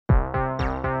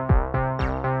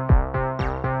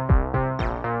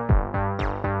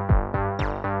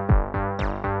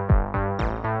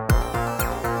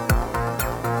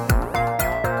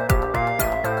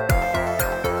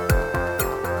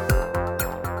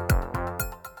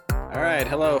right,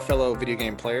 hello, fellow video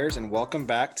game players, and welcome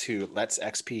back to Let's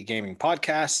XP Gaming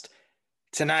Podcast.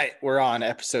 Tonight, we're on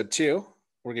episode 2.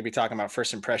 We're going to be talking about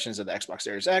first impressions of the Xbox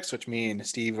Series X, which me and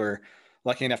Steve were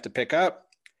lucky enough to pick up.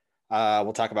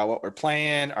 We'll talk about what we're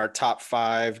playing, our top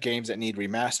 5 games that need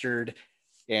remastered,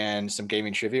 and some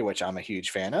gaming trivia, which I'm a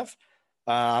huge fan of.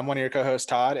 I'm one of your co-hosts,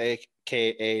 Todd,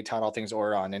 aka Todd All Things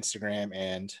Aura on Instagram,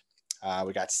 and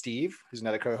we got Steve, who's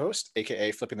another co-host,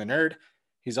 aka Flipping the Nerd.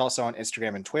 He's also on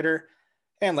Instagram and Twitter.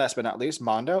 And last but not least,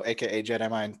 Mondo, aka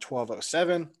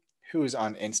JediMine1207, who is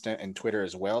on Insta and Twitter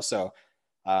as well. So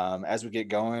as we get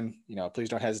going, please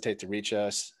don't hesitate to reach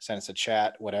us, send us a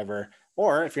chat, whatever.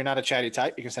 Or if you're not a chatty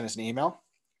type, you can send us an email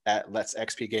at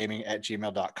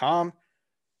letsxpgaming@gmail.com.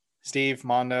 Steve,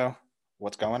 Mondo,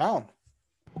 what's going on?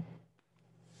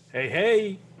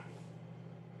 Hey.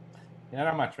 Yeah,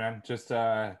 not much, man. Just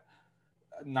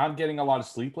not getting a lot of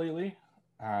sleep lately.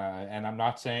 And I'm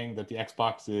not saying that the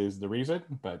Xbox is the reason,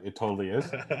 but it totally is.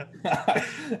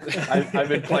 I've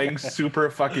been playing super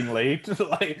fucking late.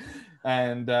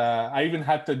 I even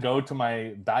had to go to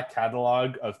my back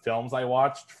catalog of films I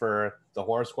watched for the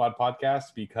Horror Squad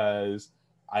podcast because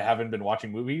I haven't been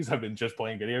watching movies. I've been just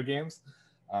playing video games.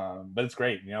 But it's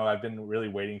great. I've been really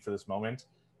waiting for this moment.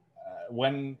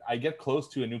 When I get close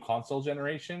to a new console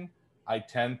generation, I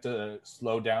tend to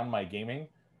slow down my gaming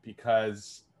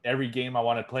because every game I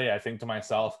want to play, I think to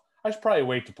myself, I should probably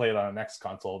wait to play it on the next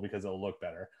console because it'll look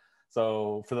better.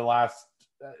 So for the last,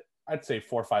 I'd say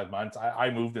 4 or 5 months,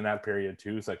 I moved in that period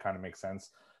too. So it kind of makes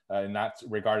sense in that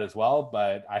regard as well.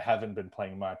 But I haven't been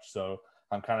playing much. So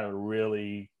I'm kind of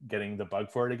really getting the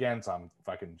bug for it again. So I'm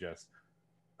fucking just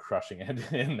crushing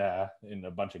it in a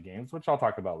bunch of games, which I'll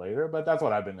talk about later. But that's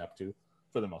what I've been up to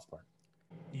for the most part.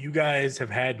 You guys have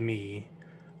had me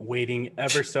waiting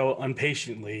ever so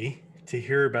impatiently to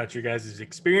hear about your guys'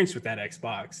 experience with that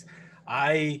Xbox.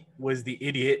 I was the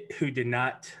idiot who did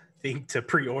not think to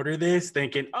pre-order this,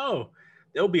 thinking, oh,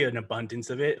 there'll be an abundance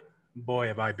of it. Boy,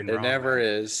 have I been wrong. There never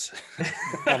is.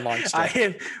 I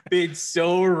have been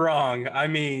so wrong. I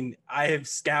mean, I have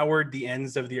scoured the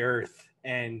ends of the earth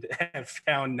and have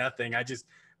found nothing. I just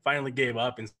finally gave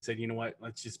up and said, you know what,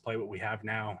 let's just play what we have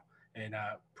now and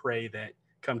pray that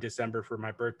come December for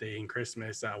my birthday and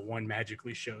Christmas, one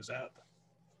magically shows up.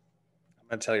 I'm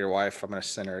going to tell your wife, I'm going to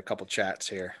send her a couple chats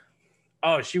here.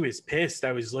 Oh, she was pissed.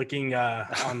 I was looking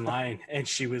online and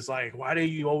she was like, why do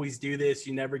you always do this?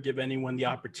 You never give anyone the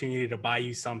opportunity to buy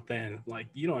you something. Like,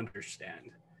 you don't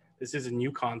understand. This is a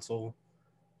new console.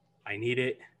 I need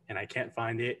it and I can't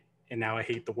find it. And now I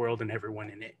hate the world and everyone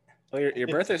in it. Well, your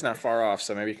birthday's not far off,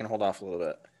 so maybe you can hold off a little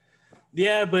bit.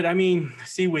 Yeah, but I mean,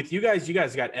 see, with you guys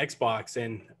got Xbox.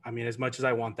 And I mean, as much as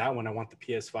I want that one, I want the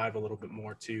PS5 a little bit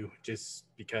more too, just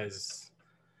because,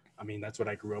 I mean, that's what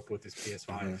I grew up with is PS5.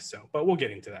 Mm-hmm. So, but we'll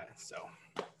get into that. So,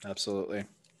 absolutely.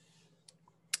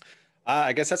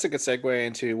 I guess that's a good segue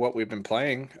into what we've been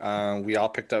playing. We all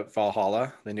picked up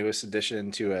Valhalla, the newest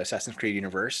addition to Assassin's Creed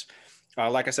universe.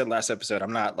 Like I said last episode,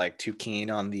 I'm not like too keen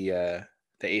on the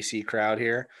AC crowd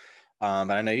here,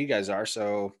 but I know you guys are.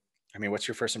 So, I mean, what's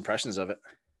your first impressions of it?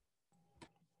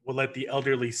 We'll let the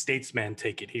elderly statesman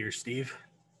take it here, Steve.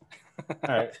 All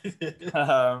right.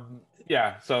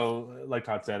 Yeah, so like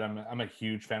Todd said, I'm a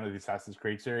huge fan of the Assassin's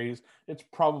Creed series. It's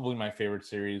probably my favorite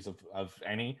series of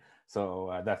any.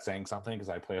 So that's saying something because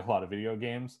I play a lot of video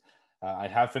games. I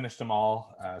have finished them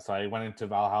all. So I went into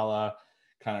Valhalla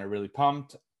kind of really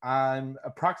pumped. I'm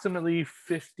approximately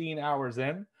 15 hours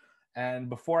in. And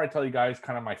before I tell you guys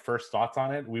kind of my first thoughts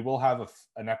on it, we will have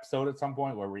an episode at some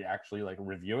point where we actually like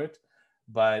review it.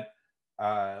 But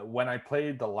when I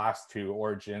played the last two,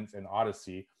 Origins and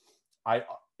Odyssey,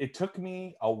 it took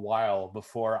me a while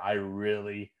before I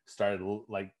really started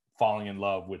like falling in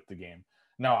love with the game.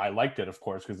 Now I liked it, of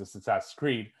course, because it's Assassin's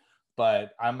Creed,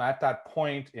 but I'm at that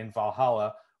point in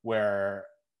Valhalla where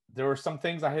there were some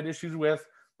things I had issues with,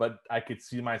 but I could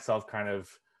see myself kind of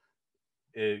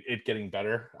it getting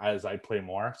better as I play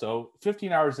more. So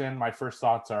 15 hours in, my first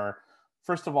thoughts are,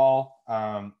 first of all,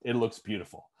 it looks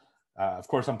beautiful. Of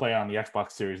course, I'm playing on the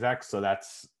Xbox Series X, so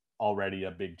that's already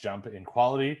a big jump in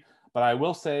quality. But I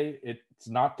will say it's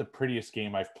not the prettiest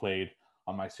game I've played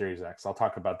on my Series X. I'll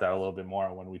talk about that a little bit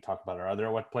more when we talk about our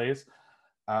other what plays.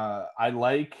 I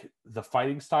like the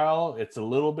fighting style. It's a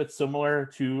little bit similar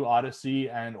to Odyssey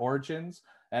and Origins,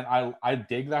 and I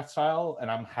dig that style. And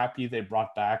I'm happy they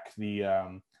brought back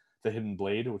the Hidden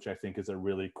Blade, which I think is a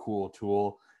really cool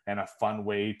tool and a fun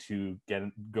way to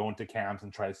go into camps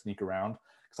and try to sneak around,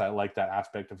 because I like that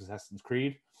aspect of Assassin's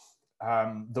Creed.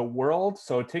 The world,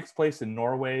 so it takes place in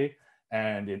Norway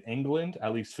and in England,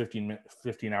 at least 15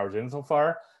 hours in so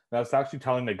far. And I was actually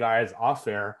telling the guys off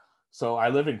air So I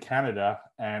live in Canada,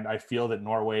 and I feel that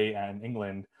Norway and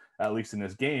England, at least in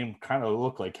this game, kind of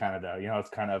look like Canada. You know, it's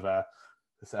kind of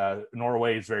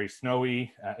Norway is very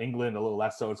snowy. England a little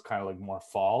less so. It's kind of like more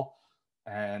fall,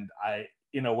 and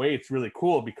in a way, it's really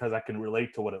cool because I can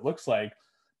relate to what it looks like.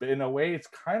 But in a way, it's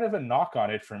kind of a knock on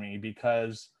it for me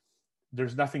because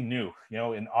there's nothing new. You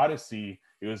know, in Odyssey,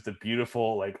 it was the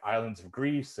beautiful like islands of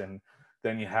Greece, and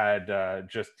then you had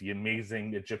just the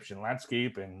amazing Egyptian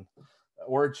landscape, and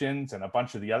Origins and a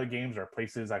bunch of the other games are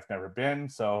places I've never been.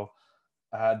 So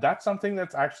that's something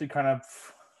that's actually kind of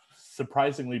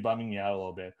surprisingly bumming me out a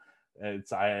little bit.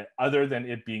 Other than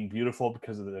it being beautiful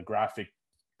because of the graphic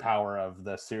power of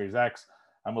the Series X,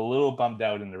 I'm a little bummed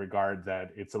out in the regard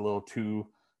that it's a little too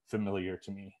familiar to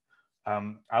me.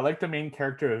 I like the main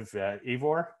character of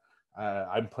Eivor.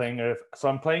 I'm playing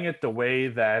it the way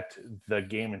that the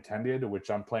game intended, which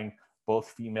I'm playing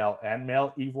both female and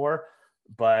male Eivor.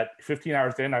 But 15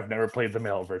 hours in, I've never played the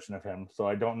male version of him, so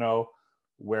I don't know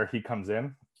where he comes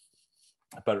in.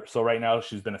 But so right now,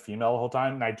 she's been a female the whole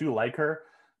time, and I do like her,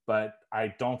 but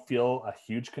I don't feel a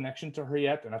huge connection to her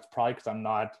yet, and that's probably because I'm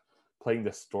not playing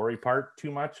the story part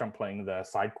too much. I'm playing the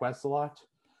side quests a lot,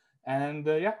 and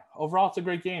yeah, overall, it's a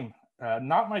great game.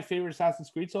 Not my favorite Assassin's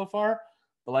Creed so far,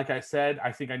 but like I said,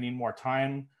 I think I need more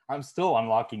time. I'm still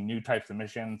unlocking new types of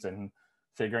missions and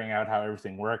figuring out how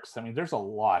everything works. I mean, there's a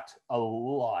lot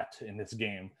in this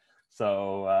game.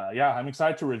 So yeah, I'm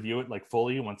excited to review it like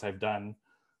fully once I've done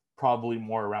probably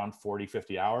more around 40,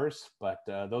 50 hours. But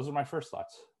those are my first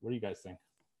thoughts. What do you guys think?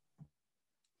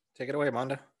 Take it away,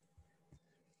 Mondo.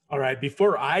 All right.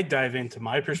 Before I dive into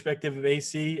my perspective of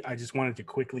AC, I just wanted to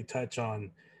quickly touch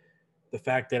on the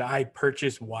fact that I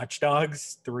purchased Watch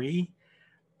Dogs 3.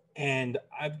 And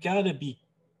I've got to be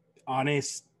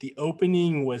honest, the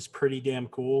opening was pretty damn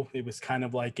cool. It was kind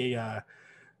of like a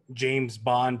James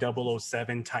Bond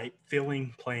 007 type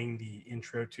feeling playing the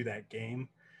intro to that game.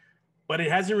 But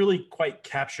it hasn't really quite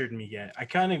captured me yet. I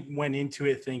kind of went into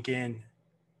it thinking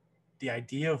the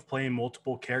idea of playing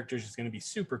multiple characters is going to be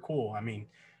super cool. I mean,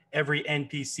 every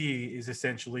NPC is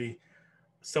essentially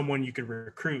someone you could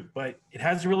recruit, but it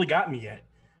hasn't really got me yet.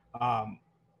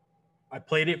 I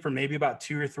played it for maybe about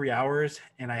 2 or 3 hours,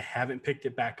 and I haven't picked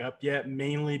it back up yet,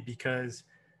 mainly because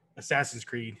Assassin's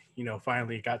Creed,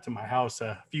 finally got to my house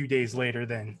a few days later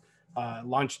than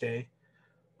launch day.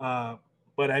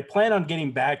 But I plan on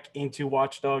getting back into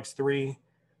Watch Dogs 3,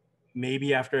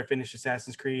 maybe after I finish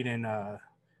Assassin's Creed and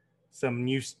some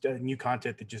new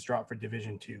content that just dropped for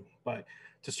Division 2. But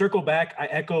to circle back, I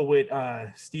echo what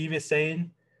Steve is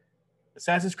saying.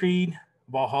 Assassin's Creed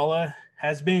Valhalla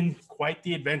has been quite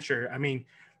the adventure. I mean,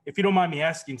 if you don't mind me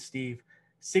asking, Steve,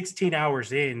 16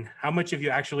 hours in, how much have you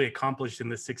actually accomplished in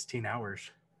the 16 hours?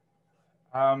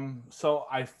 So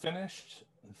I finished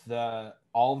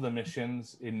all of the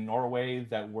missions in Norway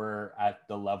that were at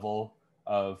the level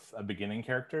of a beginning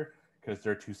character, because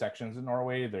there are 2 sections in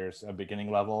Norway. There's a beginning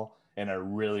level and a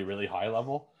really, really high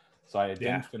level. So I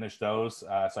didn't finish those.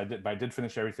 But I did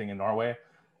finish everything in Norway.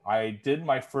 I did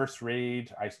my first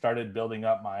raid. I started building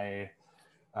up my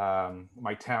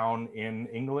town in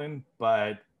England,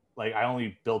 but like I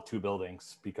only built 2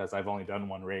 buildings because I've only done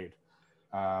 1 raid.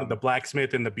 The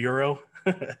blacksmith and the bureau.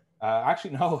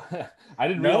 Actually, no, I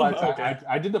didn't realize. Okay.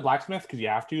 I did the blacksmith because you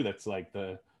have to. That's like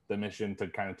the mission to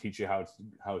kind of teach you how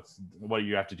it's what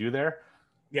you have to do there.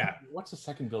 Yeah. What's the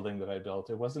second building that I built?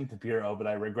 It wasn't the bureau, but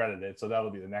I regretted it, so that'll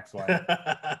be the next one.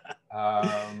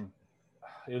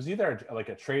 It was either like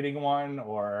a trading one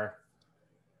or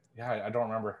I don't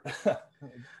remember.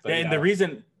 And the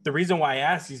reason why I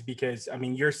asked is because I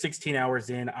mean you're 16 hours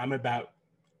in. I'm about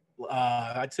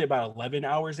I'd say about 11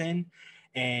 hours in,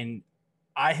 and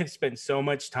I have spent so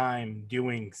much time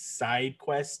doing side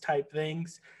quest type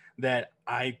things that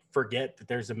I forget that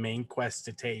there's a main quest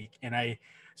to take. And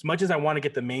as much as I want to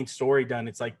get the main story done,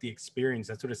 it's like the experience.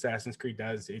 That's what Assassin's Creed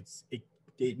does.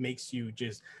 It makes you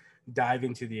just dive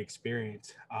into the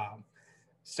experience.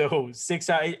 So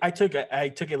I took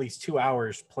at least 2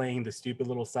 hours playing the stupid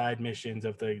little side missions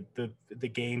of the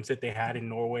games that they had in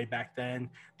Norway back then,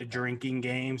 the drinking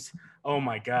games. Oh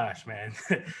my gosh, man.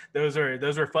 those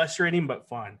were frustrating but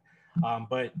fun.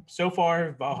 But so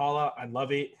far, Valhalla, I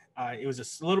love it. It was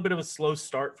a little bit of a slow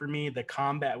start for me. The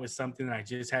combat was something that I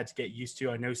just had to get used to.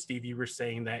 I know, Steve, you were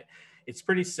saying that it's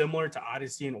pretty similar to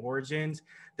Odyssey and Origins.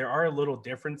 There are little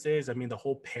differences. I mean, the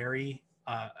whole parry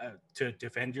to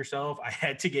defend yourself, I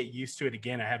had to get used to it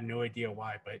again. I have no idea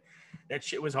why, but that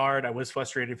shit was hard. I was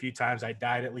frustrated a few times. I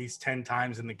died at least 10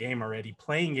 times in the game already,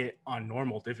 playing it on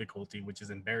normal difficulty, which is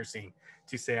embarrassing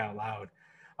to say out loud.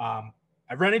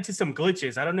 I've run into some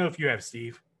glitches. I don't know if you have,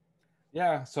 Steve.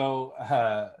 Yeah, so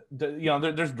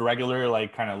there's regular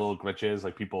like kind of little glitches,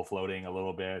 like people floating a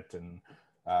little bit and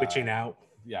Switching out.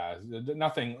 yeah,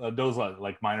 nothing. Those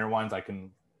like minor ones I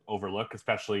can overlook,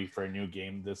 especially for a new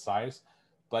game this size.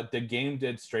 But the game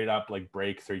did straight up like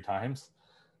break 3 times.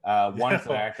 Once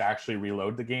that I had to actually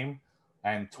reload the game,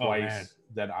 and twice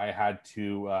that I had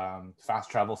to fast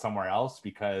travel somewhere else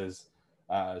because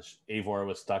Eivor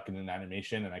was stuck in an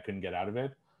animation and I couldn't get out of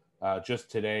it. Just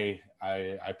today,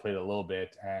 I played a little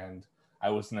bit and I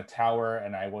was in a tower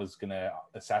and I was gonna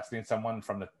assassinate someone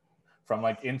from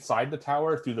like inside the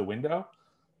tower through the window,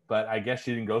 but I guess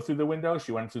she didn't go through the window.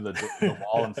 She went through the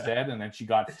wall instead, and then she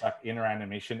got stuck in her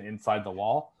animation inside the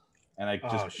wall, and I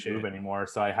just couldn't move anymore.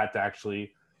 So I had to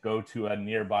actually go to a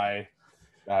nearby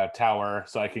tower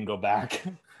so I can go back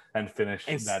and finish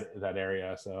that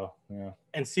area. So yeah.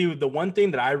 And see, the one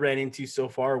thing that I ran into so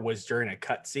far was during a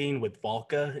cutscene with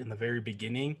Valka in the very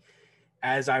beginning.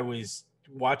 As I was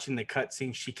watching the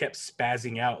cutscene, she kept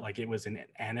spazzing out like it was an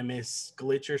animus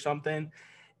glitch or something.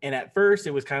 And at first,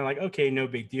 it was kind of like, okay, no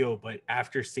big deal. But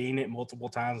after seeing it multiple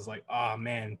times, it's like, oh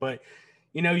man. But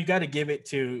you got to give it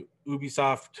to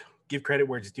Ubisoft. Give credit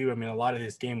where it's due. I mean, a lot of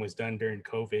this game was done during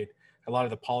COVID. A lot of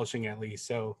the polishing, at least.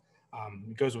 So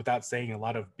it goes without saying, a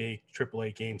lot of big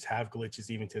AAA games have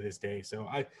glitches even to this day. So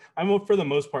I'm for the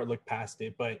most part look past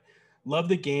it, but love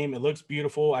the game. It looks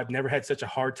beautiful. I've never had such a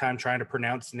hard time trying to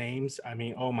pronounce names. I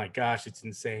mean, oh my gosh, it's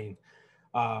insane.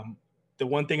 The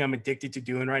one thing I'm addicted to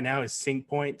doing right now is sync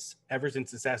points. Ever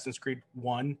since Assassin's Creed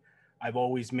 1, I've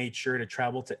always made sure to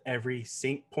travel to every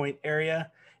sync point area.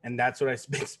 And that's what I've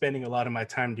been spending a lot of my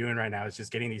time doing right now, is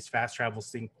just getting these fast travel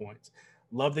sync points.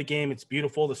 Love the game. It's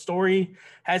beautiful. The story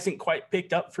hasn't quite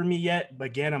picked up for me yet. But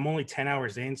again, I'm only 10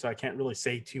 hours in, so I can't really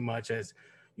say too much, as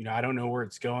I don't know where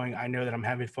it's going. I know that I'm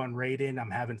having fun raiding.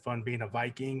 I'm having fun being a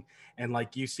Viking. And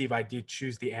like you, Steve, I did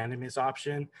choose the Animus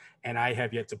option, and I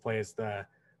have yet to play as the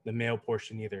male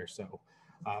portion either. So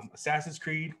Assassin's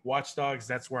Creed, Watch Dogs,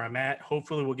 that's where I'm at.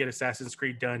 Hopefully we'll get Assassin's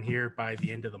Creed done here by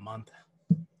the end of the month.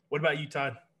 What about you,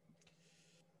 Todd?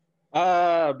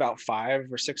 About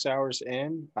 5 or 6 hours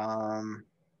in.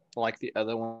 Like the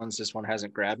other ones, this one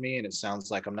hasn't grabbed me, and it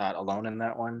sounds like I'm not alone in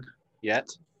that one yet.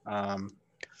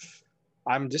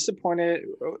 I'm disappointed.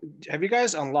 Have you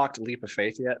guys unlocked Leap of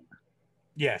Faith yet?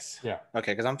 Yes. Yeah.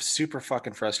 Okay, because I'm super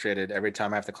fucking frustrated every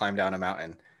time I have to climb down a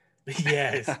mountain.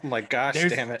 Yes. I'm like, gosh,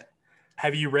 damn it.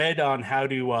 Have you read on how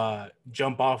to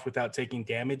jump off without taking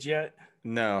damage yet?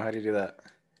 No, how do you do that?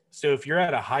 So if you're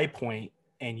at a high point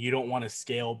and you don't want to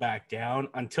scale back down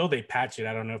until they patch it,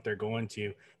 I don't know if they're going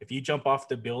to. If you jump off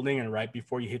the building and right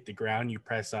before you hit the ground, you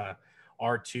press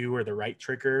R2 or the right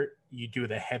trigger, you do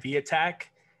the heavy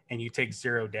attack and you take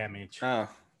 0 damage. Oh,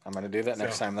 I'm going to do that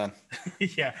next time then.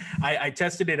 Yeah, I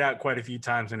tested it out quite a few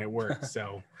times and it worked.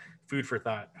 So food for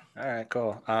thought. All right,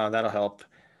 cool. That'll help.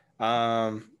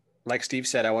 Like Steve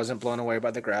said, I wasn't blown away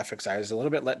by the graphics. I was a little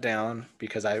bit let down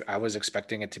because I was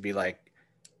expecting it to be like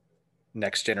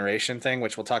next generation thing,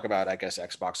 which we'll talk about, I guess,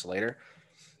 Xbox later.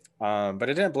 But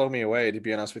it didn't blow me away, to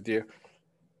be honest with you.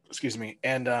 Excuse me.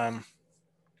 And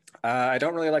I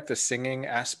don't really like the singing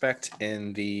aspect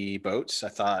in the boats. I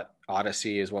thought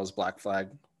Odyssey as well as Black Flag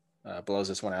blows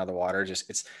this one out of the water.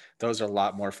 Those are a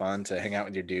lot more fun to hang out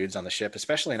with your dudes on the ship,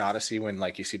 especially in Odyssey when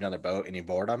like you see another boat and you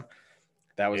board them.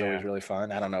 That was always really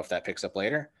fun. I don't know if that picks up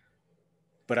later,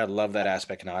 but I love that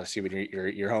aspect in Odyssey when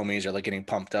your homies are like getting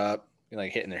pumped up,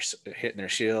 like hitting their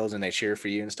shields and they cheer for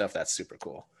you and stuff. That's super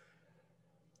cool.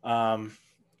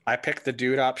 I picked the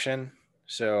dude option,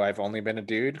 so I've only been a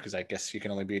dude because I guess you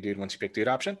can only be a dude once you pick dude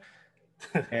option.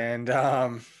 And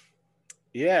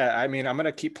yeah, I mean, I'm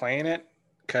gonna keep playing it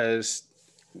because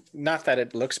not that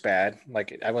it looks bad,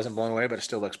 like I wasn't blown away, but it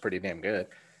still looks pretty damn good.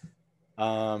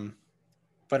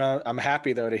 But I'm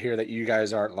happy though to hear that you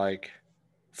guys aren't like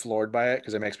floored by it,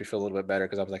 because it makes me feel a little bit better,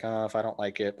 because I was like, oh, if I don't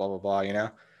like it, blah blah blah, you know.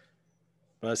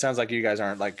 But it sounds like you guys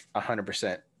aren't like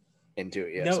 100% into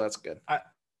it yet, so that's good.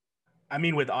 I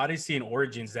mean, with Odyssey and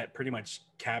Origins, that pretty much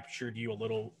captured you a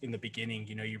little in the beginning.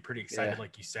 You're pretty excited,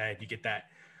 like you said. You get that,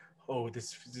 oh,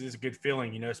 this is a good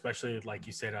feeling, especially like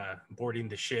you said, boarding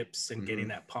the ships and getting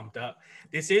that pumped up.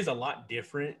 This is a lot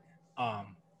different.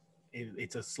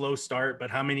 It's a slow start, but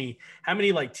how many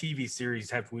like TV series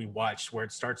have we watched where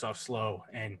it starts off slow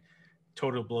and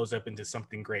totally blows up into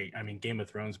something great? I mean, Game of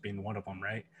Thrones being one of them,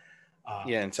 right?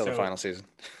 Until the final season.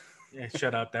 Yeah,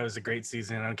 shut up. That was a great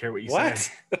season. I don't care what you said.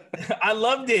 I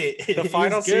loved it. The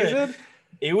final season?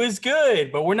 It was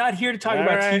good, but we're not here to talk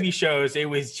about TV shows. It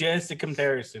was just a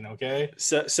comparison, okay?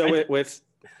 So with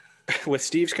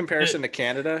Steve's comparison to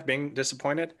Canada being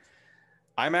disappointed,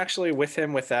 I'm actually with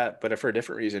him with that, but for a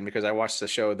different reason, because I watched the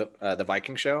show, the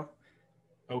Viking show,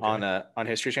 on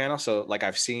History Channel. So like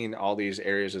I've seen all these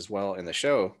areas as well in the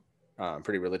show,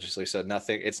 pretty religiously. So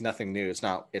it's nothing new. It's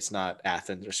not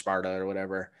Athens or Sparta or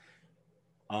whatever.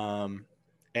 And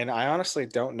I honestly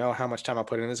don't know how much time I'll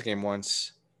put in this game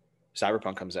once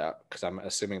Cyberpunk comes out, because I'm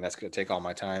assuming that's going to take all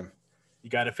my time. You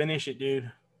got to finish it,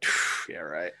 dude. Yeah,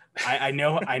 right. I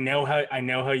know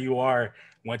how you are.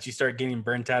 Once you start getting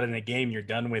burnt out in a game, you're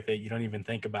done with it. You don't even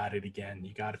think about it again.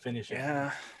 You got to finish it.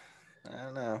 Yeah. I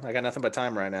don't know. I got nothing but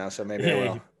time right now, so maybe I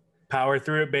will. Power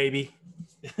through it, baby.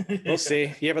 We'll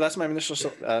see. Yeah, but that's my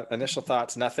initial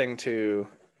thoughts. Nothing to,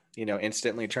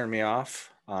 instantly turn me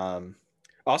off.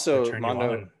 Also,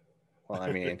 Mondo. Well,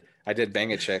 I mean, I did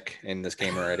bang a chick in this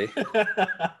game already.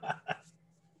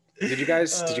 Did you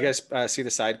guys see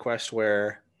the side quest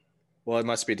where? Well, it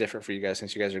must be different for you guys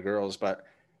since you guys are girls, but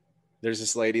there's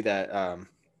this lady that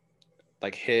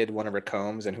like hid one of her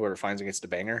combs, and whoever finds it gets to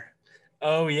bang her.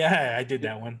 Oh yeah, I did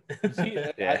that one.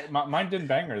 Yeah. Mine didn't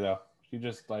bang her though. She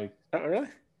just like. Oh really?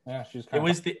 Yeah, she's. It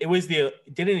was the.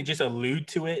 Didn't it just allude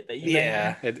to it that you?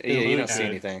 Yeah, you don't see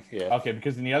anything. Yeah. Okay,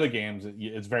 because in the other games,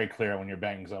 it's very clear when you're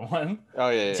banging someone. Oh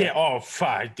yeah. Oh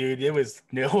fuck, dude! It was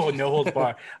no holds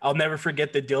bar. I'll never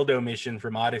forget the dildo mission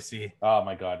from Odyssey. Oh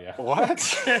my god, yeah.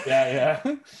 What? yeah.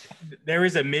 There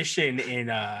was a mission in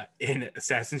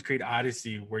Assassin's Creed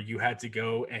Odyssey where you had to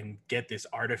go and get this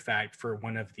artifact for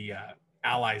one of the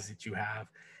allies that you have.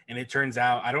 And it turns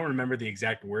out, I don't remember the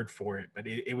exact word for it, but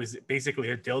it was basically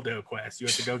a dildo quest. You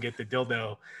had to go get the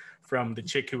dildo from the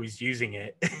chick who was using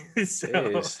it.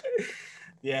 So,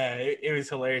 yeah, it was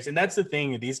hilarious. And that's the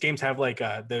thing. These games have like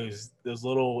those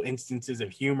little instances of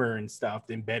humor and stuff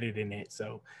embedded in it.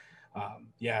 So,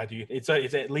 yeah, dude, it's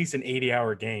at least an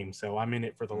 80-hour game. So I'm in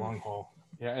it for the long haul.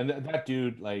 Yeah, and that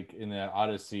dude, like in the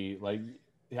Odyssey, like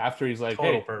after he's like,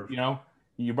 Total hey, perv.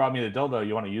 You brought me the dildo.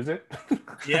 You want to use it?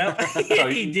 Yeah, so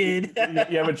he did.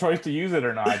 You have a choice to use it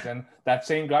or not. And that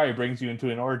same guy brings you into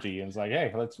an orgy and is like,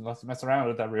 hey, let's mess around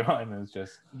with everyone. And it's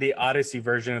just the Odyssey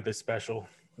version of the special.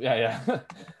 Yeah.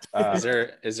 Is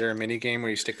there a mini game where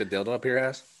you stick the dildo up your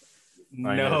ass?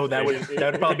 No, that would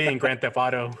probably be in Grand Theft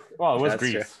Auto. Well, it was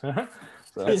Greece. So.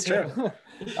 That's true.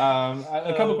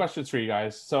 A couple questions for you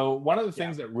guys. So one of the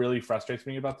things that really frustrates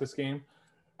me about this game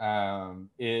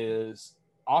is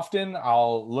often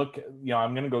I'll look,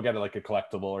 I'm going to go get like a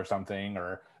collectible or something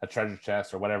or a treasure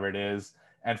chest or whatever it is.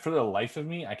 And for the life of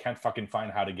me, I can't fucking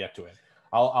find how to get to it.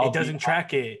 It doesn't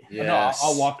track it. Yes. No,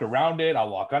 I'll walk around it. I'll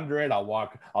walk under it.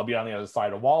 I'll be on the other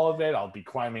side of the wall of it. I'll be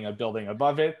climbing a building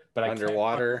above it, but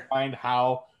underwater. I can't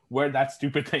find where that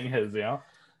stupid thing is,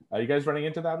 Are you guys running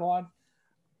into that a lot?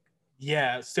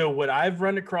 Yeah. So what I've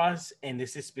run across, and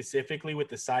this is specifically with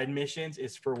the side missions,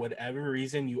 is for whatever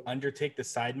reason you undertake the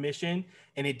side mission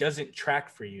and it doesn't track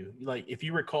for you. Like if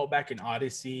you recall back in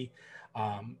Odyssey,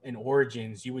 in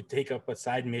Origins, you would take up a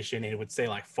side mission and it would say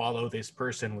like follow this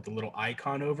person with a little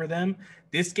icon over them.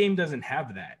 This game doesn't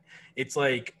have that. It's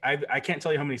like I can't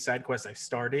tell you how many side quests I've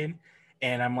started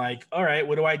and I'm like, all right,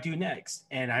 what do I do next?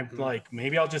 And I'm like,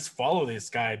 maybe I'll just follow this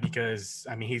guy because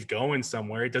I mean he's going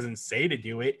somewhere. It doesn't say to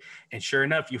do it. And sure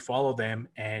enough, you follow them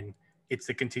and it's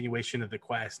the continuation of the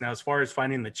quest. Now, as far as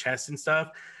finding the chests and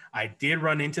stuff, I did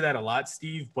run into that a lot,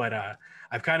 Steve, but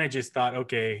I've kind of just thought,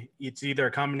 okay, it's either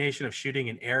a combination of shooting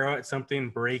an arrow at something,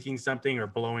 breaking something, or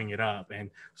blowing it up. And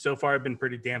so far, I've been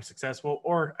pretty damn successful,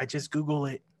 or I just Google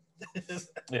it.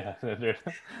 Yeah,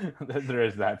 there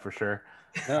is that for sure.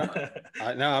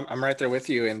 No, I'm right there with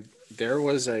you. And there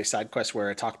was a side quest where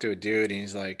I talked to a dude and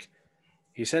he's like,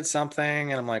 he said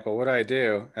something and I'm like, well, what do I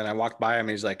do? And I walked by him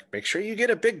and he's like, make sure you get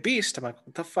a big beast. I'm like,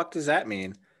 what the fuck does that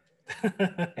mean?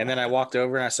 And then I walked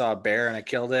over and I saw a bear and I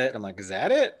killed it. I'm like, is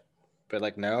that it? But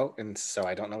like, no. And so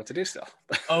I don't know what to do still.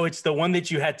 Oh, it's the one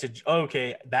that you had to.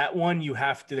 Okay. That one you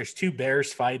have to, there's two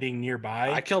bears fighting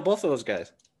nearby. I killed both of those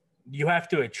guys. You have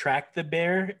to attract the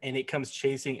bear and it comes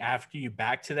chasing after you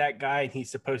back to that guy and he's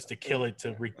supposed to kill it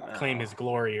to reclaim his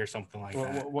glory or something like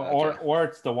that. Or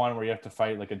it's the one where you have to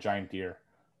fight like a giant deer.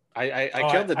 I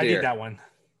killed the deer. I did that one.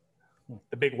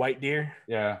 The big white deer.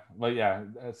 Yeah, well, yeah.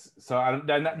 That's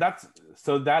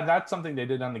something they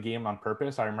did on the game on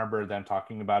purpose. I remember them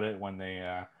talking about it when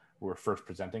they were first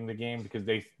presenting the game because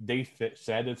they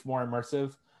said it's more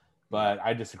immersive, but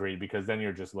I disagree because then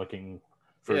you're just looking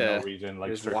for no reason, like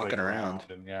just walking around.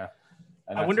 And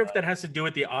I wonder if that has to do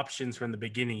with the options from the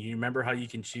beginning. You remember how you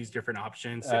can choose different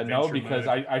options? No, because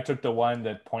I took the one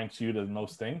that points you to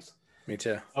most things. Me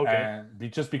too. Okay.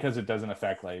 And just because it doesn't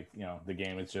affect the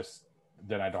game, it's just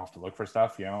then I don't have to look for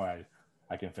stuff.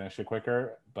 I can finish it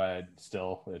quicker, but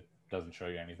still doesn't show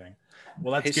you anything.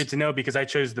 Well, that's good to know because I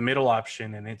chose the middle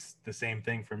option and it's the same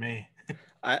thing for me.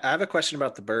 I have a question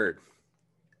about the bird.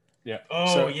 Yeah.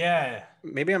 Oh, yeah.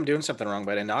 Maybe I'm doing something wrong,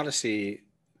 but in Odyssey,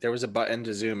 there was a button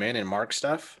to zoom in and mark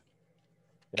stuff.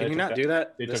 Can you not do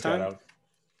that this time? That out.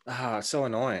 Ah, it's so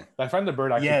annoying. I find the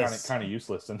bird actually kind of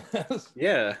useless in this.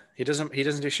 Yeah, he doesn't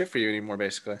do shit for you anymore,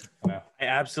 basically. I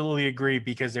absolutely agree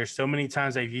because there's so many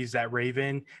times I've used that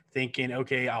Raven thinking,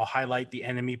 okay, I'll highlight the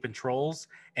enemy patrols,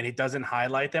 and it doesn't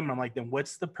highlight them. And I'm like, then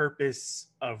what's the purpose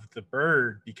of the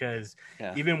bird? Because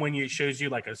even when it shows you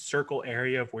like a circle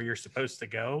area of where you're supposed to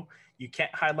go, you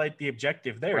can't highlight the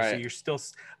objective there. Right. So you're still.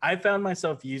 I found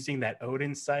myself using that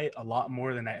Odin sight a lot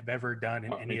more than I've ever done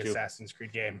in any Assassin's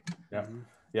Creed game. Yeah. Mm-hmm.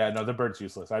 Yeah, no, the bird's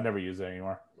useless. I never use it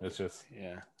anymore. It's just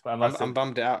I'm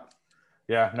bummed out.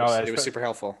 Yeah, no, it was super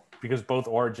helpful because both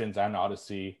Origins and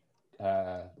Odyssey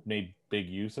made big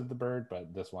use of the bird,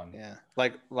 but this one,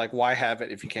 like why have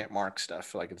it if you can't mark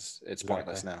stuff? Like it's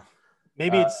pointless now.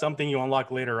 Maybe it's something you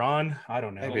unlock later on. I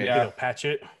don't know. Maybe they'll patch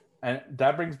it. And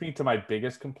that brings me to my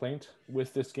biggest complaint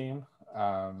with this game.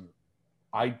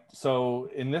 So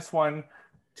in this one,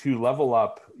 to level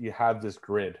up, you have this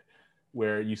grid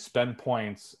where you spend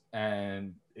points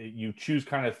and you choose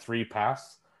kind of 3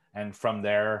 paths, and from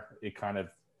there it kind of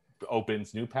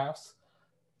opens new paths.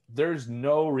 There's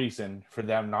no reason for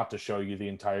them not to show you the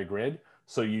entire grid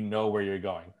so you know where you're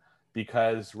going,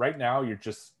 because right now you're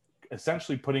just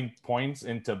essentially putting points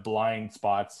into blind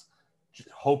spots,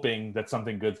 hoping that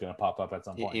something good's going to pop up at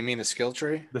some point. You mean the skill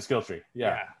tree? The skill tree,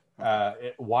 yeah.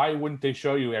 Why wouldn't they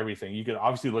show you everything? You could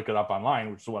obviously look it up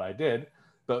online, which is what I did,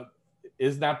 but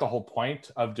isn't that the whole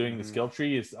point of doing the skill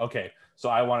tree? Is okay, so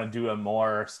I want to do a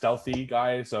more stealthy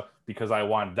guy, so because I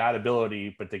want that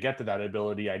ability, but to get to that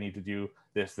ability I need to do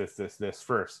this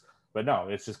first. But no,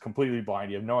 it's just completely blind.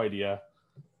 You have no idea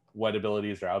what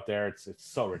abilities are out there. It's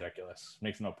so ridiculous.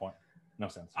 Makes no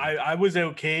sense. I was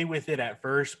okay with it at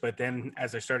first, but then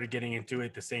as I started getting into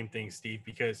it, the same thing, Steve,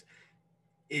 because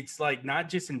it's like not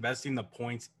just investing the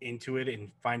points into it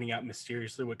and finding out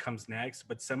mysteriously what comes next,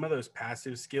 but some of those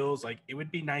passive skills, like it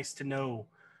would be nice to know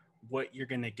what you're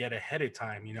going to get ahead of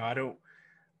time. You know, I don't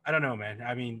know, man.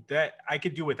 I mean, that I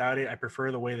could do without it. I prefer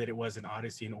the way that it was in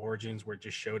Odyssey and Origins, where it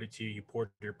just showed it to you, you poured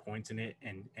your points in it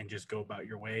and just go about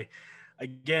your way.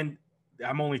 Again,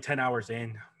 I'm only 10 hours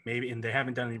in, maybe, and they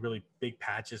haven't done any really big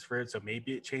patches for it, so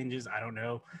maybe it changes. I don't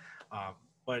know.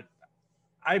 But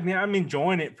I mean, I'm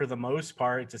enjoying it for the most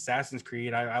part. It's Assassin's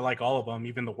Creed. I like all of them,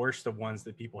 even the worst of ones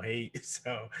that people hate.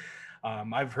 So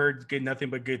I've heard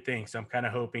nothing but good things. So I'm kind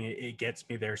of hoping it gets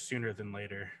me there sooner than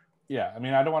later. Yeah, I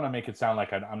mean, I don't want to make it sound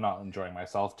like I'm not enjoying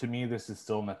myself. To me, this is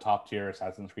still in the top tier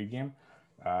Assassin's Creed game.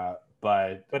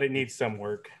 But it needs some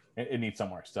work. It needs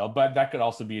some work still. But that could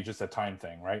also be just a time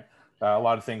thing, right? A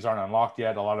lot of things aren't unlocked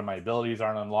yet. A lot of my abilities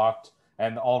aren't unlocked.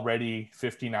 And already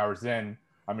 15 hours in,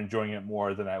 I'm enjoying it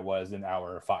more than I was in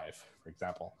hour 5, for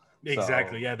example.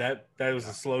 Exactly. So, that was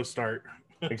a slow start.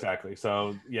 Exactly.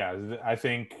 So yeah, I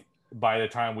think by the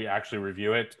time we actually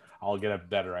review it, I'll get a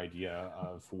better idea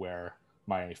of where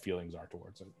my feelings are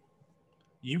towards it.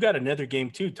 You got another game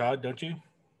too, Todd, don't you?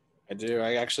 I do.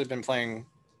 I actually been playing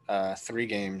 3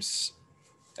 games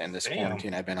in this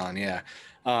quarantine I've been on. Yeah.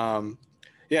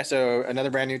 So another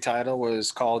brand new title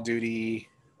was Call of Duty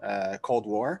Cold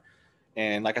War.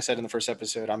 And like I said in the first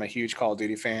episode, I'm a huge Call of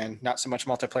Duty fan. Not so much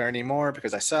multiplayer anymore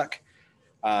because I suck.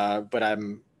 But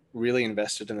I'm really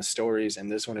invested in the stories, and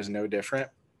this one is no different.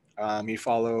 You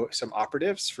follow some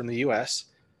operatives from the U.S.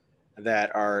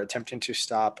 that are attempting to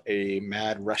stop a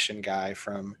mad Russian guy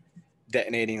from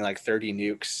detonating like 30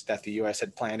 nukes that the U.S.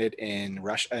 had planted in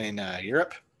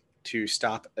Europe to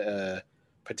stop a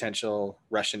potential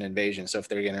Russian invasion. So if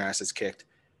they're getting their asses kicked,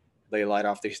 they light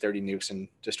off these 30 nukes and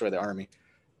destroy the army.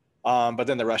 But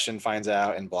then the Russian finds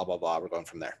out and blah, blah, blah. We're going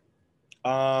from there.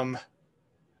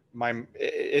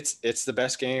 It's the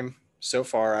best game so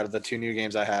far out of the 2 new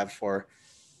games I have for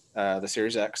the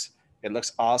Series X. It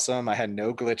looks awesome. I had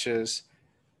no glitches.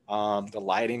 The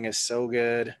lighting is so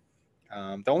good.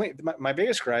 My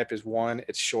biggest gripe is, one,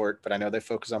 it's short, but I know they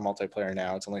focus on multiplayer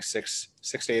now. It's only 6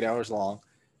 to 8 hours long.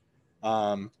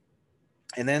 And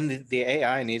then the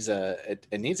AI needs an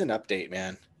update,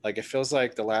 man. Like it feels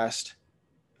like the last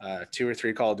 2 or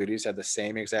 3 Call of Duties had the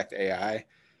same exact AI,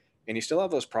 and you still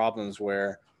have those problems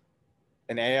where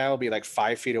an AI will be like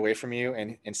 5 feet away from you,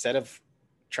 and instead of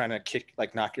trying to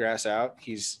knock your ass out,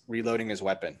 he's reloading his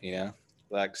weapon,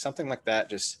 like something like that.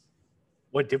 Just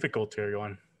what difficulty are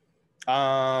you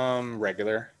on?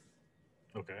 Regular.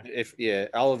 Okay.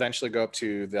 I'll eventually go up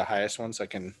to the highest one so I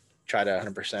can try to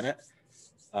 100% it.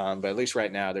 But at least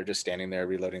right now they're just standing there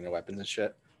reloading their weapons and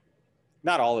shit.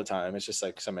 Not all the time. It's just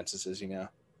like some instances,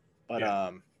 But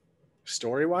Yeah.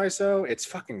 story wise though, it's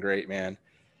fucking great, man.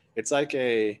 It's like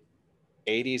a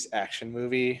 80s action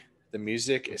movie. The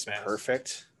music The is best.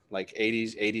 perfect. Like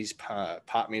 80s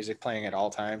pop music playing at all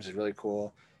times is really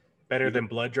cool. Better You than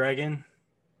Blood Dragon.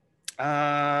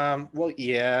 well,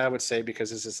 yeah, I would say because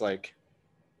this is like,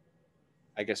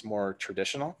 I guess, more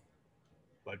traditional.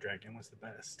 Blood Dragon was the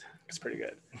best. It's pretty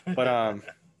good. But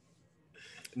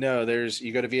no,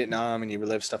 you go to Vietnam and you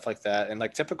relive stuff like that. And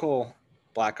like typical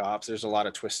Black Ops, there's a lot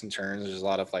of twists and turns. There's a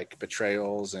lot of like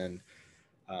betrayals and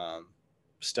um,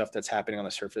 stuff that's happening on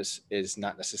the surface is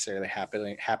not necessarily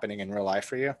happening in real life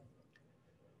for you.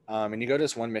 And you go to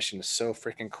this one mission that's so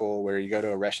freaking cool where you go to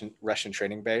a Russian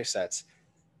training base that's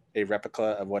a replica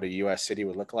of what a U.S. city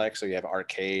would look like. So you have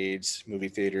arcades, movie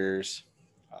theaters,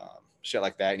 shit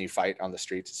like that, and you fight on the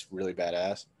streets. It's really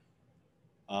badass.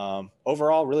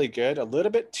 Overall, really good. A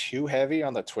little bit too heavy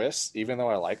on the twists, even though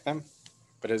I like them.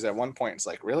 But as at one point, it's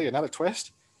like, really another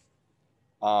twist?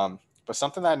 But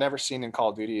something that I've never seen in Call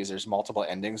of Duty is there's multiple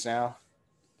endings now,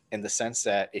 in the sense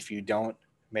that if you don't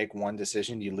make one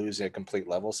decision, you lose a complete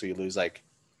level. So you lose like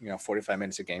 45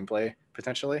 minutes of gameplay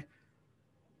potentially.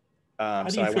 How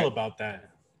do you feel about that?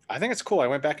 I think it's cool. I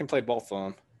went back and played both of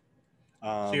them.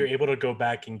 So you're able to go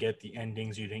back and get the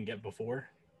endings you didn't get before?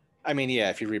 I mean, yeah,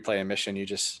 if you replay a mission, you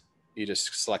just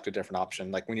select a different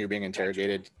option. Like when you're being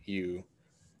interrogated, you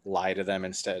lie to them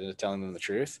instead of telling them the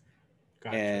truth.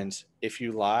 Gotcha. And if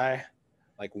you lie,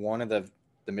 like one of the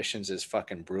missions is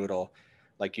fucking brutal.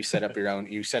 Like you set up your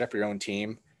own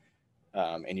team,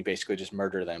 and you basically just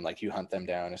murder them. Like you hunt them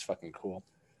down. It's fucking cool.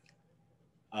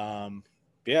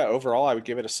 Yeah, overall, I would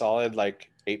give it a solid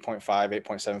like 8.5,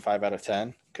 8.75 out of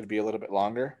 10. Could be a little bit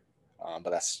longer,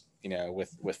 but that's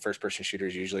with first person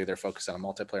shooters, usually they're focused on a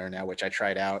multiplayer now, which I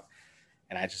tried out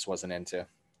and I just wasn't into.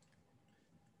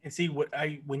 And see,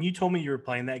 when you told me you were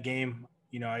playing that game,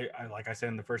 I like I said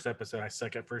in the first episode, I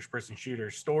suck at first person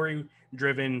shooters. Story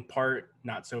driven part,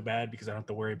 not so bad because I don't have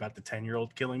to worry about the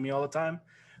 10-year-old killing me all the time.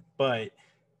 But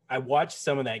I watched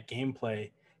some of that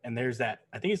gameplay, and there's that,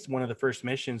 I think it's one of the first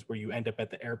missions where you end up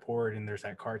at the airport and there's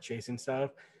that car chase and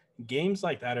stuff. Games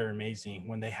like that are amazing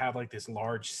when they have like this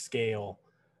large scale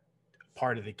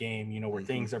part of the game, where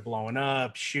things are blowing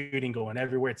up, shooting going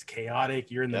everywhere. It's chaotic.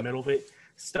 You're in the middle of it.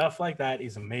 Stuff like that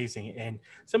is amazing. And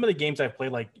some of the games I've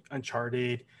played, like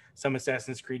Uncharted, some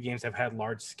Assassin's Creed games have had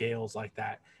large scales like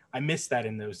that. I miss that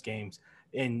in those games.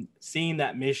 And seeing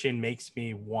that mission makes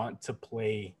me want to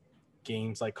play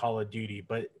games like Call of Duty.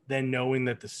 But then knowing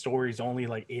that the story is only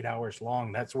like 8 hours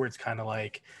long, that's where it's kind of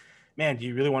like, man, do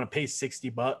you really want to pay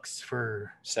 $60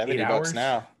 for 70 bucks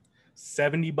now?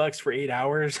 $70 for 8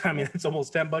 hours? I mean, it's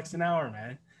almost $10 an hour,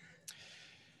 man.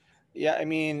 Yeah, I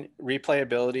mean,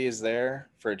 replayability is there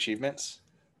for achievements.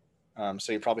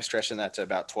 So you're probably stretching that to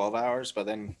about 12 hours. But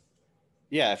then,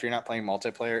 yeah, if you're not playing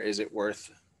multiplayer, is it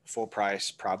worth full price?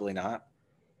 Probably not.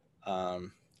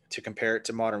 To compare it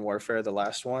to Modern Warfare, the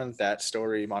last one, that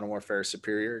story, Modern Warfare, is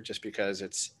superior just because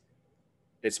it's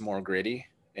more gritty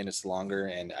and it's longer.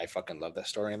 And I fucking love that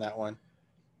story in that one.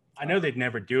 I know they'd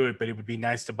never do it, but it would be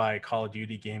nice to buy a Call of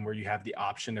Duty game where you have the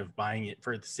option of buying it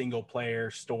for the single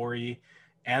player story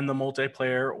and the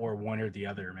multiplayer, or one or the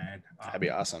other, man. That'd be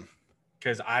awesome.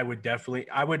 Because I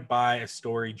would buy a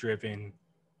story driven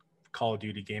Call of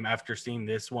Duty game after seeing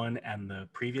this one and the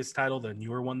previous title, the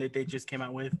newer one that they just came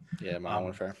out with. Yeah, Modern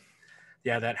Warfare.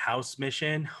 Yeah, that house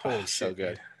mission. Holy shit, so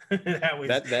good.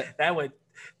 that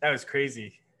was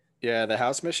crazy. Yeah, the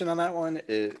house mission on that one,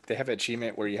 they have an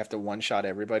achievement where you have to one-shot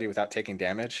everybody without taking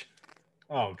damage.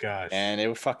 Oh, gosh. And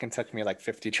it fucking took me like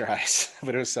 50 tries,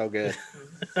 but it was so good.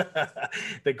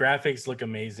 The graphics look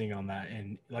amazing on that.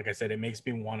 And like I said, it makes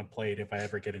me want to play it if I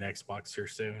ever get an Xbox here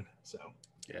soon. So,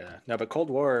 yeah. No, but Cold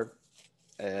War,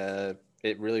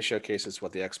 it really showcases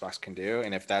what the Xbox can do.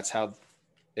 And if that's how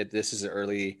this is an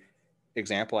early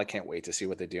example, I can't wait to see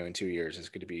what they do in 2 years. It's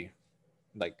going to be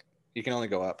like, you can only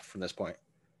go up from this point.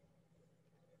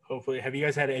 Hopefully. Have you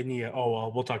guys had any? Oh,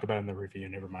 well, we'll talk about it in the review.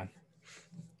 Never mind.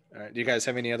 All right. Do you guys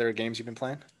have any other games you've been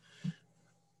playing?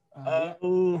 I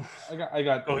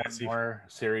got one more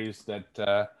series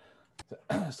that.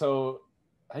 So,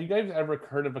 have you guys ever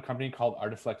heard of a company called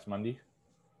Artiflex Mundi?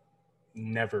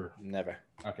 Never.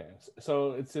 Okay,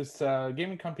 so it's this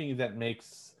gaming company that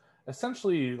makes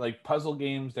essentially like puzzle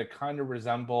games that kind of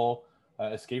resemble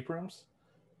escape rooms,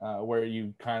 where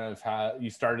you kind of you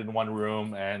start in one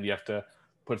room and you have to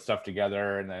put stuff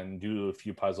together and then do a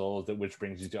few puzzles, which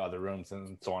brings you to other rooms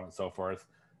and so on and so forth.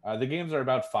 The games are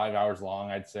about 5 hours long,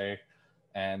 I'd say,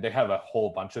 and they have a whole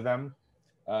bunch of them.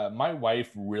 My wife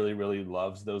really, really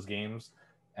loves those games,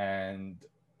 and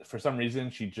for some reason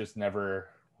she just never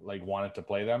like wanted to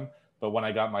play them. But when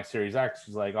I got my Series X,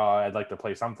 she's like, "Oh, I'd like to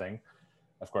play something."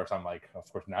 Of course, I'm like,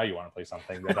 "Of course, now you want to play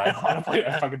something that I want to play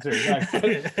a fucking Series X."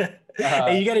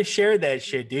 Hey, you got to share that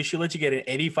shit, dude. She let you get an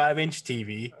 85-inch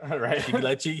TV. Right.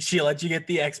 She let you get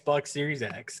the Xbox Series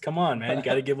X. Come on, man. You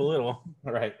got to give a little.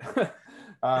 Right.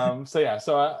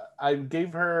 So I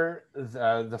gave her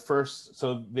the first.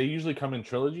 So they usually come in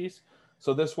trilogies.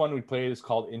 So this one we played is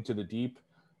called Into the Deep.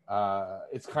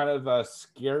 It's kind of a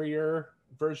scarier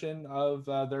version of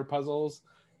their puzzles,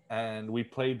 and we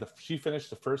played she finished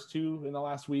the first two in the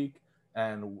last week,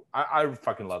 and I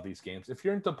fucking love these games. If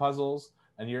you're into puzzles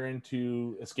and you're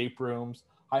into escape rooms,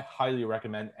 I highly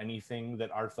recommend anything that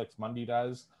Artiflex Mundi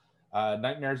does.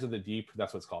 Nightmares of the Deep,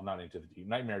 that's what it's called, not Into the Deep.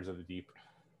 Nightmares of the Deep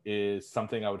is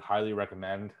something I would highly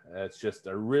recommend. It's just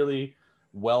a really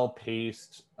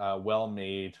well-paced,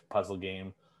 well-made puzzle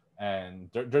game, and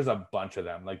there's a bunch of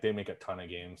them. Like, they make a ton of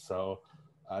games, so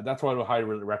that's what I would highly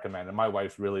recommend. And my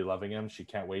wife's really loving him. She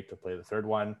can't wait to play the third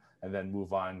one and then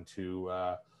move on to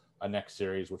a next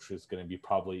series, which is going to be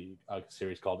probably a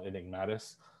series called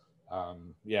Enigmatis.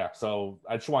 So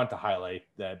I just wanted to highlight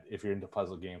that if you're into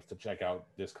puzzle games, to check out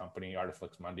this company,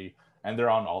 Artiflex Mundi, and they're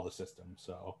on all the systems.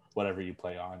 So whatever you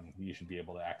play on, you should be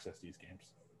able to access these games.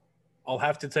 I'll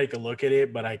have to take a look at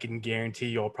it, but I can guarantee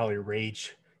you'll probably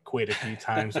rage quit a few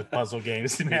times with puzzle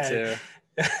games. Me too.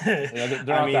 They're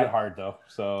not that hard though.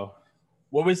 So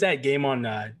what was that game on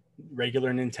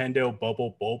regular Nintendo,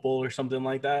 Bubble Bobble or something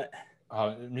like that?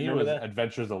 It was that?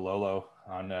 Adventures of Lolo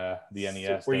on the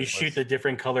NES, where you shoot the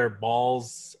different color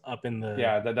balls up in the.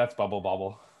 Yeah, that's Bubble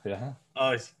Bobble. Yeah.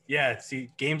 Oh yeah. See,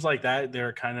 games like that,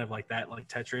 they're kind of like that, like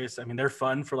Tetris. I mean, they're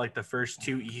fun for like the first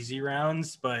two easy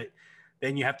rounds, but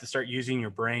then you have to start using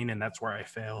your brain, and that's where I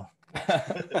fail.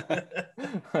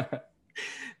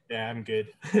 Yeah, I'm good.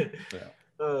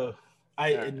 Yeah.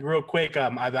 Real quick,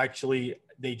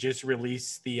 they just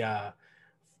released the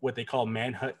what they call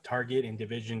Manhunt Target in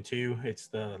Division 2. It's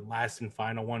the last and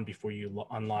final one before you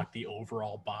unlock the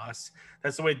overall boss.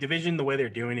 That's the way the way they're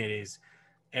doing it is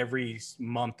every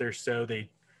month or so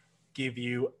they give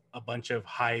you a bunch of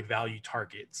high value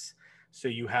targets. So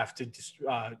you have to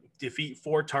defeat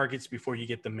 4 targets before you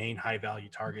get the main high value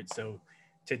target. So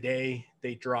today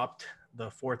they dropped the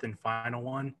 4th and final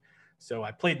one. So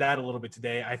I played that a little bit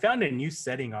today. I found a new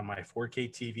setting on my 4K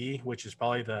TV, which is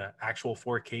probably the actual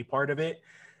 4K part of it.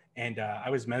 And I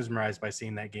was mesmerized by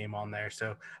seeing that game on there.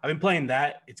 So I've been playing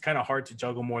that. It's kind of hard to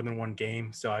juggle more than one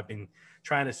game. So I've been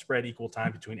trying to spread equal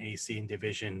time between AC and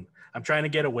Division. I'm trying to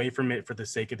get away from it for the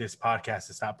sake of this podcast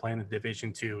to stop playing the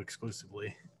Division 2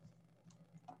 exclusively.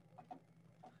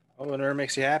 Oh, whatever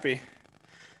makes you happy.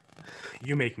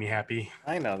 You make me happy.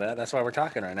 I know that. That's why we're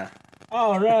talking right now.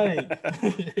 All right.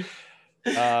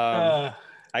 I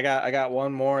got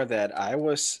one more that I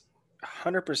was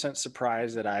 100%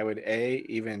 surprised that I would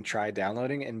even try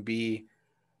downloading and be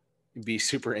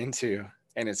super into,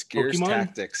 and it's Gears Pokemon?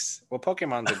 Tactics. Well,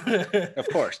 Pokemon's of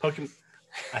course.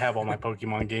 I have all my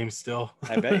Pokemon games still.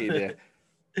 I bet you do.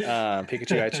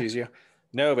 Pikachu, I choose you.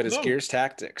 No, but it's Gears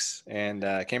Tactics, and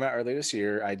came out early this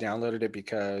year. I downloaded it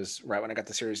because right when I got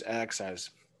the Series X, I was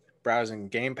browsing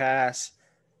Game Pass,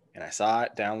 and I saw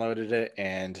it, downloaded it,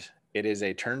 and it is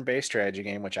a turn-based strategy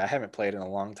game, which I haven't played in a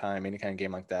long time, any kind of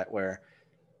game like that, where,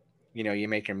 you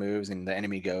make your moves and the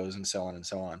enemy goes and so on and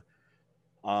so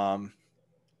on.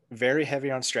 Very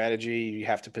heavy on strategy. You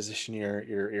have to position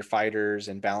your fighters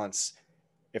and balance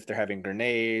if they're having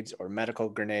grenades or medical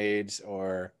grenades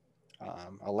or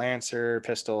a lancer,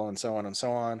 pistol, and so on and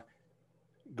so on.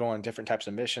 Go on different types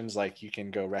of missions, like you can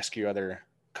go rescue other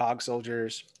COG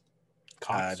soldiers.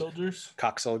 Cock soldiers?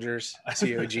 Cock soldiers.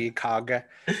 COG, COG.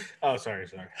 Oh, sorry.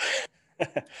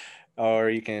 Or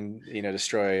you can,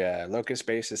 destroy locust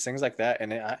bases, things like that.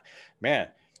 And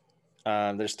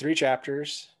there's 3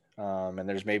 chapters, and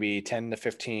there's maybe 10 to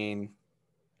 15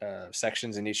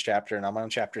 sections in each chapter, and I'm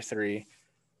on chapter 3,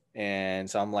 and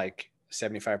so I'm like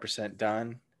 75%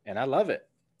 done, and I love it.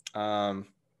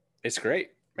 It's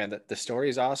great, man. The story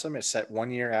is awesome. It's set 1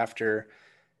 year after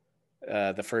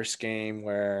the first game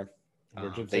where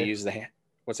they use the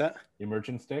what's that?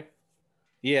 Emergence Day?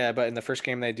 Yeah, but in the first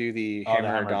game they do the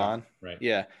Hammer of Dawn. Right.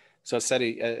 Yeah. So it's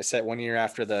set 1 year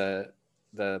after the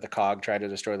COG tried to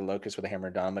destroy the Locust with a Hammer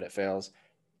of Dawn, but it fails.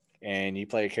 And you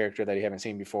play a character that you haven't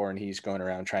seen before, and he's going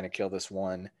around trying to kill this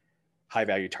one high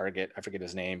value target. I forget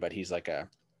his name, but he's like a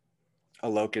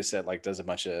Locust that like does a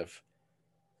bunch of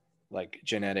like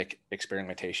genetic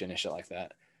experimentation and shit like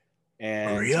that.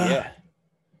 And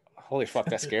Holy fuck,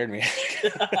 that scared me.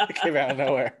 It came out of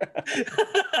nowhere.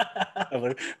 I'm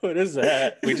like, what is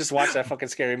that? We just watched that fucking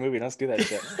scary movie. Let's do that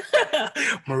shit.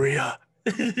 Maria.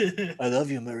 I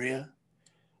love you, Maria.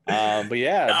 But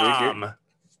yeah, dude,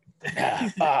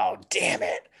 oh, damn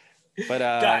it. But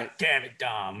God damn it,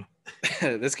 Dom.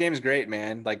 this game's great,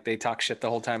 man. Like they talk shit the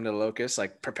whole time to the Locust,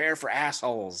 like prepare for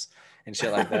assholes and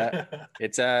shit like that.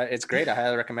 It's great. I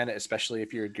highly recommend it, especially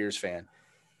if you're a Gears fan.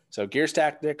 So Gears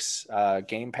Tactics,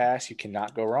 Game Pass, you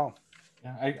cannot go wrong.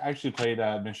 Yeah, I actually played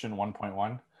Mission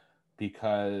 1.1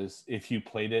 because if you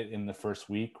played it in the first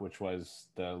week, which was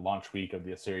the launch week of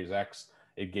the Series X,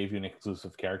 it gave you an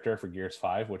exclusive character for Gears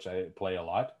 5, which I play a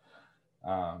lot.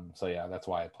 So yeah, that's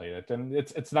why I played it. And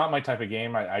it's not my type of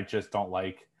game. I just don't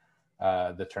like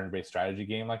the turn-based strategy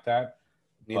game like that.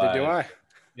 Neither do I.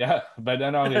 Yeah, but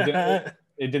no,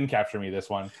 it didn't capture me, this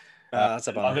one. That's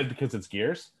a bummer. I love it because it's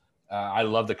Gears. I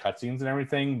love the cutscenes and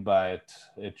everything, but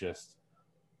it just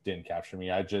didn't capture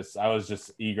me. I was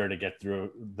just eager to get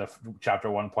through the chapter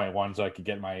 1.1 so I could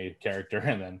get my character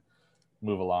and then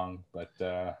move along. But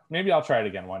maybe I'll try it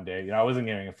again one day. I wasn't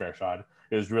giving it a fair shot.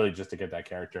 It was really just to get that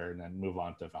character and then move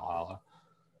on to Valhalla.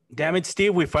 Damn it,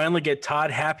 Steve. We finally get Todd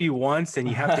happy once and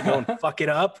you have to go and fuck it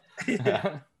up.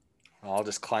 I'll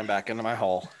just climb back into my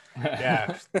hole.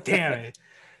 Yeah, damn it.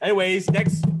 Anyways,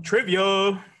 next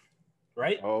trivia.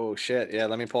 Right? Oh, shit. Yeah,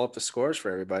 let me pull up the scores for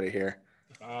everybody here.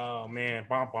 Oh, man.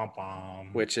 Bum, bum, bum.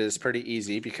 Which is pretty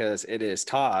easy because it is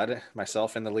Todd,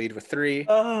 myself in the lead with 3.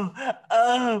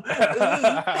 I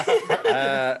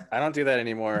I don't do that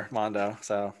anymore, Mondo.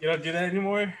 So You don't do that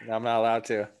anymore? I'm not allowed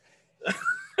to.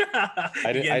 You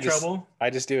get in trouble? I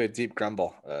just do a deep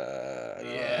grumble.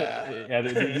 Yeah. Yeah,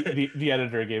 the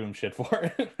editor gave him shit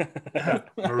for it.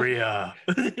 Maria.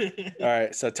 All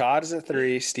right. So Todd is at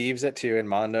 3, Steve's at 2, and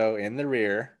Mondo in the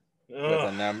rear with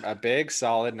a big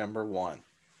solid number 1.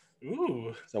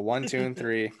 Ooh. So 1, 2, and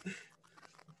 3.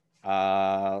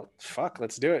 Fuck.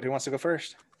 Let's do it. Who wants to go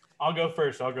first? I'll go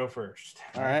first.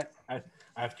 All right. I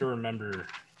have to remember.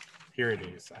 Here it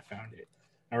is. I found it.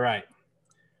 All right.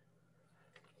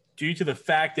 Due to the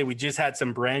fact that we just had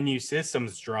some brand new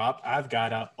systems drop, I've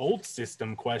got an old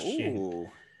system question. Ooh.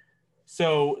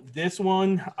 So this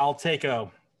one, I'll take a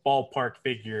ballpark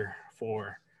figure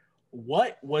for.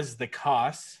 What was the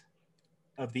cost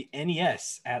of the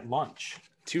NES at launch?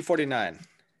 $249.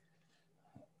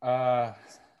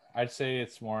 I'd say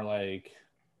it's more like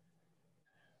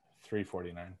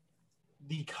 $349.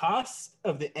 The cost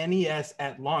of the NES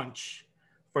at launch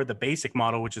for the basic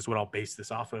model, which is what I'll base this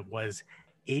off of, was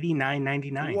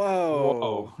 $89.99.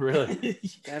 Whoa. Really?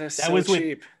 That is That so was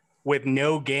cheap. with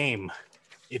no game.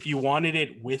 If you wanted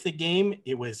it with a game,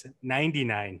 it was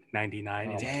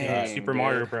 $99.99. Dang, Super dude.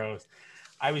 Mario Bros.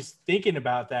 I was thinking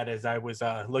about that as I was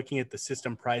looking at the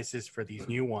system prices for these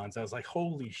new ones. I was like,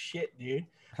 holy shit, dude.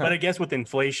 But I guess with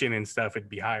inflation and stuff, it'd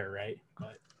be higher, right?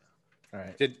 But All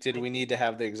right. Did we need to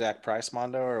have the exact price,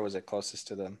 Mondo, or was it closest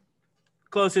to them?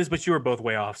 closest, but you were both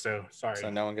way off. So sorry.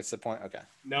 So no one gets the point. Okay.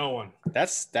 No one.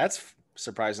 That's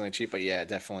surprisingly cheap, but yeah,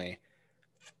 definitely.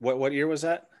 What year was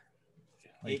that?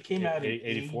 It came out in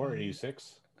 84,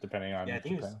 86, depending on. Yeah, I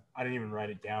think it was. I didn't even write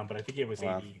it down, but I think it was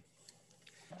Wow. 80.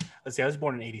 Let's see. I was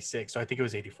born in 86, so I think it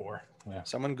was 84.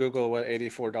 Someone Google what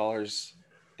 $84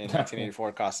 in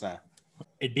 1984 costs now.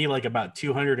 It'd be like about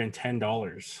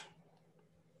 $210.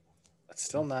 That's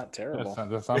still not terrible.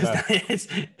 That's not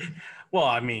bad. Well,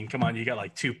 I mean, come on, you got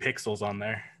like 2 pixels on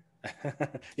there.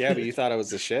 Yeah, but you thought it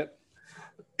was the shit.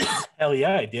 Hell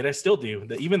yeah, I did. I still do.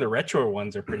 Even the retro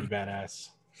ones are pretty badass.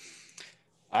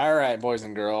 All right, boys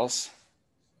and girls,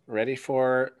 ready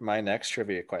for my next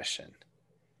trivia question?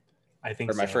 I think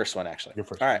Or my so. first one, actually. Your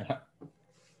first All right. one.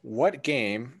 What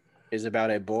game is about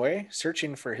a boy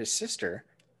searching for his sister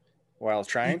while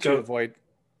trying to Go- avoid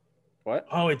what?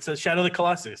 Oh, it's a Shadow of the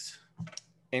Colossus.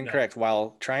 Incorrect.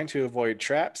 While trying to avoid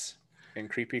traps and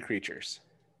creepy creatures.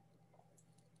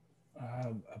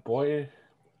 A boy.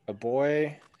 A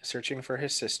boy searching for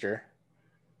his sister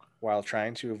while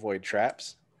trying to avoid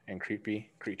traps and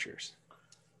creepy creatures.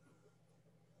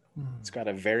 It's got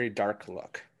a very dark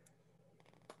look.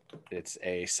 It's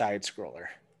a side scroller.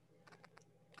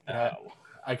 Uh,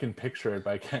 I can picture it,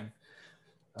 but I can't.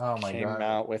 Oh my Came god!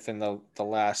 out within the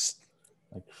last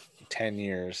Like, 10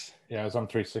 years. yeah, it was on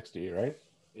 360, right?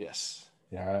 Yes.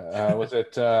 Yeah. Was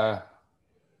it?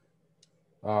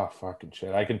 Oh fucking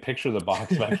shit! I can picture the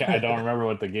box, but I don't remember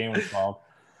what the game was called.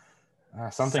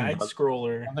 Side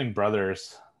scroller. Something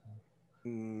Brothers.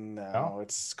 No,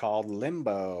 it's called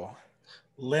Limbo.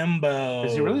 Limbo.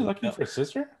 Is he really looking for a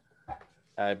sister?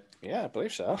 Yeah, I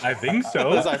believe so. I think so.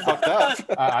 Unless I fucked up.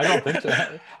 I don't think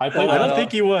so. I don't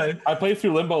think you would. I played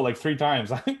through Limbo like 3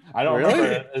 times. I don't Really?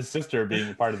 remember his sister being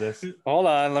a part of this. Hold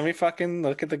on, let me fucking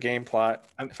look at the game plot.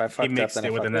 If I fucked up, mixed then it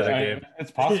I with fucked another up. game.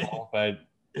 It's possible, but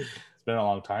it's been a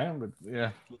long time. But yeah,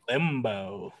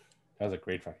 Limbo. that was a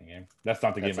great fucking game. That's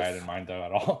not the game I had in mind though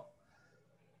at all.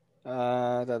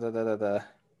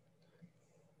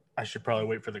 I should probably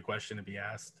wait for the question to be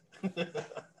asked.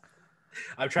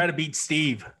 I'm trying to beat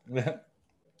Steve.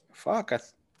 Fuck, I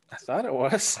thought it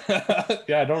was.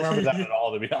 Yeah, I don't remember that at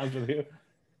all, to be honest with you.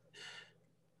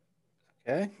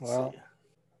 Okay, well,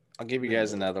 I'll give you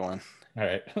guys another one. All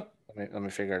right. Let me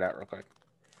figure it out real quick.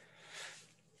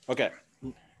 Okay.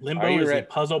 Limbo is a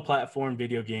puzzle platform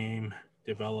video game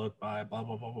developed by blah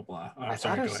blah blah blah blah. Oh, I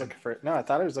thought I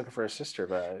was looking for a sister,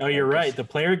 but oh, you're right. The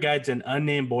player guides an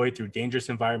unnamed boy through dangerous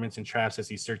environments and traps as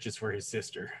he searches for his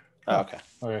sister. Oh, okay.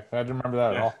 Okay, I didn't remember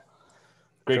that at all.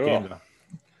 Great Cool. game, though.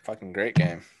 Fucking great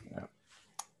game. Yeah.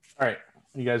 All right,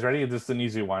 you guys ready? This is an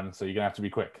easy one, so you're gonna have to be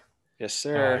quick. Yes,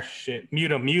 Oh sir. shit!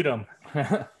 Mute him.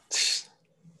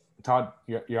 Todd,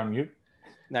 you're on mute.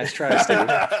 Nice try, Steve.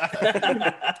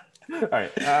 All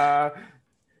right.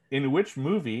 In which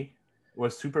movie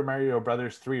was Super Mario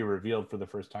Brothers 3 revealed for the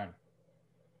first time?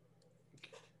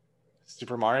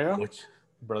 Super Mario? Which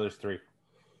Brothers 3.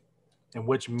 in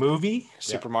which movie?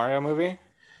 Super Mario movie?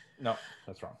 No,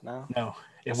 that's wrong. No. No.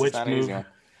 In Guess which it's not an easy movie?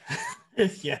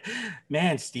 one. Yeah,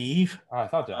 man, Steve. Oh, I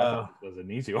thought that was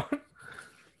an easy one.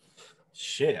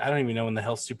 Shit, I don't even know when the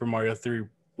hell Super Mario 3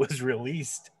 was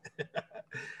released. Wait,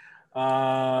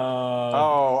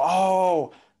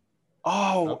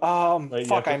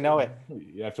 fuck, I know it.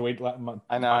 You have to wait.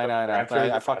 I know.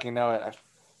 I fucking know it.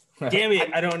 Damn it,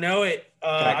 I don't know it.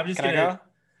 I'm just can gonna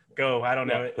I go. I don't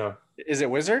know it. Go. Is it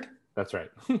Wizard? That's right.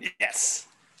 Yes.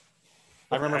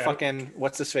 I remember fucking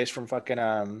what's his face from fucking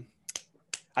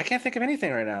I can't think of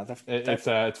anything right now.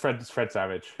 It's Fred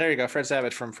Savage. There you go, Fred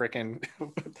Savage from freaking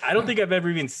I don't think I've ever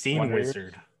even seen Wonder Years?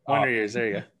 Wizard. Wonder Years. There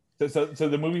you go. So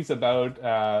the movie's about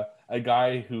a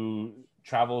guy who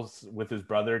travels with his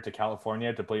brother to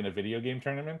California to play in a video game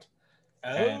tournament.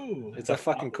 Oh, It's a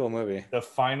fucking cool movie. The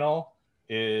final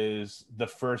is the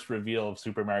first reveal of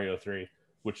Super Mario 3,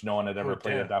 which no one had ever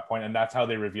played damn. at that point, and that's how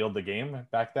they revealed the game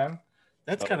back then.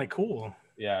 that's kind of cool.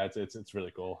 Yeah, it's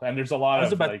really cool, and there's a lot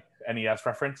of like NES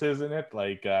references in it.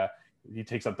 Like he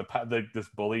takes up this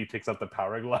bully takes up the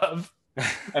Power Glove,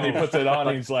 and he puts it on,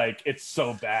 and he's like, "It's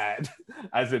so bad."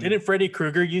 As in, Didn't Freddy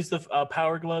Krueger use the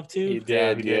Power Glove too? He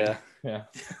did, he did. yeah.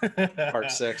 yeah.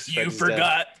 Part 6. You Freddy's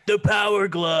forgot the Power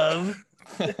Glove.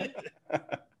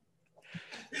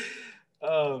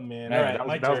 Oh man! All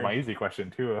right, that was my easy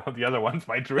question too. The other ones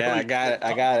might really. Yeah, I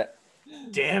got it.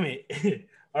 Damn it!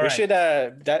 All we right. should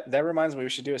that reminds me, we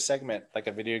should do a segment, like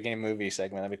a video game movie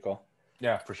segment. That'd be cool.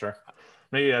 Yeah, for sure.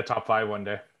 Maybe a top 5 one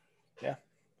day.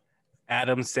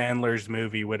 Adam Sandler's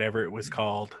movie, whatever it was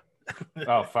called.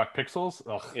 Oh fuck, Pixels.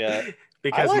 Ugh. Yeah.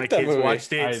 Because I like my that kids movie.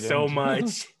 watched I it so didn't.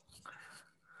 much.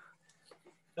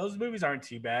 Those movies aren't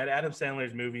too bad. Adam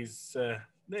Sandler's movies,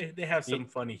 they have some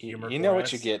funny humor. You know for what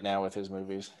us. you get now with his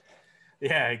movies.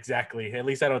 Yeah, exactly. At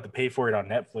least I don't have to pay for it on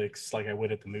Netflix like I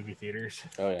would at the movie theaters.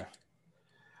 Oh yeah.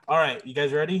 All right, you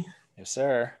guys ready? Yes,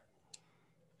 sir.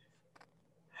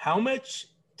 How much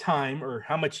time or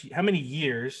how many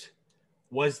years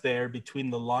was there between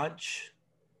the launch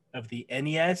of the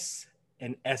NES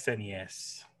and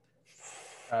SNES?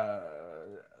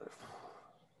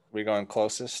 We going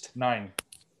closest? 9.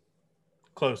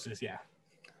 Closest, yeah.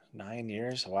 9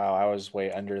 years? Wow, I was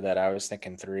way under that. I was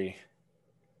thinking 3. Is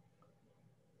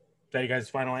that you guys'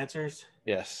 final answers?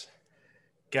 Yes.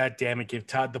 God damn it, give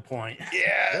Todd the point.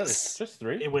 Yes. Just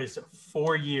 3. It was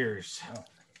 4 years. Oh.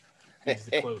 It's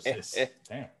the closest.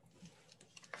 Damn.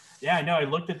 Yeah, I know. I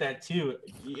looked at that too.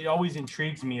 It always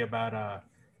intrigues me about,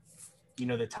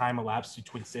 the time elapsed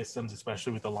between systems,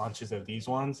 especially with the launches of these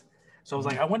ones. So I was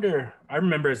like, I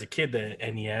remember as a kid the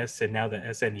NES and now the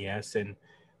SNES, and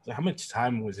like, how much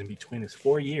time was in between? It's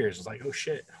 4 years. I was like, oh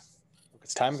shit.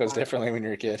 Because time goes differently when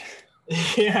you're a kid.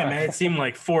 Yeah, man. It seemed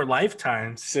like 4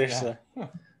 lifetimes. Seriously. Yeah.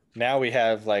 Now we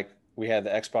have the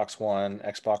Xbox One,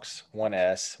 Xbox One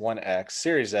S, One X,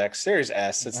 Series X, Series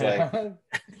S. It's like,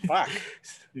 fuck.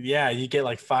 Yeah, you get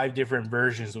like 5 different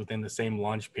versions within the same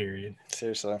launch period.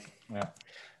 Seriously. Yeah.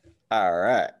 All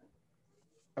right.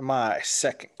 My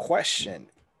second question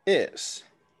is,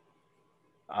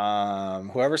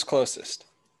 whoever's closest,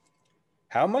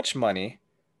 how much money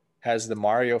has the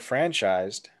Mario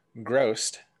franchise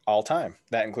grossed all time?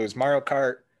 That includes Mario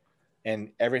Kart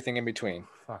and everything in between.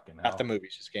 Fucking hell. Not the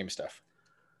movies, just game stuff.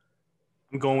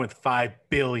 I'm going with 5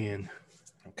 billion.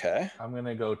 Okay. I'm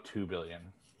gonna go 2 billion.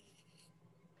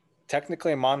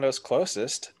 Technically, Mondo's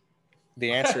closest.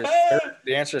 The answer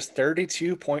is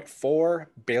 32.4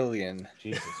 billion.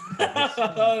 Jesus Christ.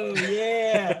 Oh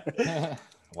yeah.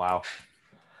 Wow.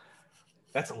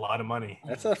 That's a lot of money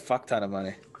That's a fuck ton of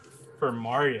money. for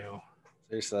Mario.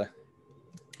 Seriously.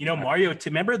 You know, Mario,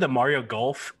 remember the Mario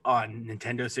Golf on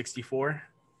Nintendo 64?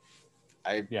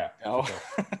 Yeah. Oh. for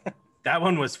sure. That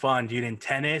one was fun, dude. And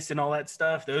tennis and all that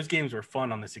stuff. Those games were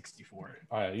fun on the 64.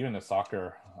 Even the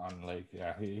soccer on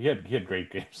he had great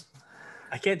games.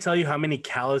 I can't tell you how many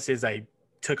calluses I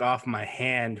took off my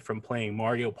hand from playing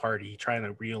Mario Party, trying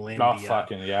to reel in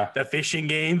the fishing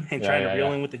game and trying to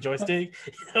reel in with the joystick.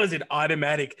 That was an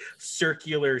automatic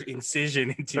circular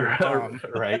incision into your palm.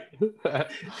 Right.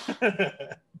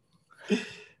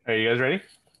 Are you guys ready?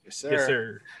 Yes, sir. Yes,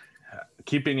 sir.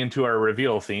 Keeping into our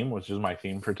reveal theme, which is my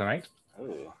theme for tonight.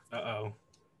 Ooh. Uh-oh.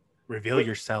 Reveal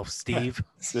yourself, Steve.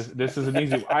 This is an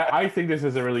easy. I think this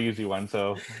is a really easy one,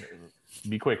 so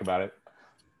be quick about it.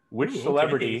 Which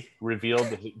celebrity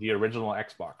revealed the original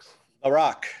Xbox? The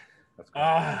Rock.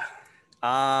 Ah,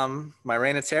 My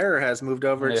Reign of Terror has moved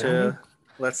over to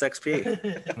Let's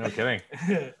XP. No kidding.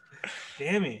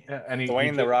 damn it. Yeah, and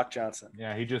Dwayne The Rock Johnson.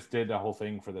 Yeah, he just did a whole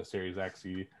thing for the Series X.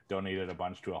 He donated a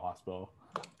bunch to a hospital.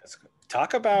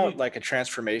 Talk about like a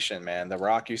transformation, man. The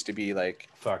Rock used to be like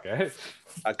Fuck.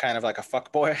 a kind of like a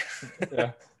fuck boy.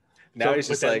 Yeah. Now So he's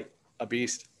just like a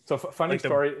beast. So funny Like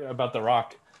story about The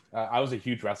Rock. I was a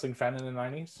huge wrestling fan in the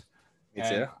 90s. Me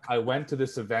And too. I went to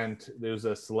this event. There was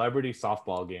a celebrity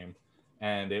softball game,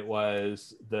 and it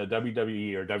was the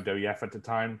WWE or WWF at the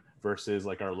time versus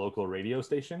like our local radio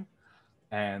station.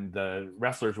 And the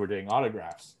wrestlers were doing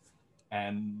autographs.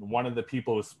 And one of the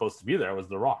people who was supposed to be there was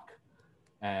The Rock.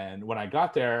 And when I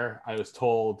got there, I was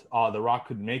told, "Oh, The Rock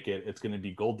couldn't make it. It's going to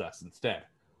be Goldust instead."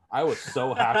 I was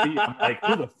so happy. I'm like,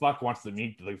 who the fuck wants to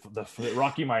meet the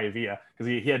Rocky Maivia? Because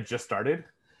he had just started.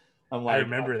 I'm like, I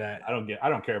remember that. I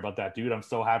don't care about that dude. I'm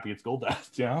so happy it's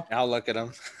Goldust, you know? Now look at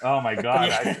him. Oh my god.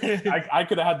 I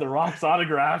could have had The Rock's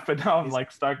autograph, but now I'm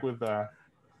like stuck with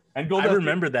and Goldust. I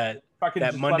remember that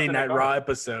just Monday left in Night the Raw car.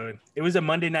 episode. It was a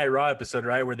Monday Night Raw episode,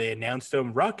 right? Where they announced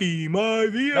him, Rocky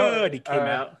Maivia. No, and he came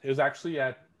out. It was actually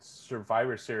at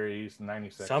Survivor Series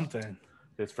 '96. Something.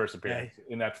 His first appearance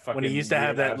in that fucking When he used to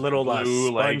have that weird-ass little blue,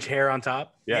 sponge hair on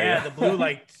top. Yeah. The blue,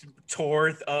 like,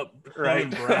 tore up right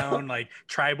brown, like,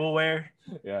 tribal wear.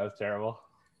 Yeah, that's terrible.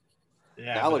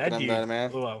 Yeah, Now but look at that him, dude-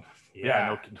 man. Well,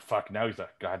 Yeah, no fuck. Now he's a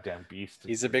goddamn beast.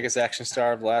 He's the biggest action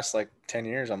star of the last like 10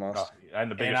 years almost. Oh,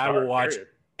 and the biggest And I star, will watch period.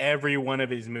 every one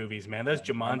of his movies, man. Those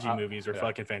Jumanji I- movies are yeah.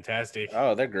 fucking fantastic.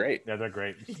 Oh, they're great. Yeah, they're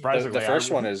great. The Surprisingly, first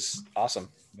one is awesome.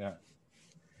 Yeah.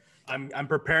 I'm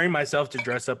preparing myself to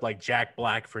dress up like Jack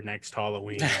Black for next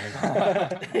Halloween.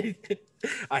 Man.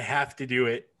 I have to do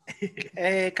it.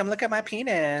 Hey, come look at my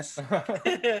penis.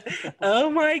 Oh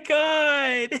my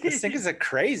god! This thing is a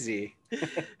crazy.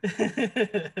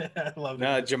 I love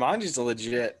No, it. Jumanji's a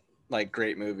legit like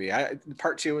great movie.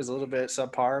 Part 2 was a little bit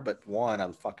subpar, but 1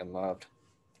 I fucking loved.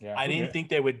 Yeah. I didn't think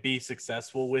they would be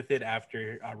successful with it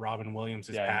after Robin Williams'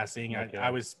 passing. okay.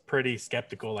 I was pretty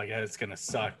skeptical, like it's gonna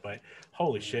suck. But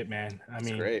holy shit, man! I It's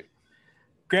mean, great.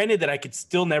 granted that I could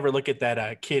still never look at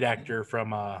that kid actor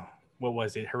from what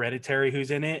was it, Hereditary,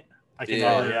 who's in it. I can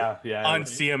Yeah. never yeah.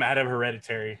 unsee him out of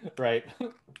Hereditary. Right.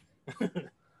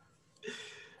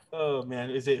 Oh man,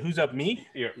 is it who's up? Me?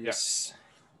 Yes.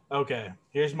 Okay,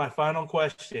 here's my final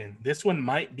question. This one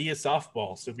might be a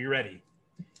softball, so be ready.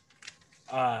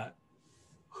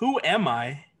 Who am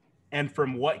I, and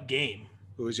from what game?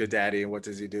 Who's your daddy and what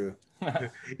does he do?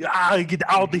 Get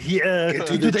out of here! Get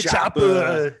to the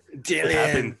chopper. What Dylan,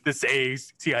 happened? The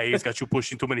CIA's got you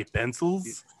pushing too many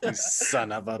pencils. you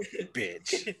son of a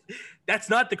bitch. That's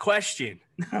not the question.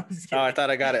 No, I'm just Oh, I kidding. thought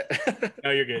I got it. No,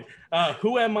 you're good.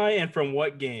 Who am I, and from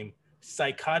what game?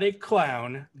 Psychotic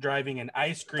clown driving an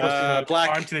ice cream truck Black.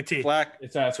 armed to the teeth. Black.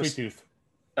 It's Sweet Tooth.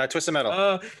 Twisted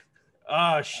Metal.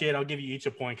 Oh shit! I'll give you each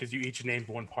a point because you each named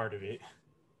one part of it.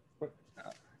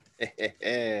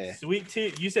 Sweet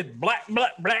Tooth. You said black.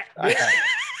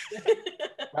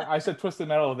 I said Twisted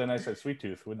Metal, then I said Sweet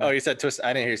Tooth. Oh, you said twist.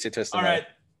 I didn't hear you say Twisted All Metal.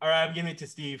 right. I'm giving it to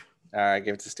Steve. All right,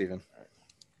 give it to Steven.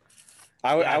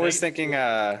 I was thinking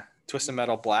Twisted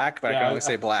Metal Black, but I can only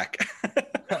say Black.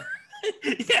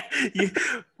 Yeah.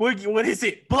 What is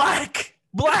it? Black.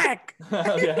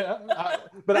 Yeah,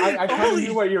 but I kind of Holy-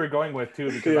 knew what you were going with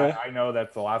too, because Yeah. I know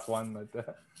that's the last one.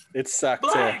 But, It sucked.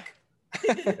 Black.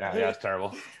 yeah, it's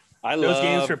terrible. I Those love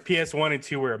games for PS1 and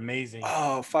 2 were amazing.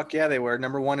 Oh fuck yeah, they were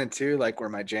number 1 and 2. Like were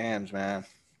my jams, man.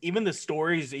 Even the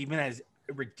stories, even as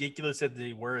ridiculous as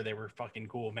they were fucking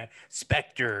cool, man.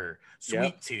 Spectre, Sweet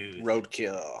Yep. Tooth.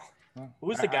 Roadkill. Who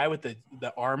was the guy with the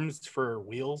arms for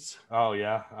wheels? Oh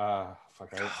yeah.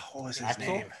 What was his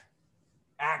Axel? name?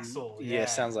 Axel. Yeah,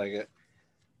 sounds like it.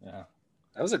 Yeah.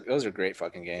 Those are great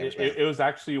fucking games. It was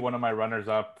actually one of my runners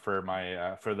up for my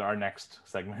our next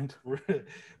segment.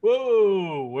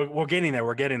 Whoa, we're getting there.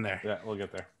 We're getting there. Yeah, we'll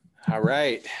get there. All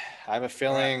right. I have a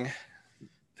feeling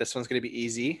this one's going to be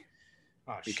easy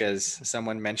because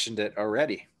someone mentioned it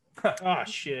already. Oh,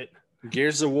 shit.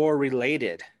 Gears of War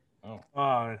related.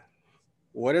 Oh.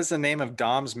 What is the name of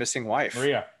Dom's missing wife?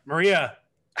 Maria.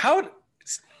 How?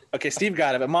 Okay, Steve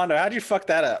got it, but Mondo, how'd you fuck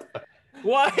that up?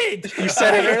 What? You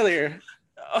said it earlier.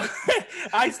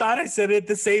 I thought I said it at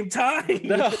the same time.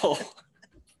 No.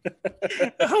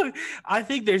 I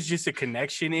think there's just a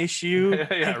connection issue.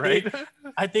 Yeah, right.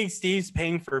 I think Steve's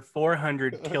paying for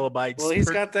 400 kilobytes. Well, he's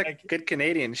got that good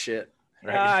Canadian shit.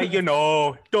 Right.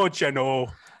 Don't you know?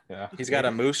 Yeah. He's got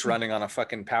a moose running on a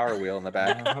fucking power wheel in the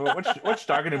back. What's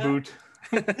talking about?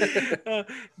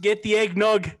 Get the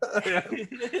eggnog.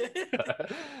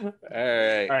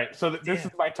 All right. So this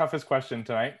is my toughest question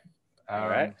tonight. All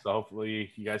right. So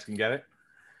hopefully you guys can get it.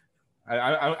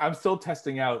 I'm still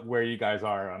testing out where you guys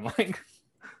are on like.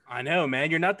 I know,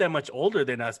 man. You're not that much older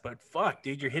than us, but fuck,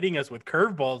 dude, you're hitting us with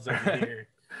curveballs over here.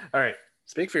 All right.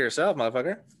 Speak for yourself,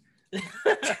 motherfucker.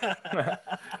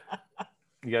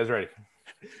 You guys ready?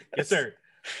 Yes, sir.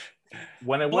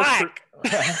 When it was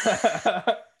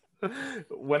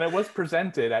when it was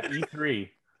presented at E3.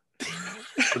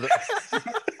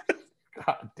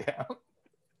 God damn.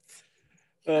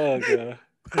 Oh god.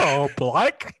 Oh,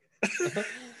 black.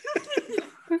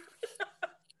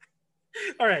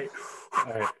 All right.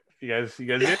 You guys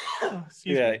get?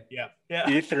 Excuse me. Yeah.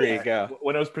 E3, go.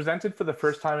 When it was presented for the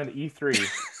first time at E3,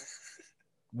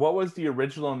 what was the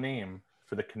original name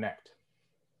for the Kinect?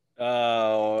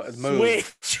 Oh,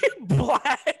 Move. Switch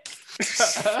black.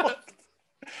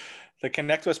 The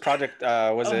Kinect was Project.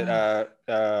 Was it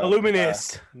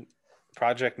Illuminous?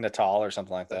 Project Natal or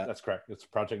something like that. That's correct. It's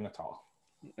Project Natal.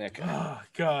 Okay. Oh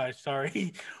gosh,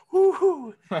 sorry.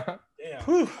 Woo-hoo.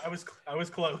 Yeah, I was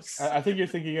close. I think you're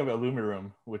thinking of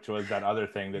Illumiroom, which was that other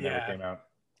thing that never came out.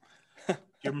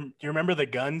 Do you remember the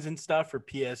guns and stuff for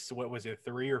PS? What was it,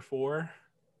 3 or 4,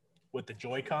 with the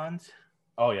Joy-Cons?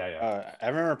 Oh yeah. I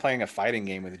remember playing a fighting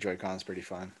game with the Joy-Cons. Pretty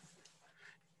fun.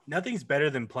 Nothing's better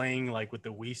than playing like with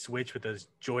the Wii Switch with those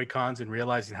Joy-Cons and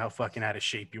realizing how fucking out of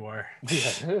shape you are.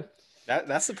 Yeah.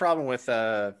 That's the problem with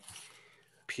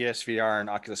PSVR and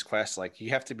Oculus Quest. Like you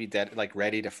have to be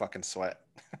ready to fucking sweat.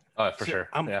 Oh, for sure.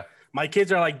 Yeah. My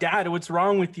kids are like, Dad, what's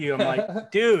wrong with you? I'm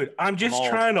like, dude, I'm just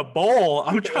trying to bowl.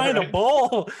 I'm trying to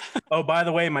bowl. Oh, by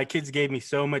the way, my kids gave me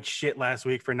so much shit last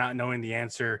week for not knowing the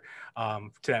answer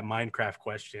to that Minecraft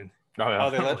question. Oh,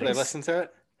 yeah. They listened to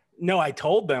it? No, I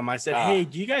told them. I said, hey,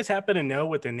 do you guys happen to know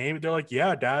what the name? They're like,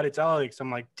 yeah, Dad, it's Alex.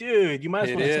 I'm like, dude, you might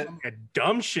as well say a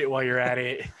dumb shit while you're at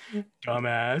it.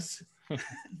 Dumbass.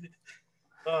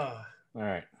 All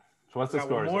right. So what's the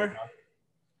score? More?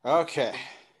 Okay.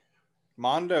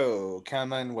 Mondo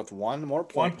coming with one more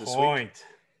point this week.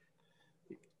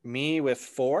 Me with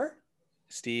 4.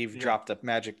 Steve dropped a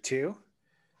magic 2,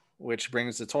 which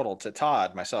brings the total to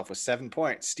Todd. Myself with 7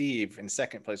 points. Steve in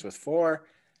second place with 4.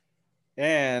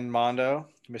 And Mondo,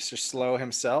 Mr. Slow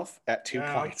himself at 2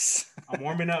 points. I'm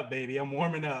warming up, baby. I'm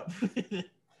warming up.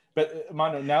 But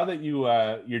Mondo, now that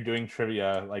you're doing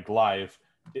trivia like live,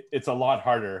 it's a lot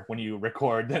harder when you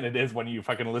record than it is when you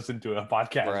fucking listen to a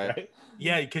podcast, right?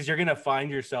 Yeah, because you're gonna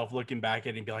find yourself looking back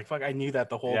at it and be like, "Fuck, I knew that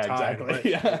the whole time."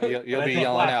 Exactly. But, you'll be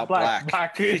yelling out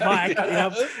black.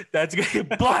 Yep, that's gonna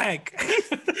black.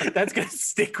 That's gonna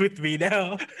stick with me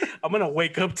now. I'm gonna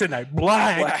wake up tonight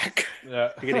black. Yeah,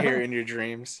 you're gonna hear it in your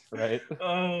dreams, right?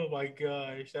 Oh my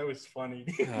gosh, that was funny.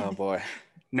 Oh boy.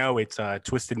 No, it's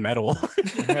Twisted Metal.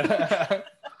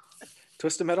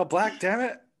 Twisted Metal Black, damn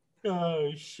it. Oh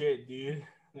shit, dude.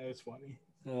 That was funny.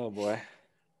 Oh boy.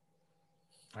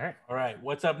 All right.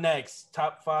 What's up next?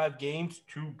 Top 5 games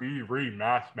to be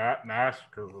remastered.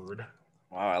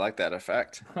 Wow, I like that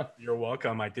effect. You're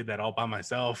welcome. I did that all by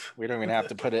myself. We don't even have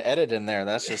to put an edit in there.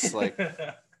 That's just like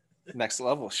next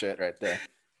level shit right there.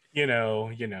 You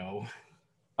know.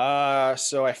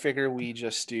 So I figure we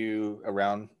just do a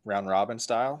round robin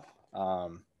style.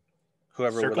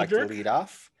 Whoever would like to lead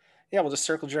off. Yeah, we'll just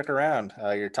circle jerk around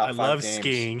your top 5 games. I love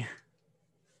skiing.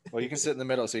 Well, you can sit in the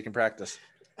middle so you can practice.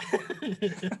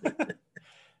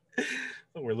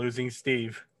 We're losing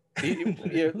Steve.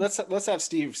 Let's have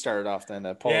Steve start it off then.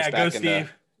 Pull us back go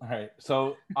Steve. All right,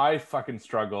 so I fucking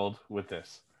struggled with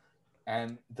this.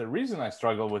 And the reason I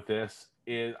struggled with this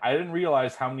is I didn't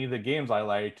realize how many of the games I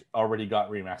liked already got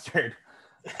remastered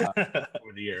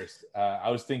over the years. I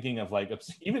was thinking of like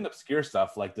even obscure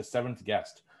stuff like The Seventh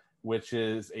Guest, which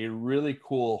is a really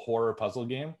cool horror puzzle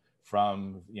game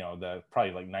from the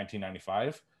probably like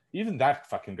 1995. Even that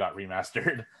fucking got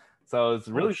remastered. So I was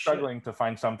really struggling to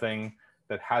find something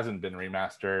that hasn't been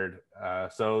remastered.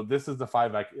 So this is the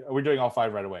 5. We're doing all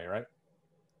 5 right away, right?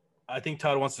 I think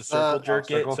Todd wants to circle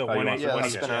jerk it. So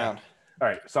let's spin around. All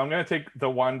right. So I'm going to take the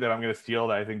one that I'm going to steal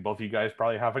that I think both of you guys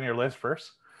probably have on your list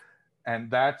first.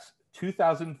 And that's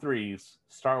 2003's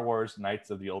Star Wars Knights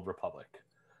of the Old Republic.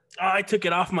 Oh, I took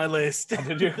it off my list.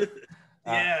 Did you?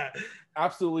 Yeah.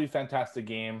 Absolutely fantastic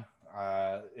game.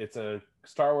 It's a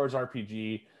Star Wars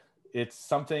RPG. It's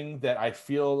something that I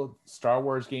feel Star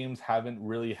Wars games haven't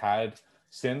really had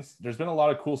since. There's been a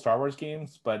lot of cool Star Wars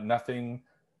games, but nothing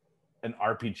an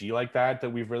RPG like that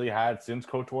we've really had since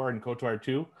KOTOR and KOTOR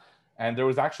 2. And there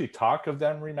was actually talk of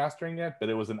them remastering it, but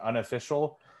it was an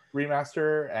unofficial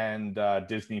remaster, and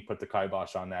Disney put the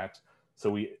kibosh on that. So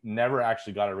we never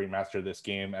actually got to remaster this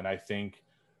game, and I think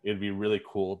it'd be really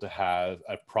cool to have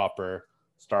a proper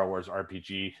Star Wars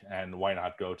RPG, and why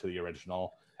not go to the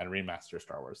original and remaster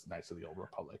Star Wars Knights of the Old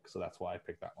Republic. So that's why I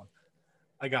picked that one.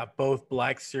 I got both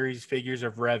Black Series figures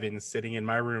of Revan sitting in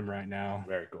my room right now.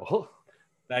 Very cool.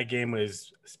 That game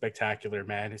was spectacular,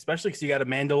 man. Especially because you got a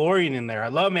Mandalorian in there. I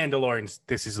love Mandalorians.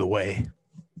 This is the way.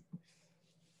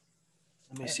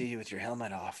 Let me see you with your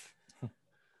helmet off.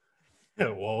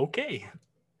 Well, okay.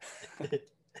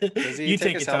 Does he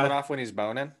take his helmet off when he's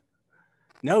boning?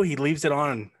 No, he leaves it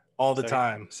on all the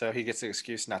time. So he gets the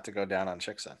excuse not to go down on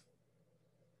Chickson.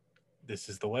 This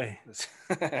is the way.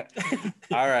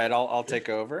 All right, I'll take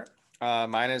over.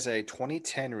 Mine is a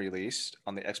 2010 release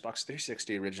on the Xbox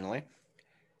 360 originally,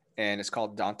 and it's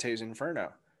called Dante's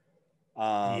Inferno.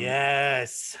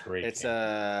 Yes. It's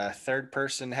a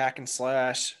third-person hack and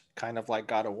slash, kind of like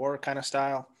God of War kind of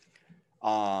style.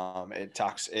 It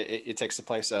takes the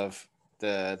place of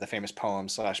the famous poem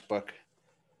 / book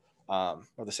of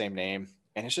the same name.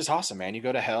 And it's just awesome, man. You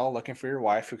go to hell looking for your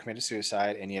wife who committed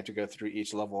suicide, and you have to go through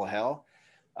each level of hell,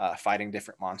 fighting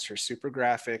different monsters. Super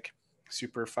graphic,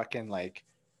 super fucking like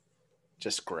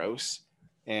just gross.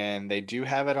 And they do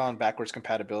have it on backwards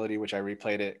compatibility, which I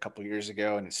replayed it a couple years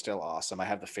ago, and it's still awesome. I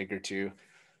have the figure too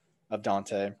of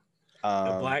Dante.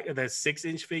 The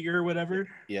 6-inch figure or whatever.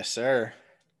 Yes, sir.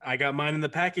 I got mine in the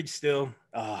package still.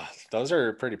 Those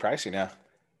are pretty pricey now.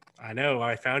 I know.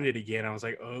 I found it again. I was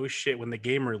like, "Oh shit!" When the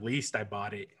game released, I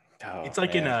bought it. Oh, it's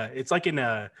like in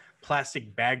a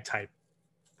plastic bag type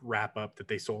wrap up that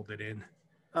they sold it in.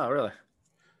 Oh, really?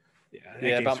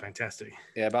 Yeah, game's fantastic.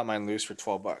 Yeah, I bought mine loose for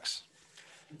 $12.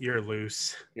 You're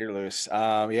loose. You're loose.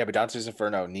 But Dante's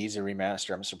Inferno needs a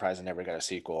remaster. I'm surprised I never got a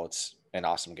sequel. It's an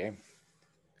awesome game.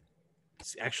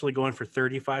 It's actually going for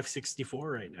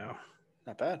 $35.64 right now.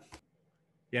 Not bad.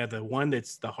 Yeah, the one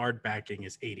that's the hard backing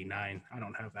is $89. I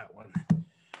don't have that one.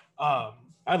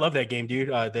 I love that game, dude.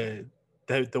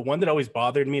 The one that always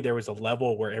bothered me, there was a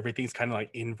level where everything's kind of like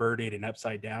inverted and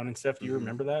upside down and stuff. Do you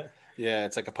remember that? Yeah,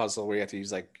 it's like a puzzle where you have to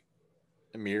use like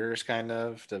mirrors kind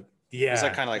of to. Yeah, it's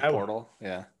like kind of like Portal.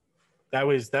 Yeah, that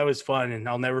was fun, and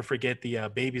I'll never forget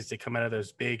the babies that come out of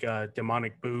those big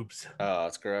demonic boobs. Oh,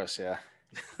 it's gross. Yeah.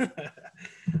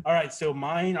 All right, so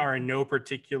mine are in no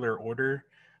particular order.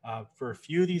 For a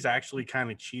few of these, I actually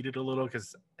kind of cheated a little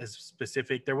because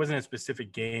there wasn't a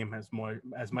specific game as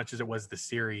much as it was the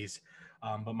series.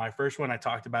 But my first one, I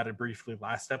talked about it briefly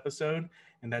last episode,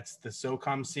 and that's the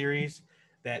SOCOM series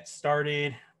that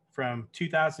started from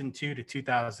 2002 to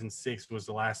 2006 was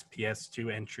the last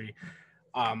PS2 entry.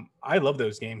 I love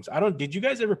those games. Did you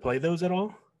guys ever play those at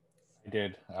all? I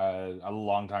did a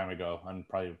long time ago on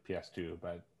probably PS2,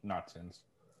 but not since.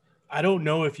 I don't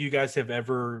know if you guys have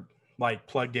ever like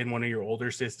plugged in one of your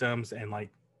older systems and like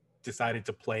decided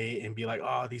to play it and be like,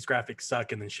 oh, these graphics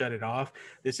suck, and then shut it off.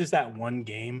 This is that one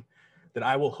game that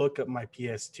I will hook up my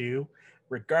PS2,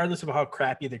 regardless of how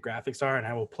crappy the graphics are, and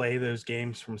I will play those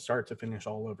games from start to finish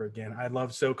all over again. I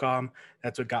love SOCOM.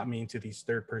 That's what got me into these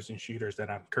third-person shooters that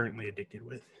I'm currently addicted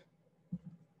with.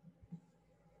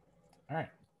 All right.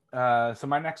 So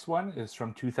my next one is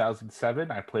from 2007.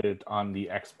 I played it on the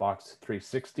Xbox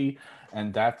 360,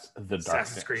 and that's The Darkness.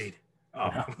 Assassin's Creed.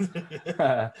 Oh.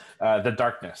 The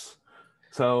Darkness.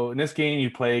 So in this game, you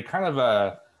play kind of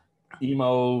a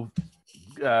emo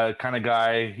kind of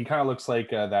guy. He kind of looks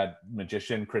like that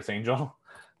magician Chris Angel.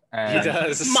 And he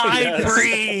does. My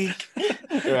freak.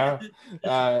 Yeah.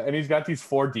 And he's got these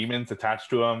 4 demons attached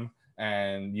to him.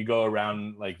 And you go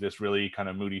around like this really kind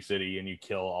of moody city and you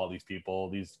kill all these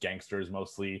people, these gangsters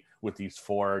mostly, with these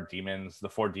 4 demons. The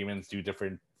 4 demons do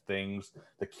different things.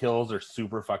 The kills are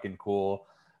super fucking cool.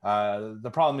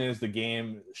 The problem is the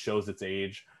game shows its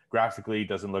age. Graphically, it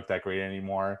doesn't look that great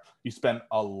anymore. You spend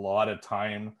a lot of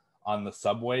time on the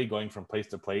subway going from place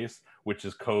to place, which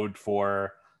is code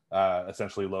for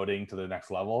essentially loading to the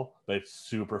next level, but it's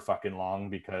super fucking long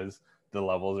because the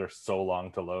levels are so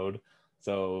long to load.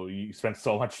 So you spend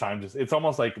so much time it's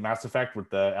almost like Mass Effect with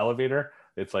the elevator.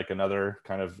 It's like another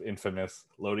kind of infamous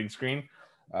loading screen.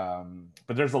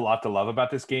 But there's a lot to love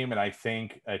about this game, and I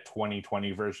think a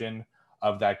 2020 version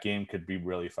of that game could be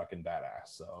really fucking badass.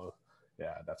 So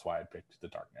yeah, that's why I picked The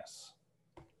Darkness.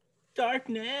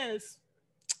 Darkness.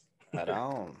 Right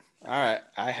on. All right,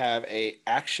 I have a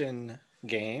action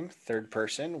game, third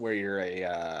person, where you're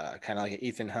a kind of like an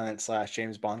Ethan Hunt /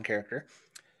 James Bond character.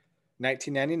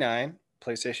 1999,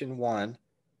 PlayStation 1,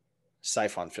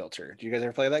 Siphon Filter. Do you guys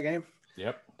ever play that game?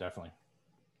 Yep, definitely.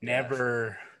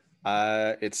 Never.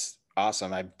 It's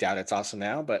awesome. I doubt it's awesome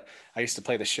now, but I used to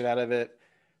play the shit out of it,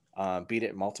 beat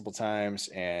it multiple times,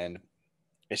 and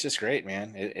it's just great,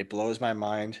 man. It blows my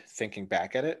mind thinking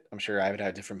back at it. I'm sure I would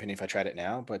have a different opinion if I tried it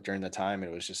now, but during the time,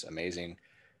 it was just amazing,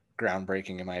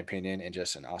 groundbreaking in my opinion, and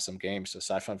just an awesome game. So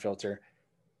Siphon Filter,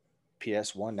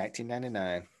 PS1,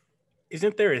 1999.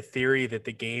 Isn't there a theory that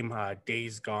the game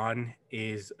Days Gone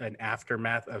is an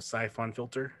aftermath of Siphon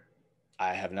Filter?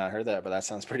 I have not heard that, but that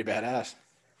sounds pretty badass.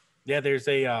 Yeah, there's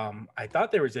a I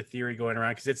thought there was a theory going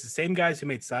around because it's the same guys who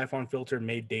made Siphon Filter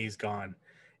made Days Gone.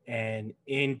 And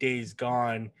in Days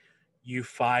Gone, you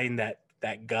find that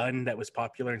gun that was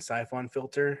popular in Siphon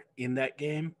Filter in that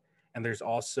game. And there's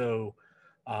also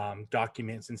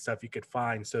documents and stuff you could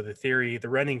find. So the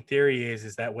running theory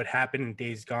is that what happened in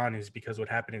Days Gone is because what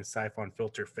happened in Siphon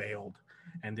Filter failed.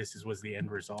 And this was the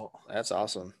end result. That's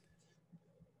awesome.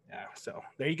 Yeah, so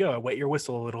there you go. I wet your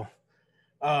whistle a little.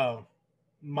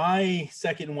 My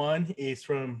second one is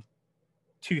from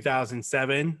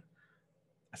 2007,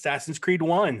 Assassin's Creed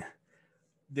 1.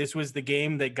 This was the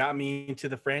game that got me into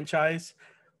the franchise.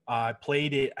 I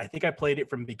played it. I think I played it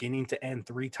from beginning to end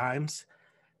 3 times,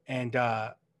 and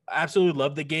absolutely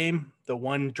loved the game. The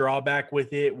one drawback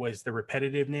with it was the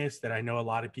repetitiveness that I know a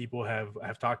lot of people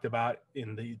have talked about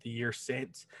in the year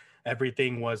since.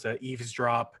 Everything was a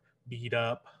eavesdrop, beat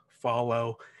up,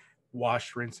 follow,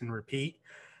 wash, rinse, and repeat.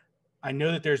 I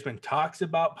know that there's been talks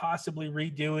about possibly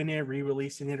redoing it,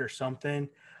 re-releasing it or something.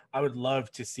 I would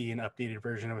love to see an updated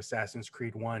version of Assassin's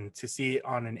Creed 1, to see it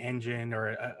on an engine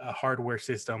or a hardware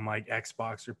system like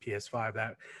Xbox or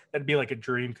PS5. That'd be like a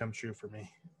dream come true for me.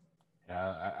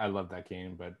 Yeah, I love that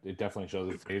game, but it definitely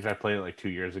shows its age. I played it like 2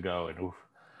 years ago, and oof.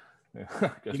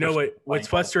 You know what's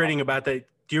frustrating about that?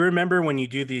 Do you remember when you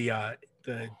do the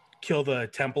kill the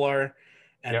Templar,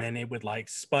 and then it would like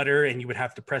sputter, and you would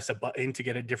have to press a button to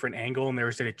get a different angle, and there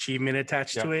was an achievement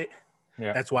attached to it?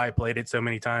 Yeah, that's why I played it so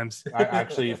many times. I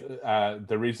actually,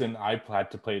 the reason I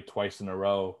had to play it twice in a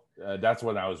row, that's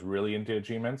when I was really into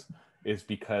achievements, is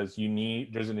because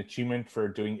there's an achievement for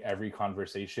doing every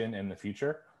conversation in the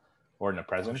future or in the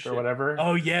present or whatever.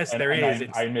 Oh yes, there is.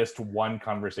 I missed one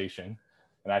conversation,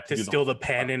 and I had to steal the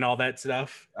pen and all that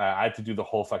stuff. I had to do the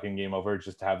whole fucking game over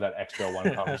just to have that extra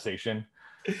one conversation.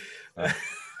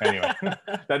 Anyway,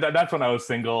 that's when I was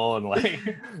single and like,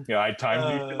 I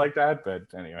timed it like that. But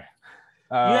anyway,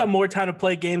 you have more time to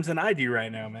play games than I do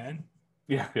right now, man.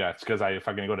 Yeah, it's because I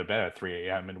fucking go to bed at 3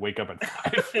 a.m. and wake up at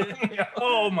 5.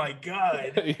 Oh my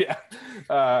god.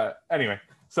 Yeah. Anyway,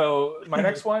 so my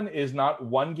next one is not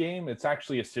one game. It's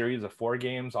actually a series of 4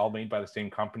 games, all made by the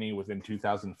same company within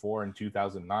 2004 and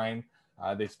 2009.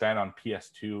 They span on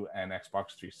PS2 and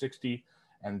Xbox 360.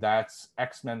 And that's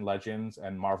X-Men Legends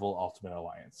and Marvel Ultimate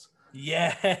Alliance.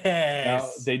 Yes. Now,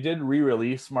 they did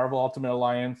re-release Marvel Ultimate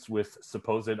Alliance with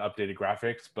supposed updated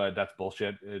graphics, but that's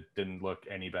bullshit. It didn't look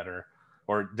any better,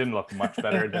 or didn't look much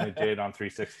better than it did on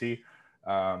 360.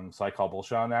 So I call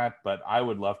bullshit on that. But I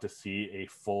would love to see a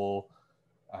full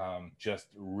just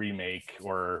remake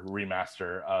or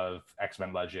remaster of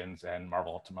X-Men Legends and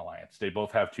Marvel Ultimate Alliance. They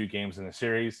both have 2 games in the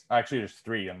series. Actually, there's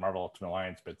 3 in Marvel Ultimate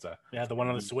Alliance, but it's the one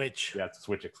on the Switch. Yeah, it's a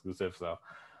Switch exclusive, so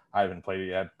I haven't played it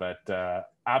yet. But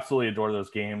absolutely adore those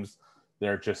games.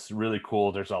 They're just really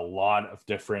cool. There's a lot of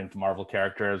different Marvel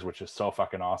characters, which is so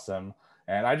fucking awesome.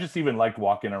 And I just even liked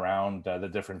walking around the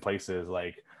different places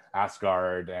like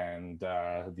Asgard and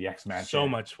the X-Mansion. So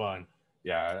much fun.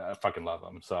 Yeah, I fucking love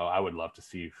them. So I would love to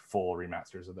see full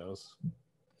remasters of those.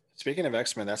 Speaking of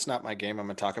X-Men, that's not my game I'm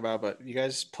going to talk about, but you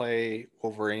guys play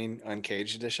Wolverine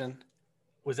Uncaged Edition?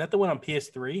 Was that the one on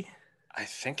PS3? I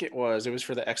think it was. It was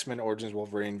for the X-Men Origins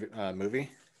Wolverine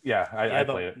movie. Yeah, I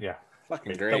played it. Yeah.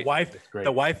 Fucking great.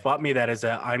 The wife bought me that as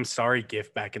a I'm sorry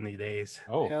gift back in the days.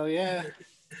 Oh. Hell yeah.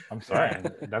 I'm sorry.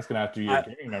 That's gonna have to be your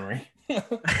gaming memory.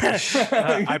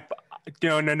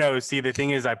 No. See, the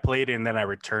thing is, I played it and then I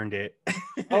returned it.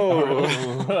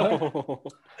 Oh,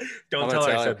 Don't tell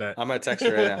her I said that. I'm gonna text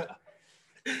her right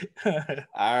now.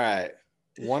 All right,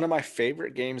 one of my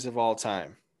favorite games of all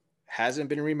time hasn't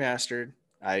been remastered.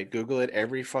 I Google it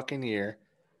every fucking year.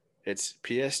 It's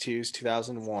PS2's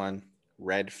 2001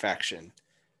 Red Faction.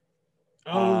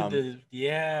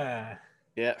 Yeah.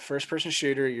 Yeah, first-person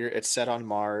shooter. It's set on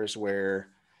Mars, where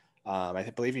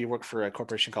I believe you work for a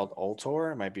corporation called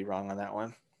Ultor. I might be wrong on that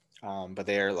one, but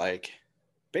they are like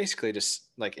basically just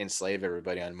like enslave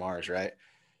everybody on Mars, right?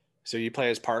 So you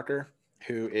play as Parker,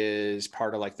 who is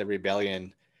part of like the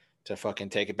rebellion to fucking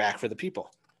take it back for the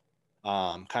people.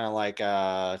 Kind of like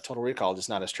Total Recall, just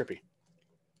not as trippy.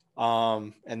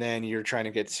 And then you're trying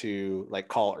to get to like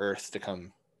call Earth to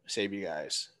come save you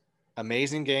guys.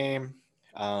 Amazing game.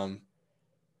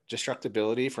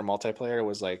 Destructibility for multiplayer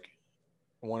was like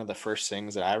one of the first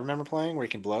things that I remember playing where you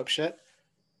can blow up shit.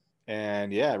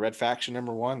 And yeah, Red Faction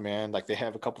 #1, man. Like they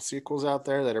have a couple sequels out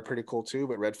there that are pretty cool too,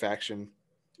 but Red Faction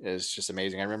is just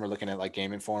amazing. I remember looking at like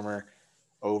Game Informer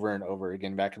over and over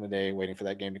again back in the day, waiting for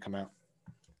that game to come out.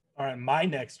 All right, my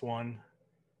next one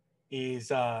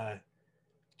is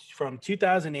from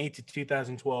 2008 to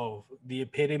 2012, the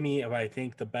epitome of, I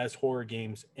think, the best horror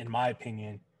games, in my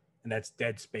opinion, and that's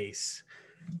Dead Space.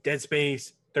 Dead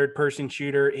Space, third-person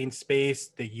shooter in space,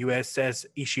 the USS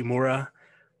Ishimura.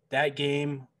 That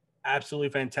game, absolutely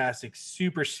fantastic,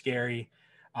 super scary.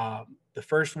 The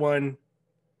first one,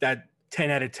 that 10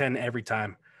 out of 10 every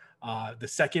time. The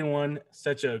second one,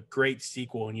 such a great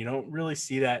sequel, and you don't really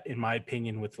see that, in my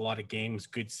opinion, with a lot of games,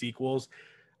 good sequels.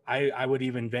 I would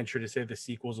even venture to say the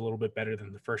sequel is a little bit better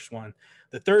than the first one.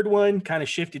 The third one kind of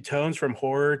shifted tones from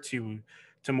horror to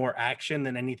more action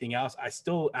than anything else. I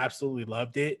still absolutely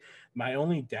loved it. My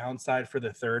only downside for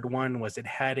the third one was it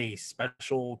had a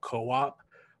special co-op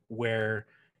where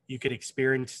you could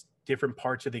experience different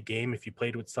parts of the game if you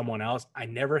played with someone else. I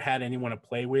never had anyone to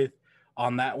play with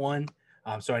on that one.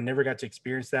 So I never got to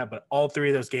experience that, but all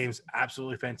three of those games,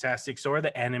 absolutely fantastic. So are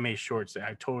the anime shorts.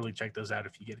 I totally check those out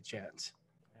if you get a chance.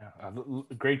 Yeah,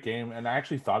 great game, and I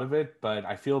actually thought of it, but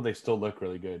I feel they still look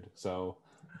really good. So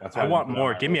that's why I want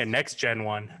more. Give me a next gen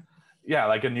one. Yeah,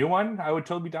 like a new one, I would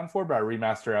totally be down for. But a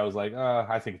remaster, I was like,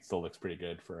 I think it still looks pretty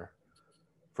good for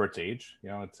its age. You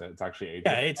know, it's actually aged.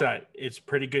 Yeah, it's a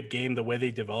pretty good game the way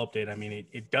they developed it. I mean,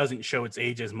 it doesn't show its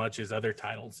age as much as other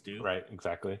titles do. Right,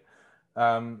 exactly.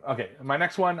 Okay, my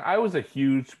next one. I was a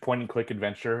huge point and click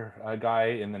adventure guy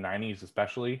in the '90s,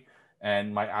 especially.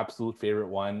 And my absolute favorite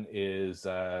one is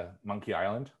Monkey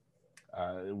Island,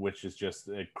 which is just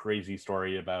a crazy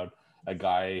story about a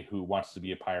guy who wants to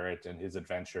be a pirate and his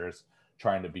adventures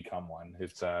trying to become one.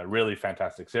 It's a really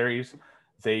fantastic series.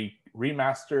 They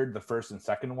remastered the first and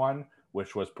second one,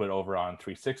 which was put over on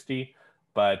 360,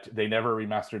 but they never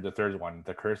remastered the third one,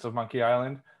 The Curse of Monkey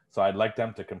Island. So I'd like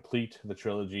them to complete the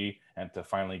trilogy and to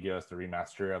finally give us the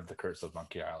remaster of The Curse of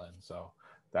Monkey Island. So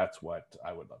that's what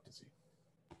I would love to see.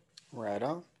 Right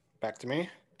on. Back to me.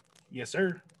 Yes,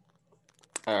 sir.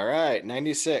 All right.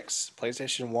 96,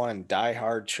 PlayStation 1, Die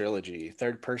Hard trilogy.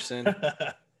 Third person.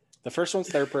 The first one's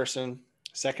third person.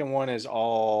 Second one is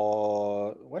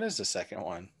all... What is the second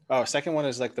one? Oh, second one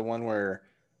is like the one where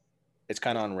it's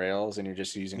kind of on rails and you're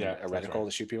just using a reticle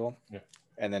to shoot people. Yeah.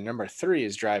 And then number 3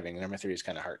 is driving. And number 3 is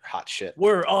kind of hot shit.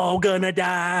 We're all gonna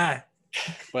die.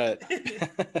 But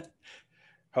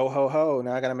ho, ho, ho.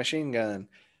 Now I got a machine gun.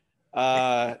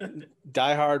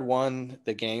 Die Hard 1,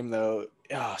 the game though,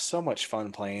 so much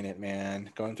fun playing it, man.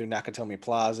 Going through Nakatomi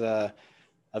Plaza,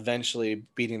 eventually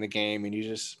beating the game, and you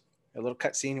just a little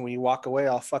cutscene when you walk away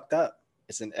all fucked up.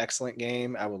 It's an excellent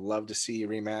game. I would love to see a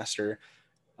remaster.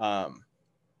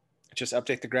 Just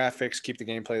update the graphics, keep the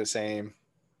gameplay the same.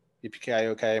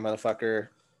 Yippee-ki-yay, motherfucker.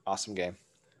 Awesome game.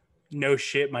 No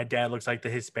shit, my dad looks like the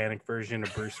Hispanic version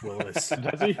of Bruce Willis.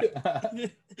 Does he?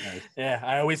 Nice. Yeah,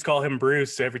 I always call him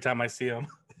Bruce every time I see him.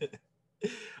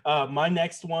 My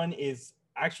next one is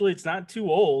actually, it's not too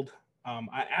old.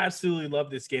 I absolutely love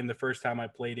this game the first time I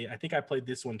played it. I think I played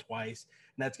this one twice,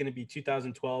 and that's going to be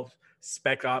 2012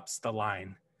 Spec Ops: The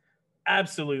Line.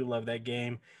 Absolutely love that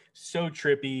game. So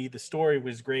trippy. The story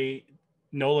was great.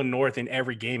 Nolan North in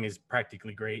every game is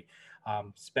practically great.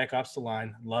 Spec Ops: The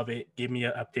Line, love it. Give me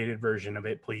an updated version of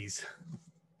it, please.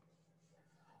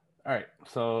 All right,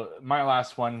 so my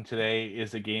last one today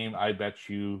is a game I bet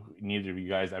you neither of you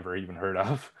guys ever even heard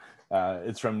of.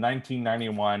 It's from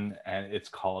 1991, and it's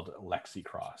called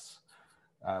Lexicross.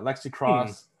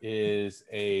 Lexicross is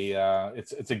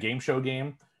it's a game show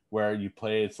game where you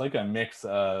play. It's like a mix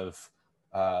of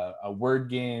a word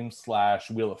game /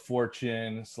 Wheel of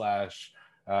Fortune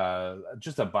 /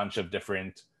 just a bunch of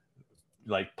different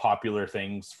like popular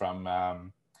things from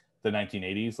the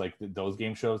 1980s, like those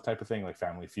game shows type of thing, like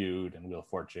Family Feud and Wheel of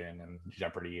Fortune and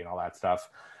Jeopardy and all that stuff.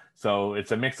 So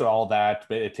it's a mix of all that,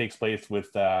 but it takes place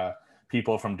with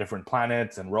people from different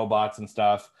planets and robots and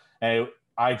stuff. And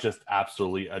I just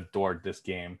absolutely adored this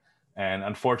game. And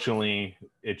unfortunately,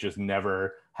 it just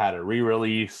never had a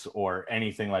re-release or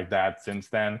anything like that since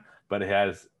then. But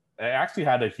it actually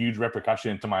had a huge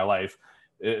repercussion into my life.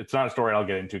 It's not a story I'll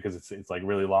get into because it's like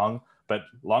really long. But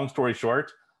long story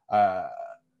short,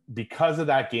 because of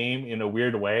that game, in a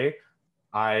weird way,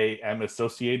 I am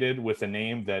associated with a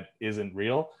name that isn't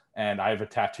real, and I have a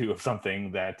tattoo of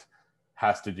something that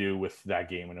has to do with that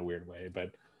game in a weird way.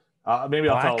 But maybe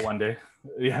I'll tell it one day.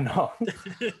 Yeah, no.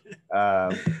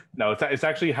 No, it's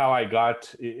actually how I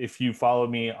got. If you follow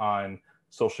me on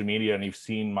social media and you've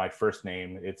seen my first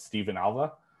name, it's Steven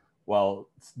Alva. Well,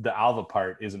 the Alva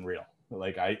part isn't real.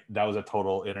 Like that was a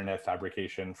total internet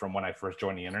fabrication from when I first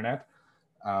joined the internet.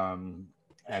 And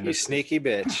you sneaky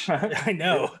bitch. I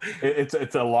know.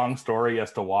 It's a long story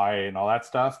as to why and all that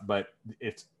stuff, but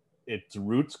its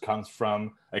roots comes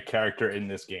from a character in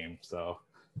this game. So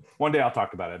one day I'll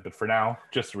talk about it, but for now,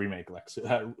 just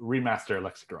remaster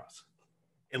Lexicross.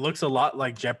 It looks a lot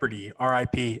like Jeopardy.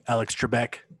 R.I.P. Alex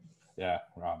Trebek. Yeah.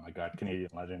 Oh my God, Canadian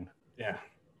legend. Yeah.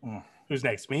 Who's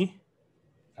next? Me?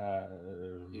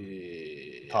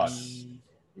 Todd.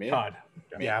 Me? Todd.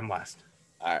 Yeah, I'm last.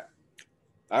 All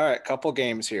right. Couple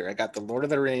games here. I got the Lord of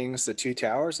the Rings, The Two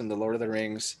Towers, and the Lord of the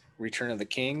Rings, Return of the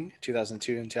King,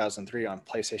 2002 and 2003 on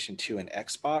PlayStation 2 and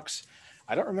Xbox.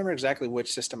 I don't remember exactly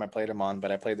which system I played them on,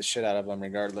 but I played the shit out of them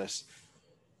regardless.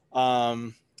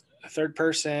 Third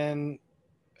person,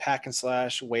 hack and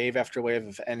slash, wave after wave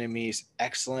of enemies.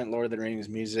 Excellent Lord of the Rings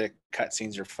music.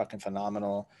 Cutscenes are fucking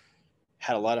phenomenal.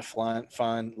 Had a lot of fun.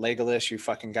 Legolas, you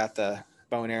fucking got the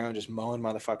bow and arrow just mowing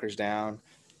motherfuckers down.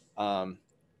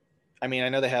 I mean, I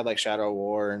know they had like Shadow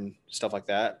War and stuff like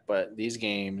that, but these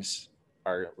games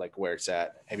are like where it's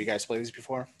at. Have you guys played these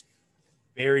before?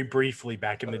 Very briefly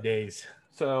back in the days.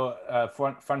 So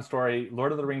fun story,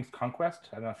 Lord of the Rings Conquest.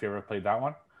 I don't know if you ever played that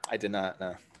one. I did not,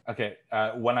 no. Okay.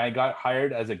 When I got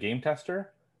hired as a game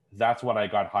tester, that's what I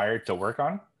got hired to work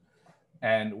on.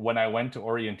 And when I went to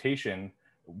orientation,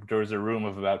 there was a room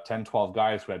of about 10, 12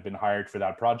 guys who had been hired for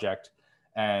that project.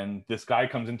 And this guy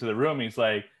comes into the room. He's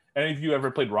like, any of you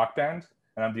ever played Rock Band?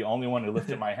 And I'm the only one who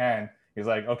lifted my hand. He's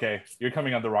like, okay, you're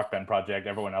coming on the Rock Band project.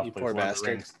 Everyone else plays Lord of the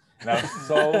Rings. And I was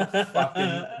so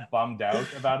fucking bummed out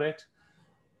about it.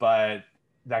 But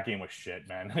that game was shit,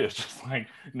 man. It was just like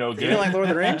no good. You didn't like Lord of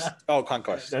the Rings? Oh,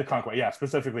 Conquest. Conquest, yeah,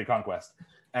 specifically Conquest.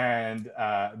 And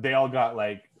they all got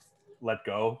like let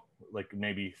go like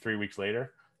maybe 3 weeks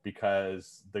later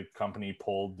because the company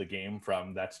pulled the game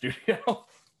from that studio.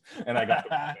 And I got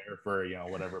there for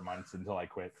whatever months until I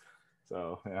quit.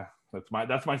 So yeah,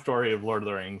 that's my story of Lord of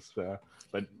the Rings.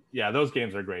 But yeah, those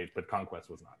games are great, but Conquest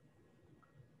was not.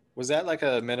 Was that like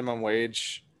a minimum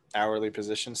wage hourly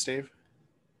position, Steve?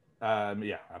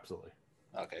 Yeah, absolutely.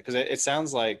 Okay, because it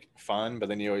sounds like fun, but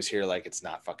then you always hear like it's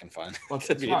not fucking fun. Well,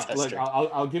 to be a tester. Like,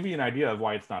 I'll give you an idea of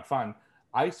why it's not fun.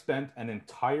 I spent an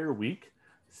entire week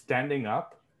standing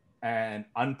up and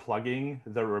unplugging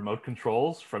the remote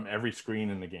controls from every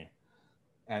screen in the game.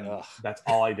 And that's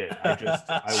all I did.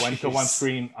 I went to one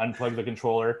screen, unplugged the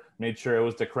controller, made sure it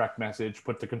was the correct message,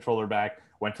 put the controller back,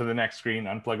 went to the next screen,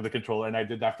 unplugged the controller, and I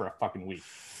did that for a fucking week.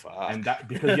 Fuck. And that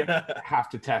because you have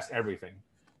to test everything.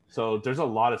 So there's a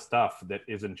lot of stuff that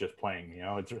isn't just playing,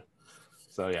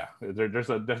 So yeah, there's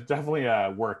definitely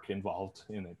work involved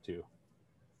in it too.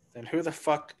 Then who the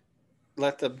fuck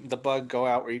let the bug go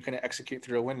out where you can execute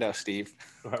through a window, Steve?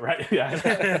 Right?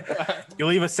 Yeah. You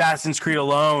leave Assassin's Creed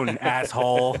alone,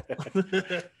 asshole.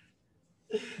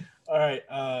 All right,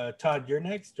 Todd, you're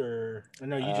next, or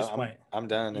no? You just went. I'm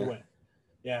done. You went.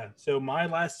 Yeah. So my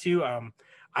last two,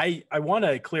 I want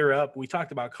to clear up. We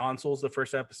talked about consoles the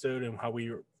first episode and how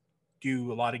we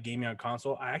do a lot of gaming on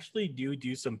console. I actually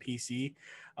do some PC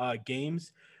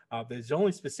games. There's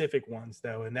only specific ones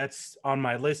though, and that's on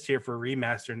my list here for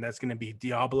remaster, and that's going to be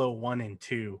Diablo 1 and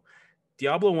 2.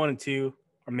 Diablo 1 and 2,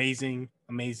 amazing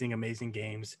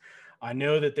games. I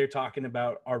know that they're talking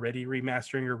about already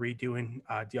remastering or redoing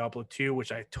Diablo 2,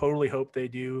 which I totally hope they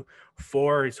do.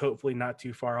 4 is hopefully not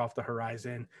too far off the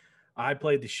horizon. I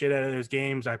played the shit out of those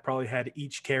games. I probably had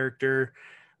each character,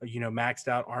 maxed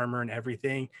out armor and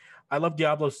everything. I love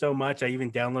Diablo so much. I even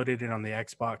downloaded it on the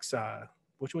Xbox.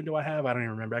 Which one do I have? I don't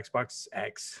even remember. Xbox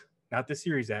X, not the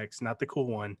Series X, not the cool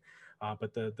one,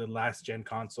 but the last gen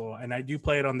console. And I do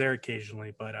play it on there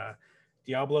occasionally. But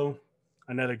Diablo,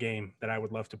 another game that I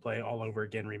would love to play all over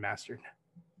again, remastered.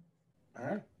 All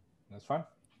right, that's fun.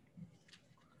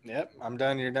 Yep, I'm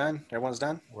done. You're done. Everyone's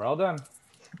done. We're all done.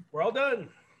 We're all done.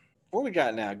 What we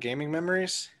got now? Gaming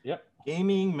memories. Yep.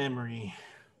 Gaming memory.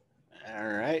 All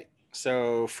right.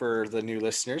 So for the new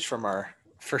listeners from our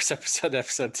first episode,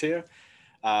 episode 2,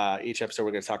 each episode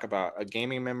we're going to talk about a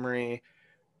gaming memory,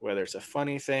 whether it's a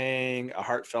funny thing, a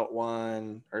heartfelt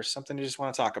one, or something you just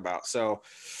want to talk about. So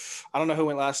I don't know who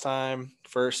went last time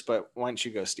first, but why don't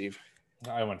you go, Steve?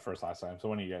 I went first last time, so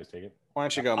why don't you guys take it? Why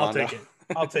don't you go, Mondo?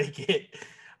 I'll take it.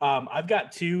 I've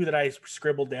got 2 that I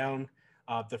scribbled down.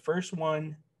 The first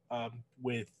one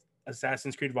with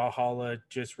Assassin's Creed Valhalla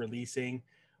just releasing,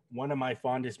 one of my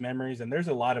fondest memories, and there's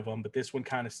a lot of them, but this one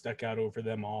kind of stuck out over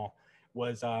them all,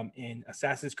 was in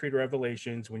Assassin's Creed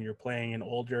Revelations when you're playing an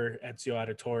older Ezio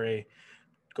Auditore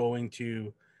going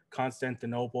to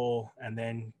Constantinople and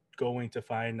then going to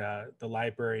find the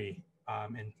library,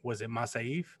 and was it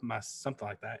Masaif? Something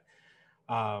like that.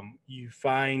 You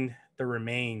find the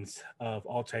remains of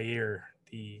Altair,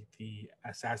 the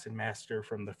assassin master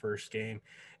from the first game,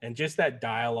 and just that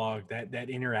dialogue, that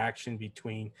interaction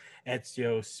between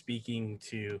Ezio speaking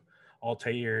to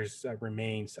Altair's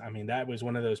remains. I mean, that was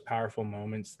one of those powerful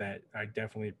moments that I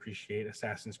definitely appreciate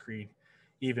Assassin's Creed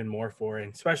even more for,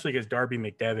 and especially because Darby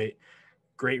McDevitt,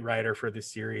 great writer for this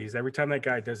series. Every time that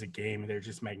guy does a game, they're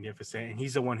just magnificent, and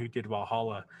he's the one who did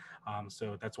Valhalla.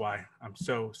 So that's why I'm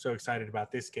so excited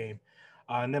about this game.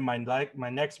 And then my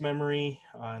next memory,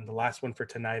 and the last one for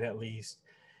tonight at least,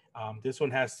 this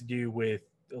one has to do with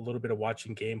a little bit of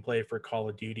watching gameplay for Call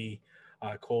of Duty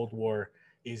Cold War,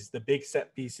 is the big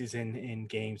set pieces in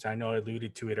games. I know I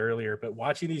alluded to it earlier, but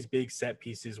watching these big set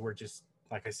pieces were just,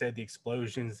 like I said, the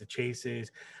explosions, the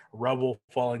chases, rubble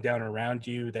falling down around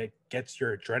you, that gets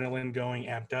your adrenaline going,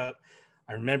 amped up.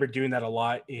 I remember doing that a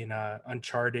lot in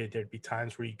Uncharted. There'd be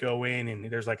times where you go in and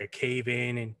there's like a cave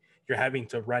in and you're having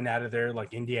to run out of there,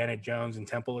 like Indiana Jones and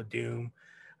Temple of Doom.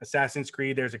 Assassin's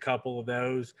Creed, there's a couple of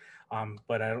those,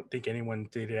 but I don't think anyone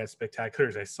did it as spectacular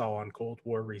as I saw on Cold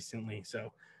War recently.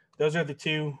 So those are the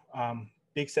 2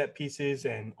 big set pieces,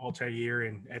 and Altair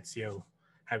and Ezio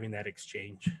having that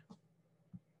exchange.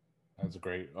 That's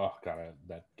great. Oh god,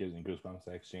 that gives me goosebumps.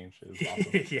 That exchange is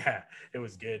awesome. Yeah, it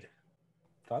was good.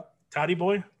 Todd? Toddy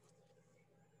boy?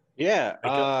 Yeah.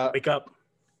 Wake up.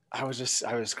 I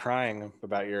was crying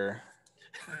about your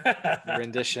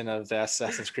rendition of the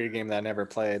Assassin's Creed game that I never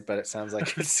played, but it sounds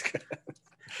like it's good.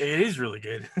 It is really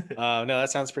good. No, that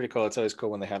sounds pretty cool. It's always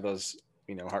cool when they have those,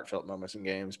 heartfelt moments in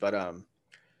games. But all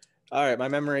right, my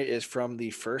memory is from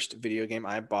the first video game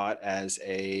I bought as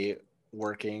a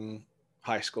working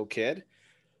high school kid.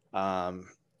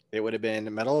 It would have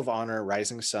been Medal of Honor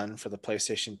Rising Sun for the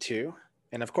PlayStation 2.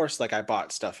 And of course, like I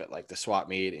bought stuff at like the swap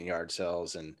meet and yard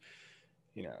sales and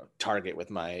Target with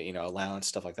my, allowance,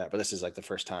 stuff like that. But this is like the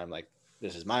first time, like,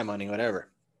 this is my money, whatever.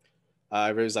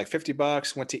 It was like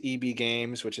 $50, went to EB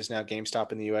Games, which is now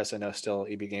GameStop in the US. I know still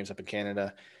EB Games up in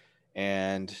Canada.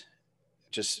 And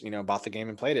just, bought the game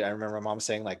and played it. I remember my mom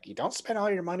saying, like, you don't spend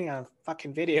all your money on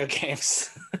fucking video games.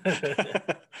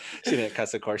 She didn't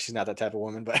cuss, of course. She's not that type of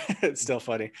woman, but it's still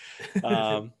funny.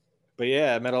 But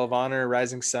yeah, Medal of Honor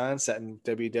Rising Sun set in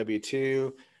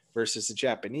WW2 versus the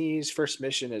Japanese. First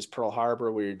mission is Pearl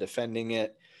Harbor, where you're defending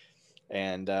it.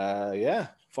 And yeah,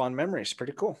 fond memories.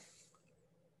 Pretty cool.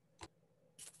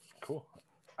 Cool.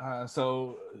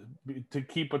 So to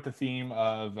keep with the theme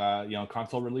of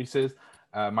console releases,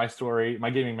 my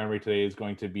gaming memory today is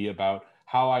going to be about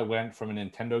how I went from a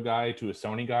Nintendo guy to a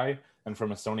Sony guy, and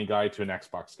from a Sony guy to an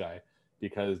Xbox guy,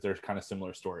 because they're kind of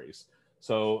similar stories.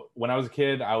 So when I was a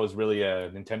kid, I was really a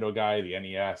Nintendo guy, the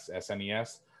NES,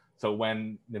 SNES. So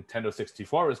when Nintendo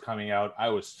 64 was coming out, I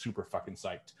was super fucking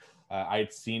psyched.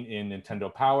 I'd seen in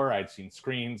Nintendo Power, I'd seen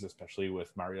screens, especially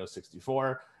with Mario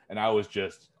 64, and I was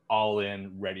just all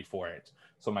in, ready for it.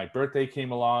 So my birthday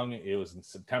came along, it was in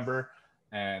September,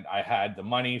 and I had the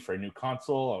money for a new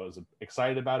console. I was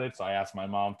excited about it, so I asked my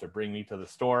mom to bring me to the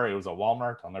store. It was a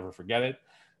Walmart, I'll never forget it.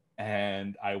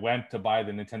 And I went to buy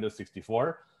the Nintendo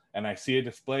 64, and I see a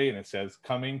display and it says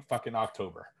coming fucking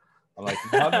October. I'm like,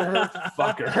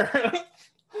 motherfucker.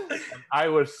 I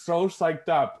was so psyched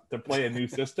up to play a new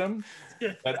system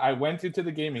that I went into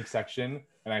the gaming section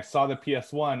and I saw the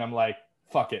PS1. I'm like,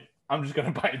 fuck it, I'm just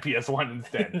gonna buy a PS1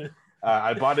 instead.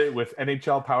 I bought it with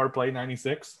NHL Power Play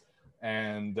 96,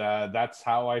 and that's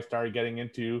how I started getting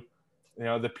into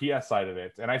the PS side of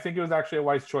it. And I think it was actually a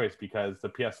wise choice, because the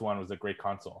PS1 was a great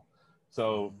console.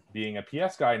 So being a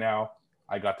PS guy now,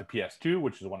 I got the PS2,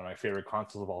 which is one of my favorite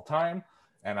consoles of all time.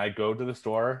 And I go to the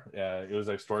store. It was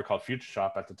a store called Future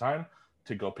Shop at the time.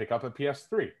 to go pick up a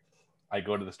PS3. I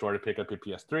go to the store to pick up a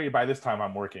PS3. By this time,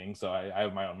 I'm working, so I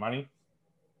have my own money.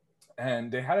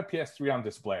 And they had a PS3 on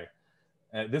display.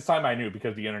 This time I knew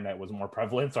because the internet was more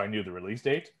prevalent, so I knew the release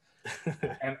date.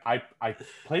 And I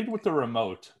played with the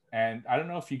remote. And I don't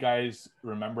know if you guys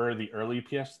remember the early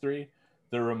PS3.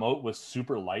 The remote was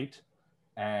super light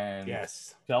and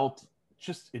Yes.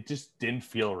 it just didn't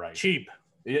feel right. Cheap.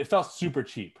 It felt super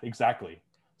cheap. Exactly.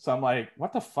 So I'm like,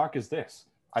 what the fuck is this?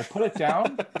 I put it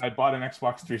down. I bought an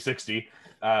Xbox 360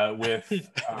 with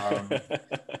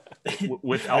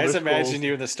I just imagine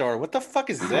you in the store. What the fuck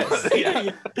is this?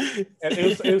 Yeah. And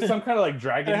it was some kind of like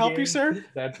dragon. Can I help game you, sir?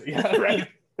 Yeah, right.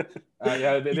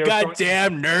 You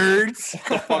goddamn nerds! Get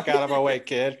the fuck out of my way,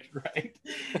 kid. Right.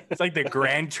 It's like the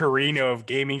Gran Torino of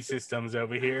gaming systems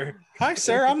over here. Hi,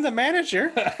 sir. I'm the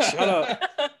manager. Shut up.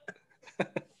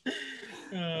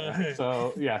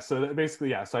 So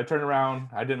basically, so I turned around.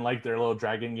 I didn't like their little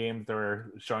dragon game that they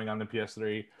were showing on the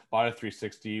PS3. Bought a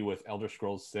 360 with Elder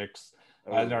Scrolls 6.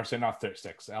 Not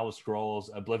 6. Elder Scrolls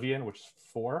Oblivion, which is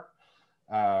 4.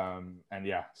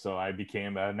 So I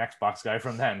became an Xbox guy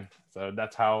from then. So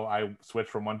that's how I switched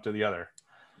from one to the other.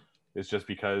 It's just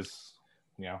because,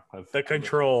 the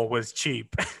control was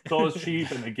cheap. So it was cheap,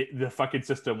 and the fucking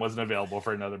system wasn't available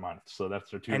for another month. So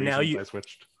that's the two reasons I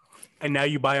switched. And now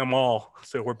you buy them all.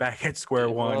 So we're back at square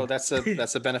one. Well, that's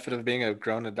a benefit of being a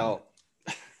grown adult.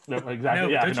 No,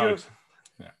 exactly.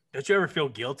 Don't you ever feel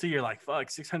guilty? You're like, fuck,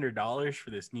 $600 for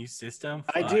this new system?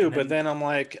 I do, but then I'm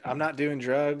like, I'm not doing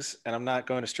drugs and I'm not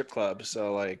going to strip clubs.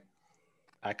 So like,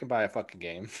 I can buy a fucking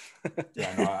game.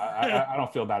 I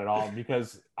don't feel bad at all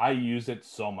because I use it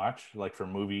so much, like for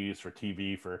movies, for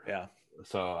TV,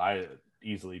 so I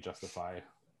easily justify.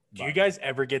 Do you guys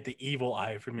ever get the evil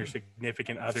eye from your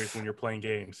significant others when you're playing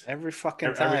games? Every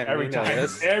fucking time. Every time.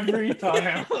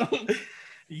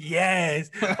 Yes.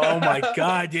 Oh my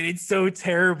God, dude. It's so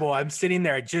terrible. I'm sitting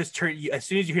there. I just turned as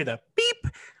soon as you hear the beep,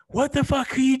 what the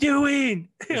fuck are you doing?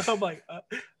 I'm like,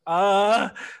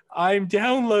 I'm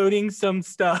downloading some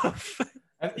stuff.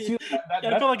 See,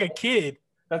 I feel like a kid.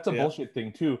 That's a bullshit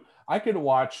thing too. I could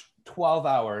watch 12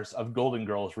 hours of Golden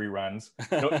Girls reruns,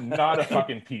 not a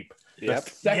fucking peep. The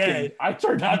second I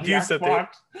turned on the Xbox,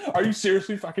 are you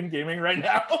seriously fucking gaming right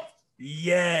now?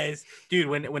 Yes, dude.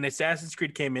 When Assassin's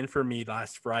Creed came in for me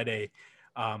last Friday,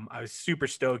 I was super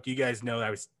stoked. You guys know I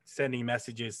was sending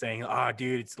messages saying, "Oh,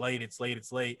 dude, it's late.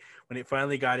 When it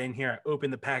finally got in here, I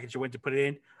opened the package. I went to put it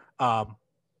in.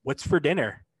 What's for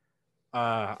dinner?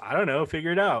 I don't know.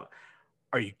 Figure it out.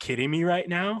 Are you kidding me right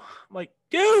now? I'm like,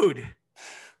 dude,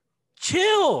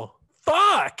 chill.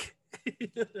 Fuck.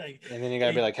 And then you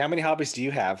gotta be like, how many hobbies do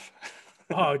you have?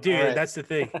 Oh, dude, right. That's the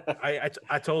thing.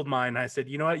 I told mine. I said,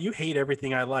 you know what? You hate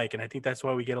everything I like, and I think that's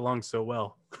why we get along so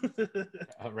well.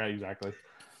 Right, exactly.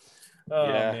 Oh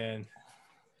man.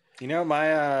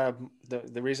 My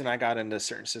the reason I got into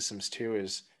certain systems too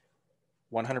is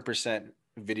 100%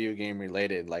 video game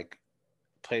related. Like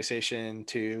PlayStation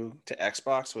 2 to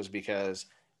Xbox was because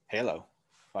Halo.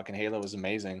 Fucking Halo was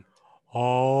amazing.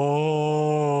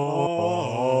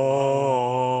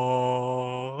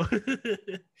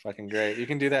 Fucking great. You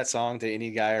can do that song to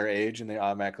any guy or age and they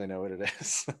automatically know what it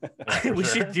is. We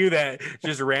should do that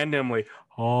just randomly.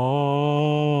 Be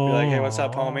like, hey, what's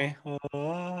up, homie?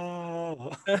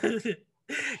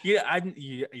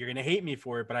 You're gonna hate me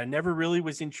for it, but I never really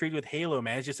was intrigued with Halo,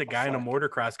 man. It's just a guy in a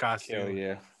motocross costume. Hell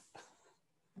yeah.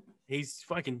 He's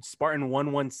fucking Spartan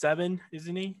 117,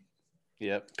 isn't he?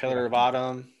 Yep. Pillar of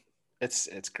Autumn. It's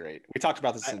great. We talked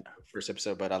about this in the first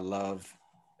episode, but I love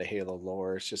the Halo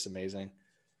lore. It's just amazing.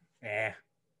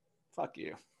 Fuck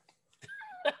you.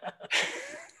 All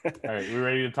right, we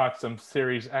ready to talk some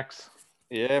Series X?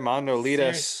 Yeah, Mondo, lead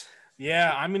us.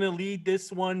 Yeah, I'm going to lead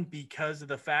this one because of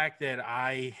the fact that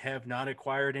I have not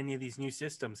acquired any of these new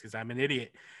systems because I'm an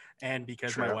idiot and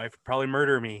because my wife would probably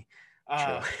murder me.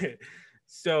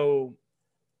 So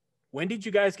when did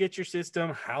you guys get your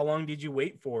system? How long did you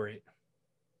wait for it?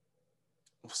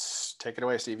 Take it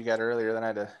away, Steve. You got it earlier than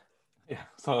I did. Yeah,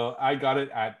 so I got it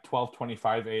at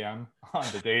 12:25 a.m. on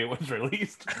the day it was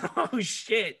released. Oh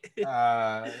shit!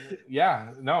 I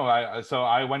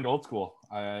went old school.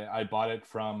 I bought it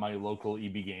from my local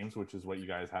EB Games, which is what you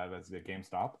guys have as the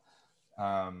GameStop.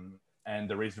 And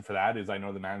the reason for that is I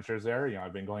know the managers there.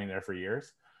 I've been going there for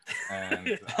years,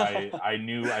 and I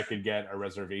knew I could get a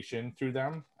reservation through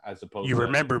them as opposed. You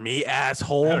remember me,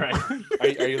 asshole?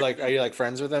 Right. Are you like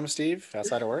friends with them, Steve?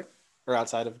 Outside of work or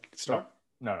outside of store?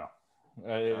 No.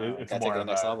 It's more of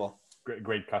the next level.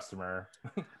 Great customer,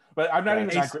 but I'm not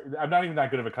even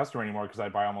that good of a customer anymore because I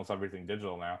buy almost everything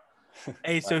digital now.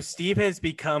 Hey, so Steve has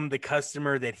become the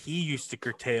customer that he used to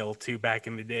curtail to back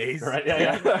in the days. Right?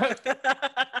 Yeah.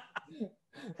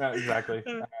 Exactly.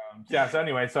 Yeah. So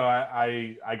anyway, so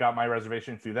I got my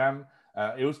reservation through them.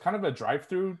 It was kind of a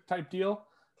drive-through type deal.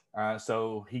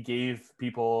 So he gave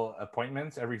people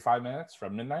appointments every 5 minutes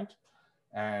from midnight.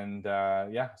 And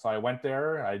yeah, so I went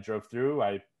there, I drove through,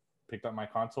 I picked up my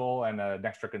console and an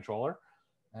extra controller.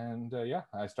 And yeah,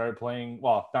 I started playing.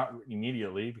 Well, not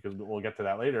immediately because we'll get to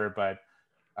that later, but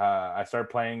I started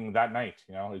playing that night.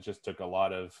 It just took a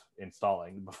lot of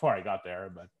installing before I got there.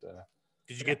 But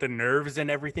did you get the nerves and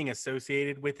everything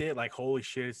associated with it? Like, holy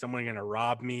shit, is someone going to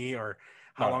rob me? Or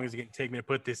how long is it going to take me to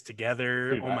put this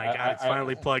together? Dude, oh my God, it's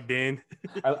finally plugged in.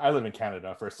 I live in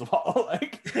Canada, first of all.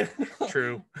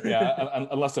 True. Yeah,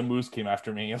 unless a moose came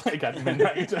after me like at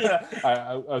midnight.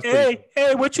 I was hey,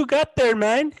 what you got there,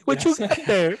 man? What you got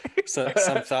there? So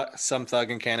some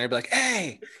thug in Canada be like,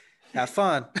 "Hey, have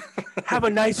fun. Have a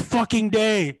nice fucking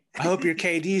day. I hope your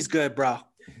KD's good, bro."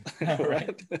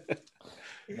 Right?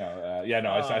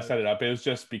 I set it up. It was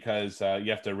just because you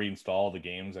have to reinstall the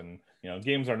games, and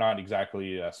games are not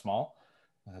exactly small,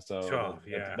 so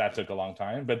that took a long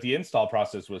time. But the install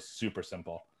process was super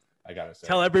simple. I gotta say.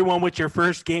 Tell everyone what your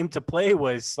first game to play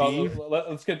was, Steve. Well,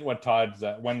 let's get what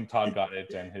when Todd got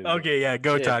it and his. Okay, yeah,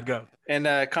 Todd, go. And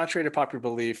contrary to popular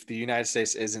belief, the United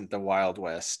States isn't the Wild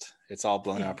West. It's all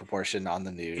blown out of proportion on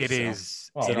the news. It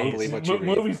is. So don't believe what you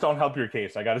read. Movies don't help your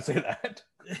case. I gotta say that.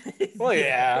 Well,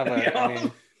 yeah, but I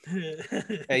mean,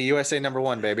 hey, USA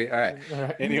 #1, baby. All right.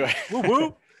 Anyway,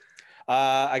 woo.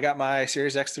 I got my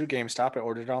Series X through GameStop. I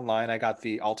ordered it online. I got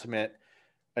the Ultimate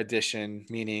Edition,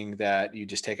 meaning that you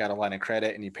just take out a line of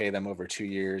credit and you pay them over 2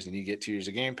 years, and you get 2 years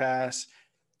of Game Pass,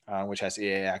 which has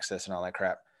EA access and all that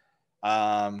crap.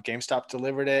 GameStop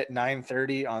delivered it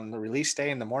 9:30 on the release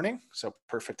day in the morning, so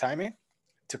perfect timing.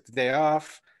 Took the day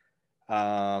off,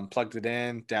 plugged it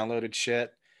in, downloaded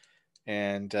shit,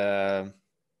 and I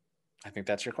think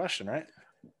that's your question, right?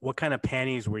 What kind of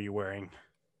panties were you wearing?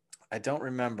 I don't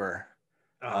remember.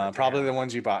 Probably the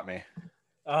ones you bought me.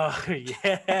 Oh,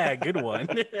 yeah, good one.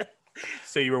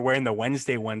 So you were wearing the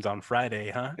Wednesday ones on Friday,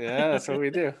 huh? Yeah, that's what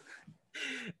we do.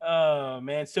 Oh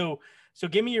man, so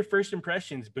give me your first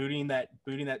impressions booting that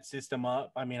system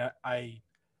up. I mean, I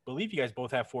believe you guys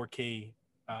both have 4K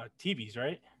TVs,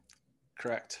 right?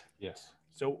 Correct. Yes.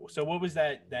 So what was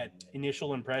that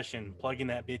initial impression plugging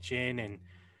that bitch in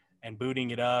and booting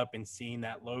it up and seeing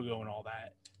that logo and all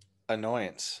that?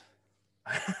 Annoyance.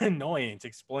 Annoyance.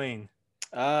 Explain.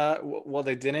 Well,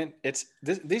 they didn't.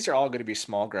 These are all going to be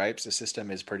small gripes. The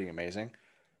system is pretty amazing,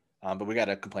 but we got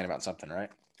to complain about something, right?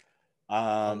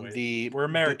 We're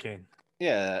American.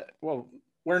 Yeah, well,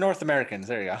 we're North Americans.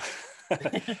 There you go.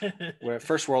 We're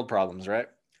first world problems, right?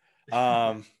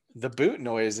 The boot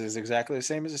noise is exactly the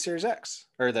same as the Series X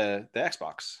or the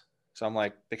Xbox. So I'm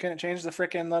like, they couldn't change the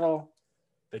freaking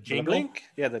the jingle, blink,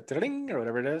 yeah, the ding or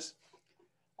whatever it is.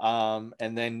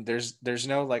 And then there's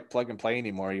no like plug and play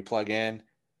anymore. You plug in,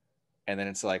 and then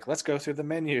it's like, let's go through the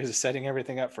menus, setting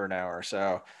everything up for an hour.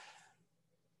 So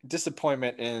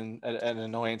disappointment and an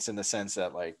annoyance in the sense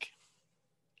that like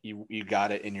you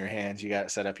got it in your hands, you got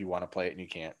it set up, you want to play it and you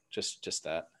can't. Just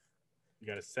that. You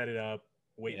got to set it up,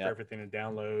 wait for everything to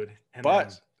download.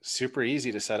 Super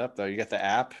easy to set up though. You get the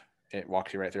app, it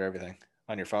walks you right through everything.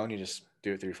 On your phone, you just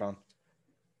do it through your phone.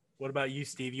 What about you,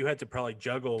 Steve? You had to probably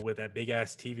juggle with that big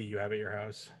ass TV you have at your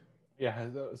house. Yeah.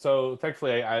 So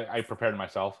thankfully I prepared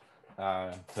myself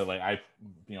to like, I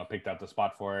picked out the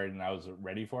spot for it and I was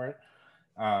ready for it.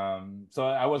 So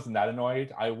I wasn't that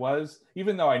annoyed. I was,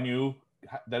 even though I knew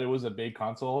that it was a big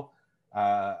console,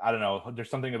 I don't know, there's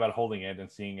something about holding it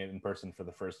and seeing it in person for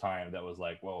the first time that was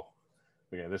like, whoa,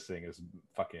 yeah, this thing is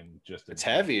fucking just it's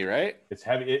heavy, right? It's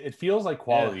heavy. It feels like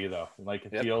quality though. Like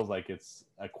it feels like it's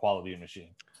a quality machine.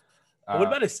 What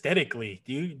about aesthetically?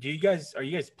 Are you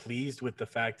guys pleased with the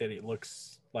fact that it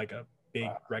looks like a big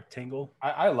rectangle?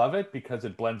 I love it because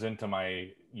it blends into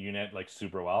my unit like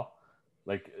super well.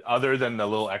 Like other than the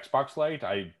little Xbox light,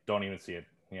 I don't even see it.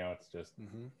 It's just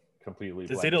completely.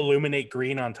 Does it illuminate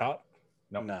green on top?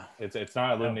 No. It's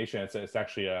not illumination. It's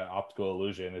actually an optical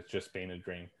illusion. It's just painted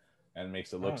green, and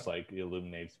makes it looks like it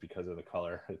illuminates because of the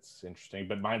color. It's interesting,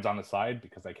 but mine's on the side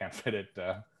because I can't fit it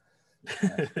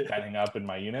standing up in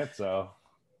my unit, so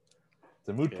it's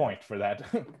a moot point for that.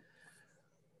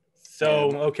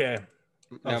 So okay.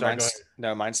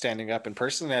 Mine's standing up, and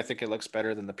personally I think it looks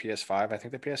better than the PS5. I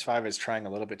think the PS5 is trying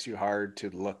a little bit too hard to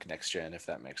look next gen, if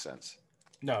that makes sense.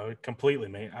 No, completely,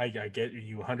 mate. I get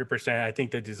you 100%. I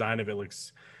think the design of it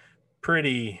looks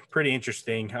pretty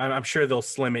interesting. I'm sure they'll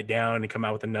slim it down and come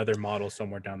out with another model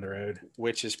somewhere down the road.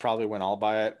 Which is probably when I'll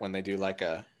buy it, when they do like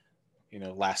a,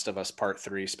 Last of Us Part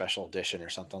 3 special edition or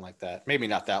something like that. Maybe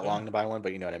not that long to buy one,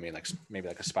 but you know what I mean? Like maybe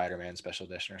like a Spider-Man special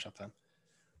edition or something.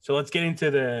 So let's get into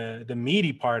the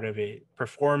meaty part of it: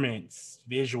 performance,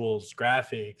 visuals,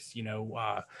 graphics.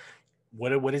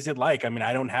 What is it like? I mean,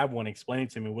 I don't have one. Explain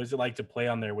it to me. What is it like to play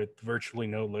on there with virtually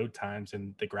no load times,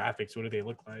 and the graphics? What do they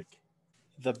look like?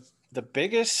 The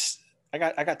biggest, I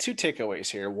got two takeaways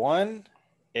here. One,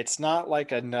 it's not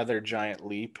like another giant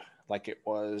leap like it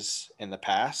was in the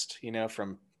past,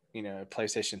 from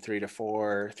PlayStation 3 to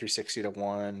 4, 360 to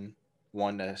 1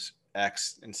 to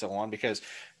X, and so on, because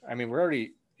I mean, we're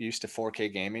already used to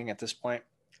 4K gaming at this point.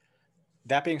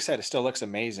 That being said, it still looks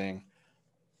amazing,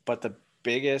 but the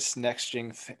biggest next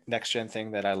gen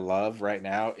thing that I love right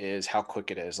now is how quick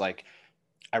it is. Like,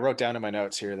 I wrote down in my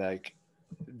notes here, like,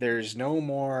 there's no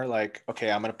more like,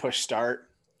 okay, I'm gonna push start,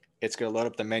 it's gonna load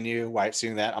up the menu. While it's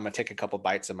doing that, I'm gonna take a couple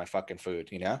bites of my fucking food.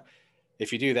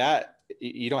 If you do that,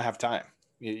 you don't have time.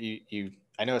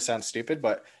 I know it sounds stupid,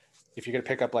 but if you're gonna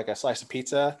pick up like a slice of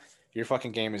pizza, your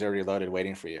fucking game is already loaded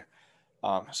waiting for you.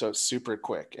 So it's super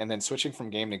quick, and then switching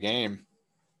from game to game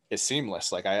is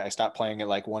seamless. Like, I stopped playing at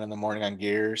like 1 a.m. on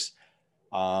Gears.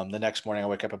 The next morning I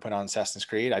wake up and put on Assassin's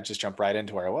Creed. I just jump right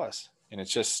into where I was, and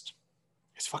it's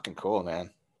fucking cool, man.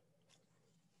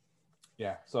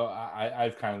 Yeah, so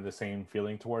I've kind of the same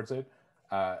feeling towards it.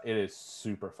 It is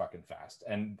super fucking fast,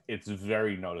 and it's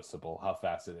very noticeable how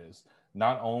fast it is.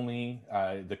 Not only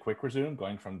the quick resume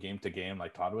going from game to game,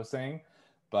 like Todd was saying,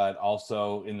 but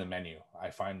also in the menu. I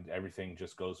find everything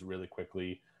just goes really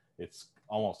quickly. It's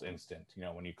almost instant,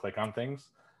 when you click on things.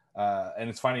 And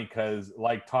it's funny because,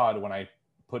 like Todd, when I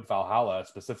put Valhalla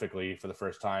specifically for the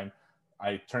first time,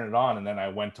 I turned it on and then I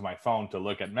went to my phone to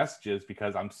look at messages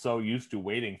because I'm so used to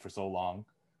waiting for so long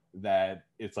that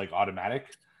it's like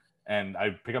automatic. And I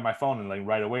pick up my phone and like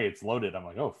right away it's loaded. I'm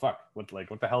like, oh fuck, what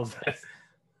the hell is this?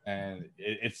 And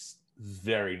it's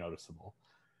very noticeable.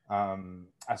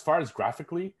 As far as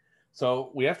graphically, so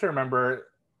we have to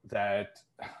remember that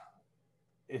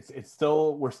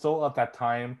we're still at that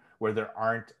time where there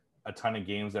aren't a ton of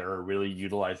games that are really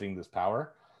utilizing this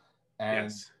power, and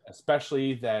Yes.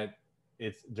 especially that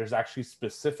there's actually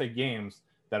specific games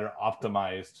that are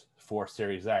optimized for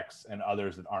Series X and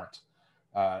others that aren't.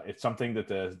 It's something that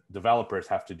the developers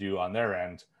have to do on their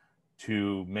end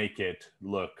to make it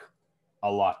look a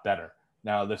lot better.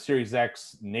 Now, the Series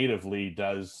X natively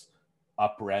does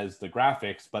up-res the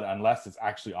graphics, but unless it's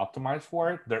actually optimized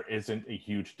for it, there isn't a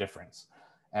huge difference.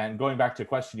 And going back to a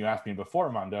question you asked me before,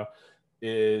 Armando,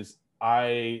 is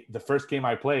the first game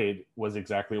I played was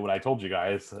exactly what I told you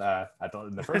guys in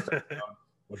the first episode,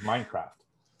 was Minecraft.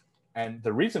 And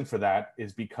the reason for that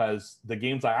is because the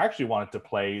games I actually wanted to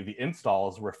play, the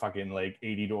installs were fucking like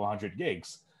 80 to 100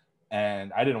 gigs.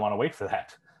 And I didn't want to wait for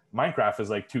that. Minecraft is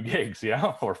like 2 gigs,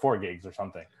 or 4 gigs or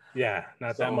something. Yeah,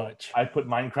 not that much. I put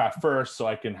Minecraft first so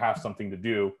I can have something to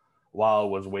do while I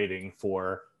was waiting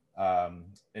for,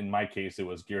 in my case, it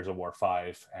was Gears of War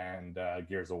 5 and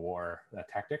Gears of War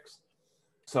Tactics.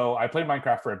 So I played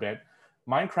Minecraft for a bit.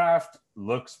 Minecraft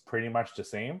looks pretty much the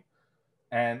same.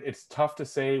 And it's tough to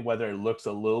say whether it looks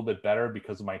a little bit better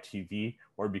because of my TV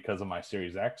or because of my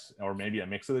Series X, or maybe a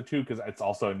mix of the two, because it's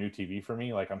also a new TV for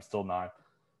me. Like, I'm still not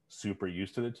super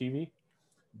used to the TV.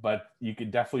 But you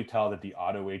could definitely tell that the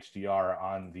auto HDR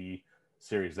on the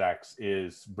Series X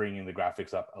is bringing the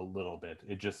graphics up a little bit.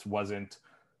 It just wasn't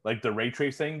like the ray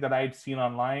tracing that I'd seen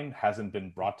online hasn't been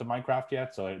brought to Minecraft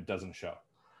yet, so it doesn't show.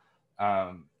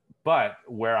 But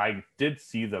where I did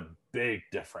see the big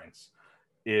difference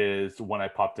is when I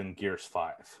popped in Gears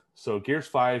 5. So Gears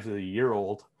 5 is a year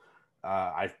old.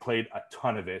 I've played a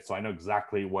ton of it, so I know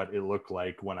exactly what it looked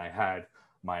like when I had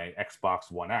my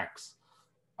Xbox One X.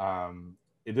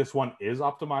 This one is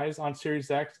optimized on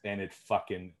Series X, and it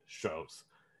fucking shows.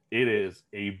 It is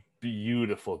a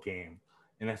beautiful game.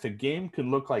 And if a game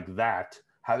can look like that,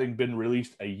 having been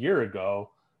released a year ago,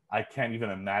 I can't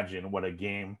even imagine what a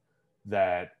game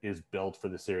that is built for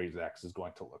the Series X is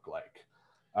going to look like.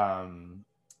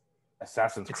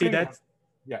 Assassin's Creed.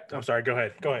 Yeah. I'm sorry. Go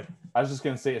ahead. I was just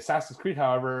going to say Assassin's Creed,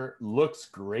 however, looks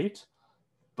great,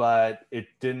 but it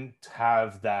didn't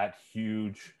have that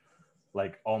huge,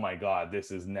 like, oh my God, this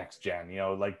is next gen.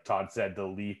 Like Todd said, the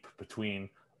leap between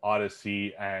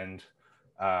Odyssey and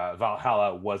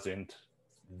Valhalla wasn't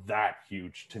that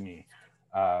huge to me.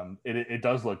 It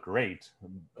does look great,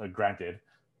 granted,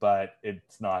 but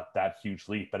it's not that huge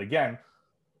leap. But again,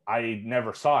 I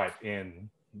never saw it in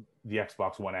the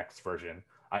Xbox One X version.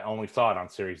 I only saw it on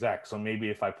Series X. So maybe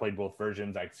if I played both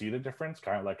versions, I'd see the difference,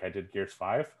 kind of like I did Gears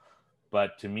 5.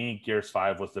 But to me, Gears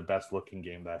 5 was the best looking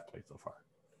game that I've played so far.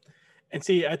 And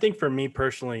see, I think for me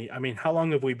personally, I mean, how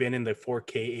long have we been in the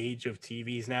 4K age of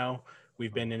TVs now?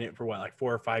 We've been in it for what, like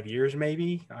 4 or 5 years,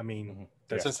 maybe? I mean,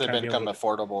 that's since they've become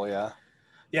affordable, yeah.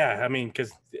 Yeah, I mean,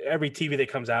 because every TV that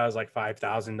comes out is like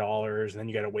 $5,000, and then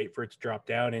you got to wait for it to drop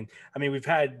down. And I mean,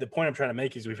 the point I'm trying to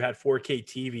make is we've had 4K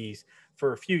TVs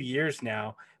for a few years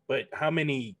now, but how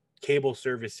many cable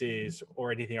services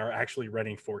or anything are actually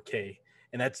running 4K?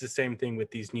 And that's the same thing with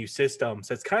these new systems.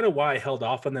 That's kind of why I held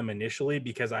off on them initially,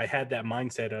 because I had that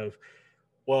mindset of,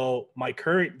 well, my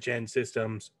current gen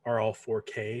systems are all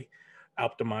 4K,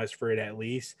 optimized for it at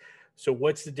least. So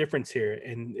what's the difference here?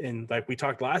 And like we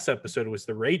talked last episode, was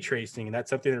the ray tracing, and that's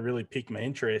something that really piqued my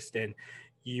interest. And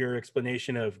your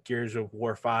explanation of Gears of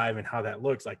War 5 and how that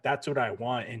looks, like that's what I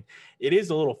want. And it is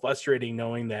a little frustrating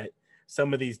knowing that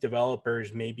some of these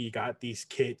developers maybe got these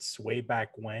kits way back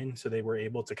when, so they were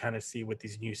able to kind of see what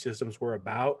these new systems were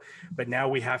about. But now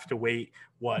we have to wait,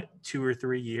 what, 2 or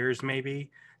 3 years maybe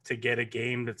to get a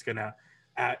game that's going to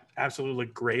absolutely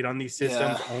look great on these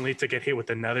systems, only to get hit with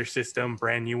another system,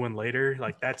 brand new one later.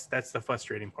 Like that's the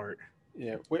frustrating part.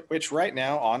 Yeah, which right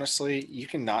now, honestly, you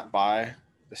cannot buy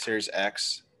the Series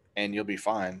X and you'll be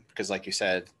fine, because like you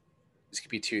said, this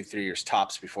could be 2-3 years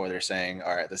tops before they're saying,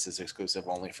 all right, this is exclusive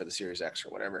only for the Series X or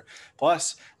whatever.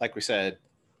 Plus, like we said,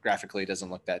 graphically it doesn't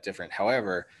look that different.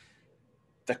 However,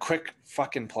 the quick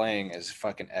fucking playing is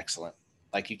fucking excellent.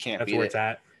 Like you can't beat it. That's where it's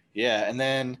at. Yeah, and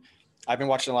then I've been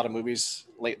watching a lot of movies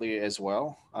lately as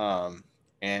well.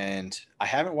 And I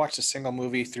haven't watched a single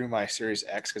movie through my Series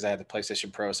X because I had the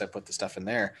PlayStation Pro, so I put the stuff in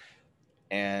there.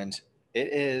 And it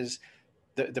is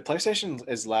the PlayStation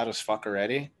is loud as fuck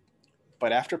already.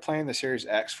 But after playing the Series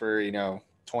X for,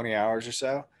 20 hours or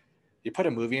so, you put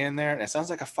a movie in there and it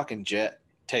sounds like a fucking jet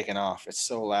taking off. It's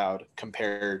so loud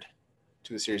compared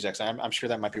to the Series X. I'm sure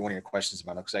that might be one of your questions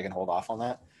about it, because I can hold off on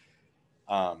that.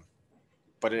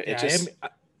 But it just...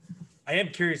 I am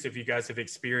curious if you guys have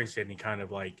experienced any kind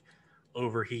of like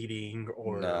overheating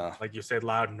or like you said,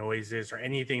 loud noises or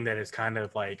anything that is kind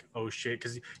of like, oh shit,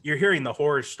 because you're hearing the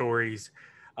horror stories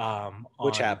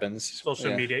which happens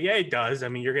social media. Yeah, it does. I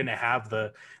mean, you're gonna have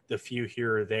the few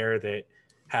here or there that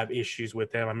have issues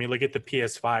with them. I mean, look at the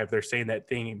PS5. They're saying that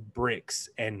thing bricks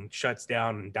and shuts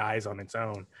down and dies on its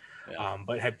own.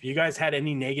 But have you guys had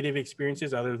any negative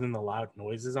experiences other than the loud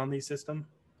noises on these systems?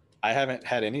 I haven't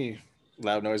had any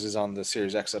loud noises on the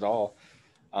Series X at all.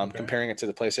 Comparing it to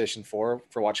the PlayStation 4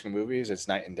 for watching movies, it's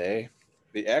night and day.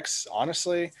 The X,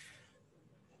 honestly,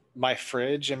 my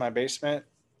fridge in my basement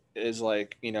is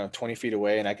like 20 feet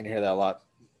away, and I can hear that a lot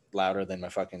louder than the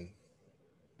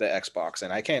Xbox,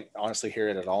 and I can't honestly hear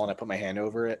it at all. And I put my hand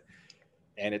over it,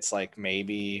 and it's like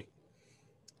maybe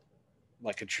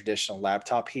like a traditional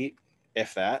laptop heat,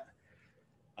 if that.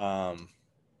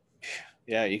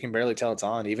 Yeah, you can barely tell it's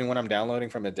on, even when I'm downloading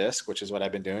from a disc, which is what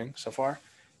I've been doing so far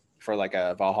for like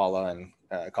a Valhalla and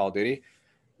Call of Duty.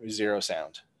 Zero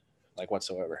sound, like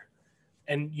whatsoever.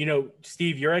 And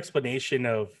Steve, your explanation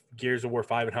of Gears of War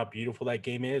 5 and how beautiful that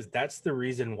game is, that's the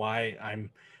reason why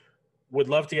would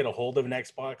love to get a hold of an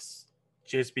Xbox,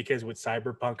 just because with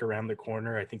Cyberpunk around the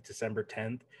corner, I think December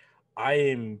 10th, I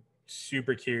am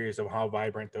super curious of how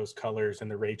vibrant those colors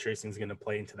and the ray tracing is going to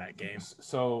play into that game.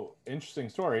 So, interesting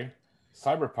story.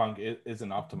 Cyberpunk isn't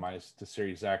optimized to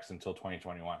Series X until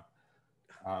 2021.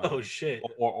 Oh shit!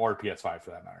 Or PS5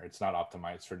 for that matter. It's not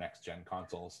optimized for next gen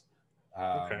consoles,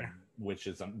 which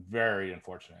is very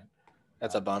unfortunate.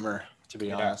 That's a bummer, to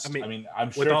be honest. I mean,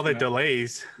 I'm sure with all the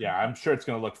delays. Yeah, I'm sure it's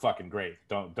going to look fucking great.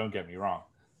 Don't get me wrong,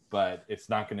 but it's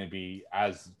not going to be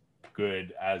as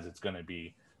good as it's going to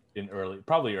be in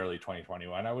probably early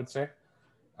 2021, I would say.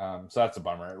 So that's a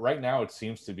bummer. Right now, it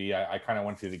seems to be. I kind of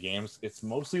went through the games. It's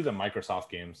mostly the Microsoft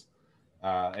games.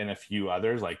 And a few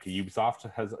others, like Ubisoft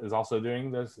is also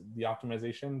doing the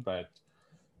optimization, but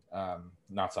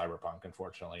not Cyberpunk,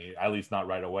 unfortunately, at least not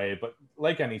right away. But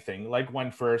like anything, like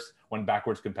when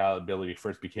backwards compatibility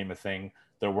first became a thing,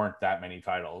 there weren't that many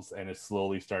titles, and it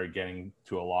slowly started getting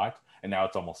to a lot, and now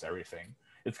it's almost everything.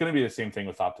 It's going to be the same thing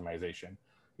with optimization.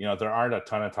 There aren't a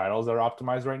ton of titles that are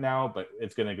optimized right now, but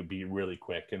it's going to be really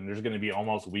quick, and there's going to be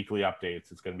almost weekly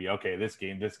updates. It's going to be, okay, this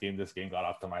game got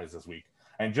optimized this week.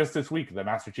 And just this week, the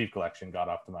Master Chief Collection got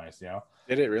optimized,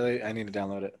 Did it really? I need to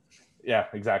download it. Yeah,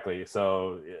 exactly.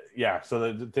 So,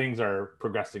 so the things are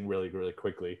progressing really, really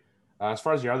quickly. As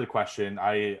far as your other question,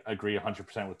 I agree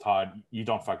 100% with Todd. You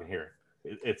don't fucking hear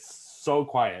it. It's so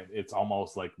quiet. It's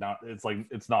almost like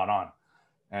it's not on.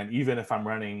 And even if I'm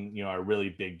running, a really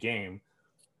big game,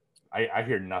 I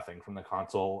hear nothing from the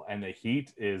console, and the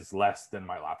heat is less than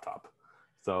my laptop.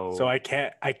 So I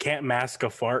can't mask a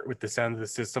fart with the sound of the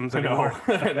systems No, anymore.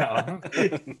 no.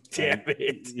 Damn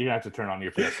it. You have to turn on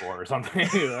your PS4 or something.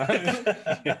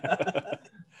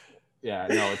 Yeah,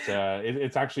 no,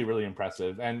 it's actually really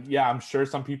impressive. And yeah, I'm sure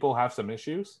some people have some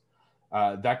issues.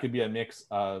 That could be a mix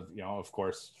of, of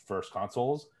course, first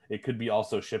consoles. It could be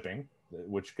also shipping,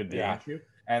 which could be an issue.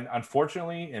 And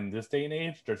unfortunately, in this day and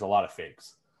age, there's a lot of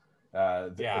fakes.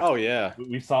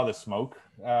 We saw the smoke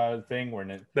thing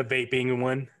where the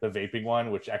vaping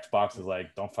one, which Xbox is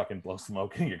like, don't fucking blow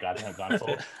smoke in your goddamn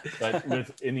console. But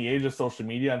in the age of social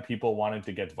media and people wanting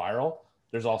to get viral,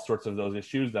 there's all sorts of those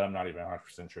issues that I'm not even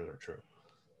 100% sure they're true.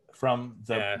 From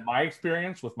my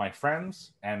experience with my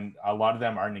friends, and a lot of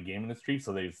them are in the game industry,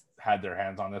 so they've had their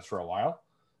hands on this for a while,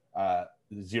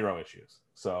 zero issues.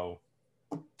 So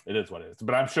it is what it is.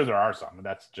 But I'm sure there are some.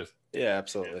 That's just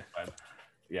absolutely. But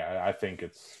yeah, I think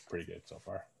it's pretty good so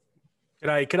far.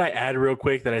 Could I add real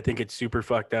quick that I think it's super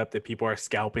fucked up that people are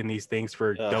scalping these things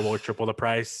for double or triple the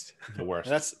price? The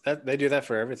worst. They do that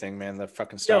for everything, man. The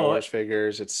fucking Star Wars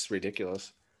figures, it's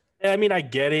ridiculous. I mean, I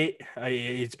get it.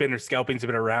 Scalping's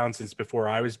been around since before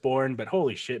I was born, but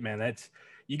holy shit, man,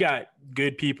 you got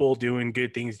good people doing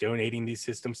good things, donating these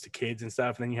systems to kids and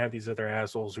stuff, and then you have these other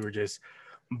assholes who are just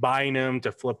buying them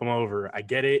to flip them over. I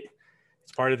get it.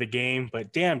 It's part of the game,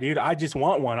 but damn, dude, I just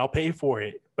want one. I'll pay for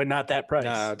it, but not that price.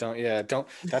 No, don't.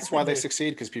 That's why they succeed,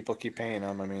 because people keep paying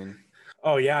them. I mean,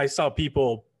 oh yeah, I saw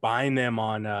people buying them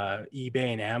on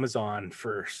eBay and Amazon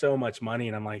for so much money,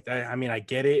 and I'm like, I mean, I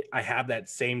get it. I have that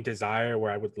same desire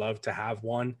where I would love to have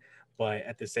one, but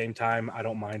at the same time, I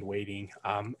don't mind waiting.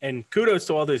 And kudos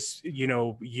to all this,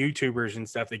 YouTubers and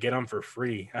stuff that get them for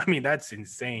free. I mean, that's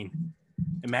insane.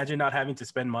 Imagine not having to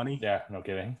spend money. Yeah, no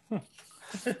kidding.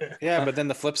 Yeah, but then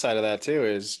the flip side of that too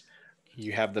is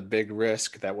you have the big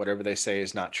risk that whatever they say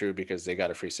is not true because they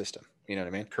got a free system. You know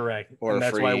what I mean? Correct. Or and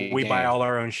that's why we buy all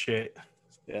our own shit.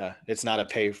 Yeah, it's not a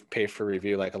pay for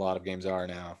review like a lot of games are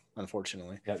now,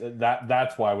 unfortunately. Yeah,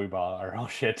 that's why we buy our own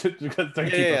shit, because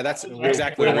that's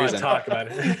exactly the reason. Want to talk about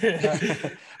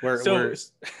it.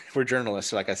 we're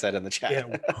journalists, like I said in the chat.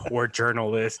 Yeah, we're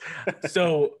journalists.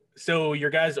 So your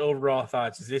guys' overall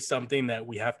thoughts, is this something that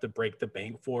we have to break the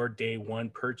bank for day one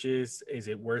purchase? Is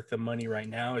it worth the money right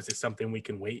now? Is it something we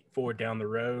can wait for down the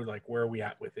road? Like, where are we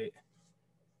at with it?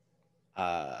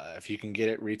 If you can get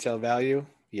it retail value,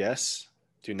 yes.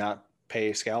 Do not pay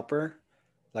a scalper.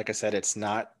 Like I said, it's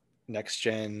not next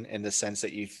gen in the sense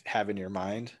that you have in your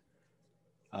mind.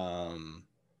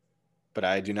 But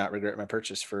I do not regret my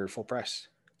purchase for full price.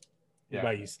 What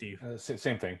about you, Steve?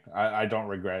 Same thing. I don't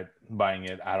regret buying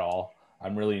it at all.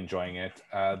 I'm really enjoying it.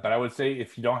 But I would say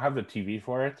if you don't have the TV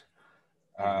for it,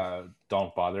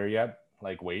 don't bother yet.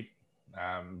 Like, wait,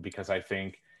 because I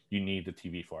think you need the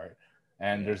TV for it.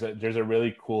 And there's a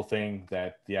really cool thing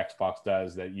that the Xbox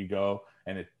does that you go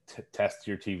and it tests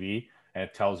your TV and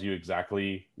it tells you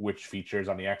exactly which features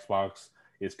on the Xbox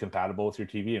is compatible with your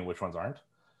TV and which ones aren't.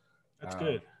 That's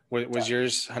good. Was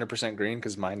yours 100% green?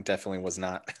 Because mine definitely was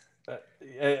not.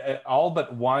 All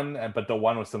but one, but the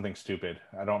one was something stupid.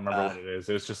 I don't remember what it is.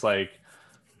 It was just like,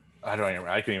 I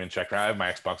can even check. I have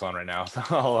my Xbox on right now, so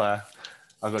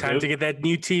I'll go. Time to get that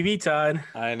new TV, Todd.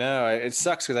 I know it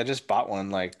sucks because I just bought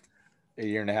one like a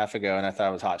year and a half ago, and I thought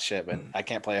it was hot shit. But I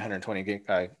can't play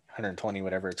 120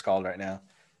 whatever it's called right now.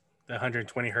 The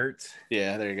 120 hertz.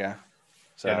 Yeah, there you go.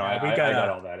 So yeah, no, I got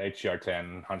all that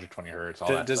HDR10, 120 hertz. All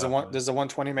that does stuff. Does the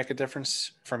 120 make a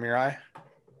difference from your eye?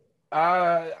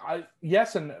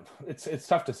 Yes, and it's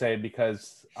tough to say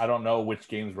because I don't know which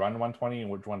games run 120 and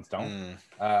which ones don't.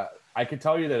 I could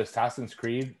tell you that Assassin's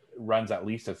Creed runs at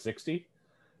least at 60,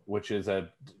 which is a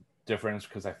difference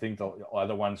because I think the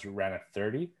other ones ran at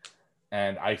 30,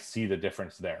 and I see the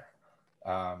difference there.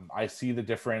 I see the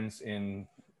difference in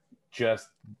just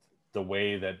the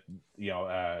way that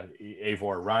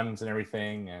Eivor runs and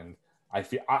everything, and I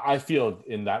feel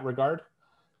in that regard.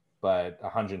 But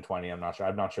 120, I'm not sure.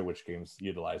 I'm not sure which games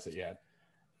utilize it yet.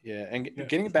 Yeah, and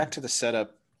getting back to the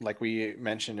setup, like we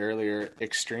mentioned earlier,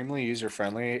 extremely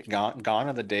user-friendly. Gone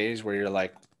are the days where you're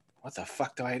like, what the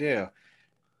fuck do I do?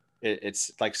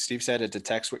 It's like Steve said, it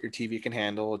detects what your TV can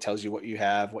handle. It tells you what you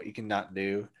have, what you cannot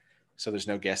do. So there's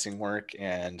no guessing work.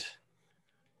 And,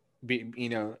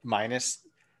 minus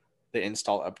the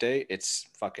install update, it's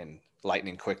fucking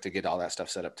lightning quick to get all that stuff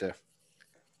set up too.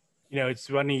 It's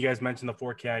funny you guys mentioned the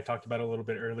 4K. I talked about it a little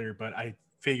bit earlier, but I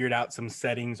figured out some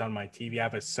settings on my TV. I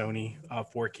have a Sony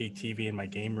 4K TV in my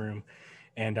game room,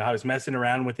 and I was messing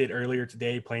around with it earlier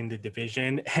today playing The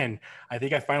Division, and I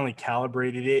think I finally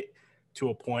calibrated it to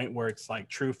a point where it's like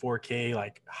true 4K,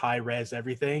 like high res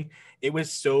everything. It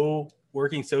was so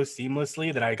working so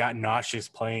seamlessly that I got nauseous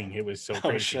playing. It was so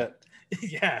crazy. Oh shit.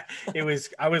 Yeah, it was.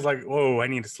 I was like, whoa, I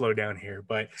need to slow down here.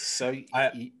 But So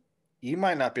you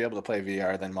might not be able to play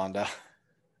VR then, Mondo.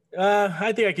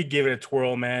 I think I could give it a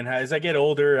twirl, man. As I get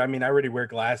older, I mean, I already wear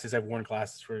glasses. I've worn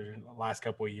glasses for the last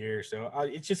couple of years, so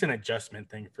it's just an adjustment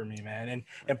thing for me, man.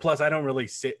 And plus, I don't really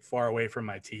sit far away from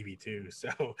my TV too,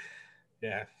 so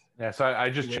yeah. Yeah, so I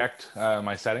just checked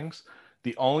my settings.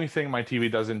 The only thing my TV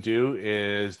doesn't do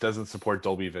is doesn't support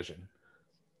Dolby Vision.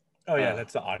 Oh yeah,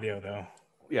 that's the audio though.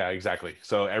 Yeah, exactly.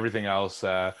 So everything else,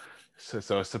 so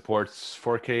it supports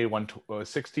 4K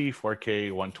 160,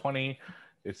 4K 120.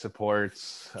 It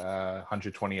supports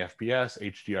 120 FPS,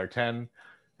 HDR10,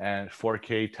 and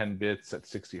 4K 10 bits at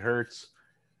 60 hertz,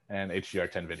 and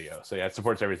HDR10 video. So yeah, it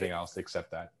supports everything else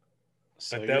except that.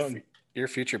 So you're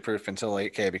future proof until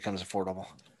 8K becomes affordable.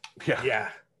 Yeah. Yeah.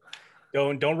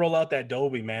 Don't roll out that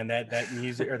Dolby, man. That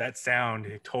music or that sound,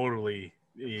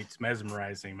 it's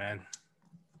mesmerizing, man.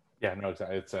 Yeah, no,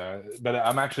 it's but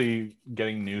I'm actually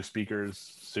getting new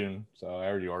speakers soon, so I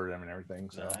already ordered them and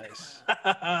everything. So nice.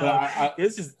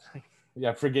 This is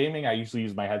yeah, for gaming I usually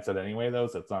use my headset anyway though,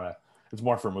 so it's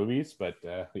more for movies, but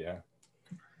yeah.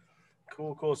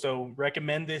 Cool. So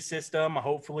recommend this system.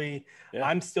 Hopefully,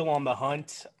 I'm still on the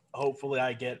hunt. Hopefully,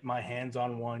 I get my hands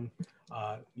on one.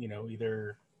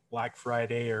 Either Black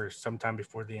Friday or sometime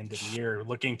before the end of the year.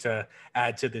 Looking to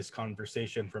add to this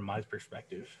conversation from my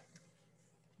perspective.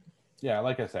 Yeah,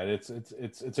 like I said,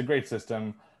 it's a great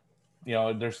system. You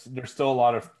know, there's still a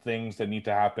lot of things that need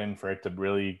to happen for it to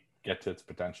really get to its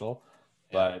potential.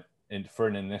 Yeah. But for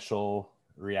an initial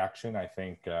reaction, I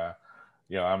think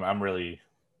I'm really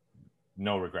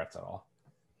no regrets at all.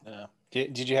 Yeah.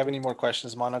 Did you have any more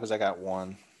questions, Mono? Because I got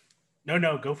one.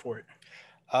 No, go for it.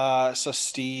 So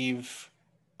Steve,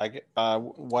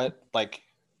 what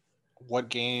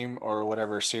game or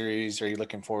whatever series are you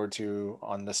looking forward to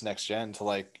on this next gen to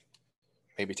like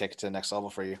maybe take it to the next level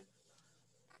for you?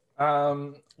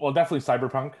 Well, definitely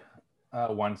Cyberpunk.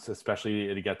 Once, especially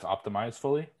it gets optimized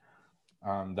fully.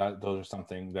 That's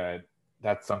something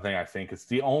I think is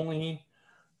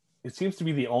it seems to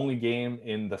be the only game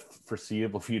in the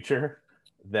foreseeable future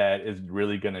that is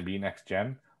really going to be next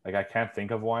gen. Like I can't think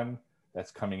of one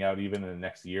that's coming out even in the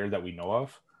next year that we know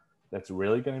of that's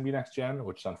really going to be next gen,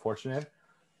 which is unfortunate.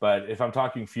 But if I'm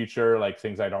talking future, like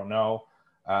things I don't know,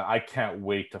 I can't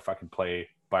wait to fucking play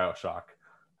BioShock.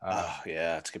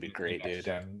 It's gonna be great, dude.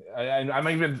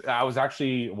 I was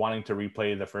actually wanting to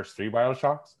replay the first 3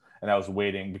 BioShocks, and I was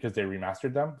waiting because they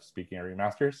remastered them. Speaking of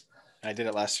remasters, I did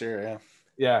it last year. Yeah.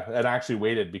 Yeah, and I actually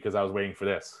waited because I was waiting for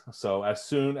this. So as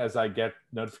soon as I get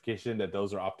notification that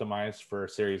those are optimized for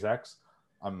Series X,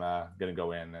 I'm gonna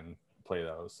go in and play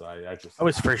those. So I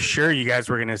was for sure you guys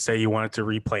were gonna say you wanted to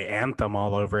replay Anthem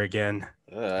all over again.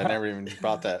 I never even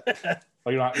brought that.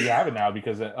 Well, you have it now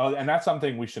because and that's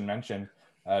something we should mention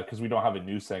because we don't have a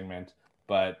news segment.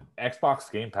 But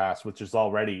Xbox Game Pass, which is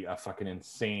already a fucking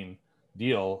insane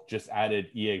deal, just added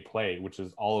EA Play, which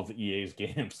is all of EA's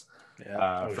games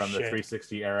from the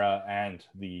 360 era and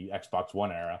the Xbox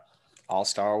One era. All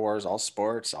Star Wars, all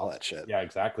sports, all that shit. Yeah,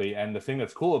 exactly. And the thing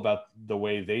that's cool about the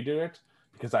way they do it,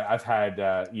 because I've had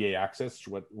EA Access,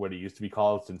 what it used to be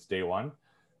called, since day one.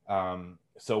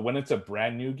 So when it's a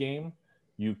brand new game,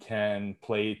 you can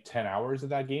play 10 hours of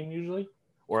that game usually,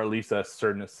 or at least a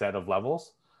certain set of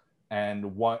levels.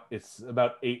 And it's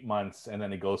about 8 months, and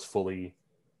then it goes fully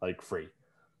like free.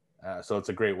 So it's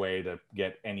a great way to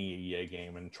get any EA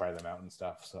game and try them out and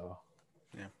stuff. So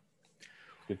yeah,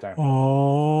 good time.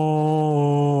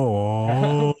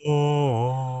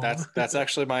 That's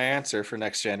actually my answer for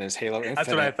next gen is Halo Infinite. That's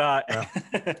what I thought.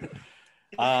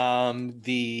 Yeah.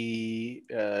 The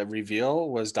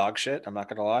reveal was dog shit. I'm not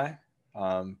gonna lie,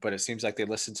 but it seems like they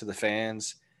listened to the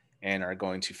fans and are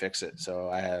going to fix it.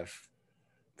 So I have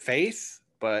faith,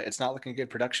 but it's not looking good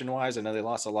production wise. I know they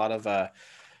lost a lot of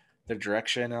their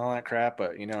direction and all that crap,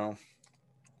 but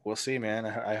we'll see, man.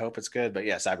 I hope it's good. But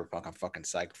yeah, Cyberpunk, I'm fucking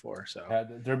psyched for. So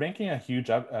they're making a huge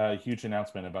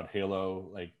announcement about Halo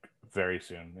like very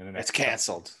soon. It's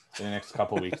canceled in the next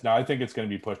couple of weeks. Now I think it's going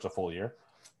to be pushed a full year.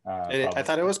 I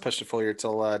thought it was pushed a full year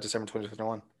till December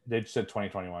 2021. They just said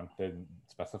 2021. They didn't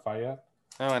specify yet.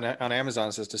 No, on Amazon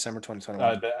it says December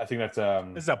 2021. I think that's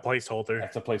this is a placeholder.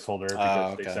 That's a placeholder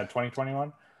because they said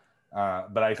 2021.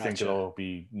 But I think it'll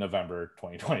be November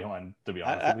 2021. To be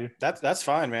honest with you, that's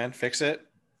fine, man. Fix it,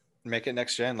 make it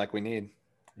next gen like we need.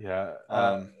 Yeah.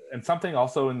 And something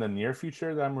also in the near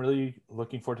future that I'm really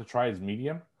looking forward to try is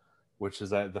Medium, which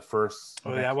is the first.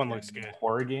 Oh, that one looks good.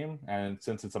 Horror game, and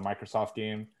since it's a Microsoft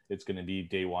game, it's going to be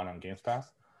day one on Games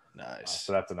Pass. Nice.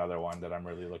 So that's another one that I'm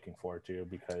really looking forward to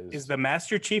because is the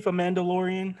Master Chief a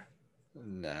Mandalorian?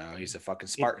 No, he's a fucking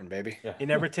Spartan, baby. Yeah. He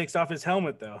never takes off his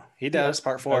helmet though. He does.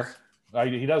 Part 4.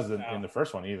 He does in the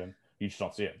first one even. You just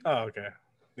don't see it. Oh, okay.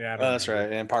 Yeah, that's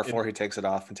right. In part 4, he takes it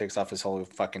off and takes off his whole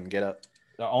fucking getup.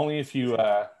 Only if you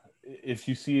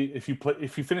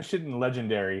finish it in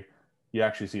Legendary, you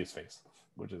actually see his face,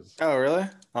 which is. Oh, really?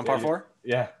 On part 4?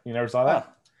 Yeah, you never saw that.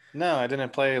 Oh. No, I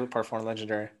didn't play part 4 in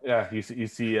Legendary. Yeah, you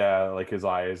see like his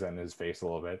eyes and his face a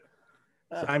little bit.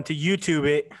 Time to YouTube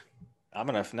it. I'm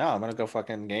gonna go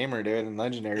fucking gamer, dude, and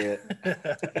Legendary it.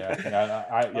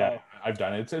 I've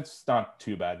done it. It's not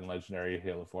too bad in Legendary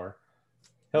Halo 4.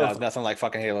 Nothing like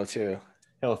fucking Halo 2.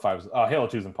 Halo 5 Halo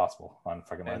 2 is impossible on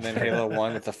fucking Legendary. Legendary. And then Halo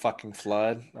 1 with the fucking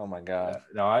flood. Oh my god.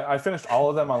 No, I finished all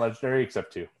of them on Legendary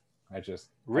except 2.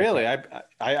 Really?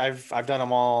 I've done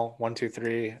them all 1, 2,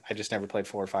 3. I just never played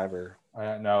 4 or 5 or.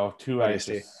 No, 2. I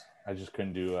see. just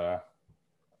couldn't do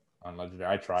on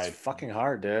Legendary. I tried. It's fucking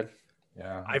hard, dude.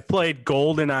 Yeah. I played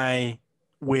GoldenEye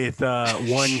with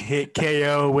one hit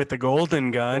KO with the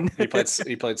golden gun. You played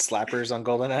slappers on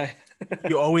GoldenEye.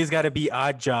 You always got to be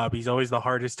Odd Job. He's always the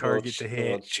hardest target to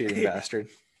hit. Little cheating bastard.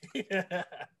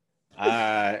 All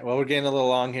right. Well, we're getting a little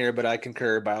long here, but I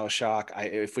concur. BioShock.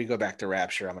 If we go back to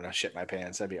Rapture, I'm gonna shit my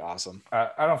pants. That'd be awesome.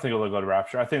 I don't think it'll go to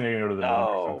Rapture. I think they're gonna go to the Norm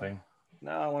or something.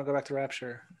 No, I want to go back to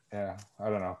Rapture. Yeah, I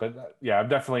don't know, but I'm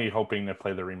definitely hoping to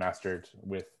play the remastered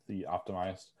with the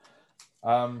optimized.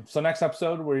 So next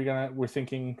episode, we're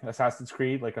thinking Assassin's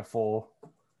Creed, like a full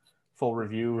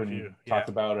review and talk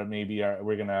about it. Maybe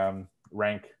we're gonna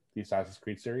rank the Assassin's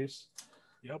Creed series.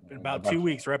 Yep, in about 2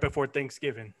 weeks, right before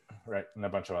Thanksgiving. Right, and a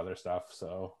bunch of other stuff.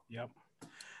 So yep.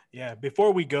 Yeah.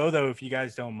 Before we go, though, if you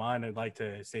guys don't mind, I'd like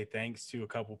to say thanks to a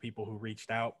couple people who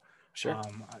reached out. Sure.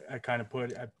 I kind of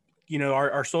put,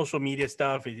 our social media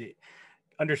stuff.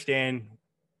 Understand,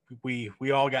 we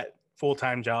all got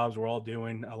full-time jobs. We're all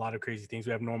doing a lot of crazy things.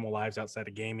 We have normal lives outside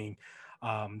of gaming.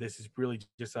 This is really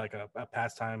just like a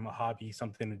pastime, a hobby,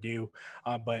 something to do.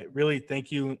 But really,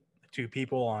 thank you to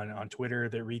people on Twitter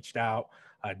that reached out.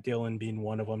 Dylan being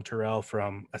one of them, Terrell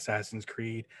from Assassin's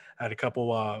Creed. I had a couple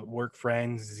work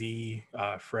friends, Z,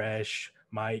 Fresh,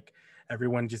 Mike,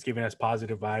 everyone just giving us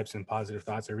positive vibes and positive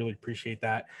thoughts. I really appreciate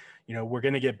that. We're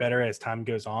going to get better as time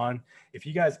goes on. If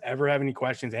you guys ever have any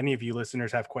questions, any of you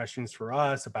listeners have questions for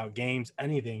us about games,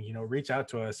 anything, reach out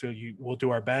to us. We'll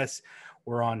do our best.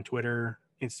 We're on Twitter,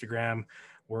 Instagram.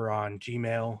 We're on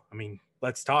Gmail.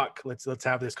 Let's talk. Let's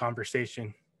have this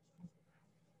conversation.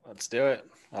 Let's do it.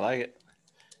 I like it.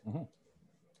 Mm-hmm.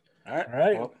 All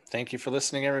right. Well, thank you for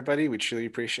listening, everybody. We truly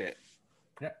appreciate it.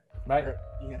 Yeah. Bye.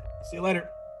 Yeah. See you later.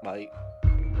 Bye.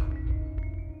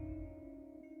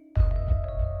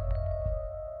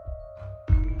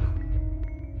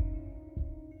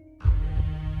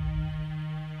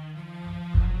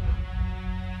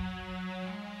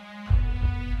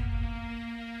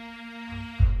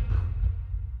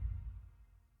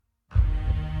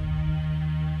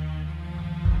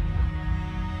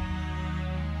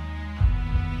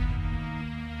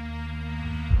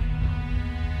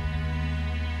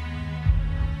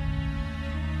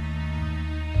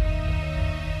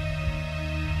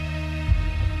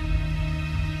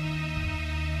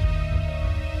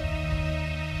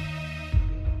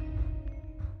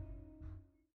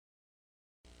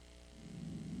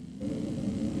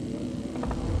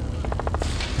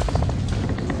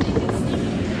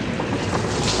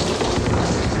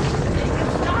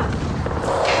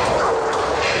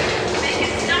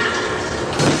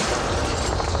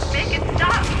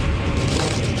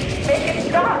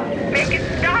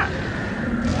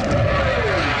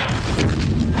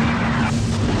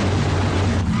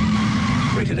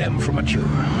 Rated M for mature.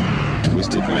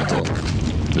 Twisted Metal.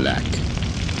 Black.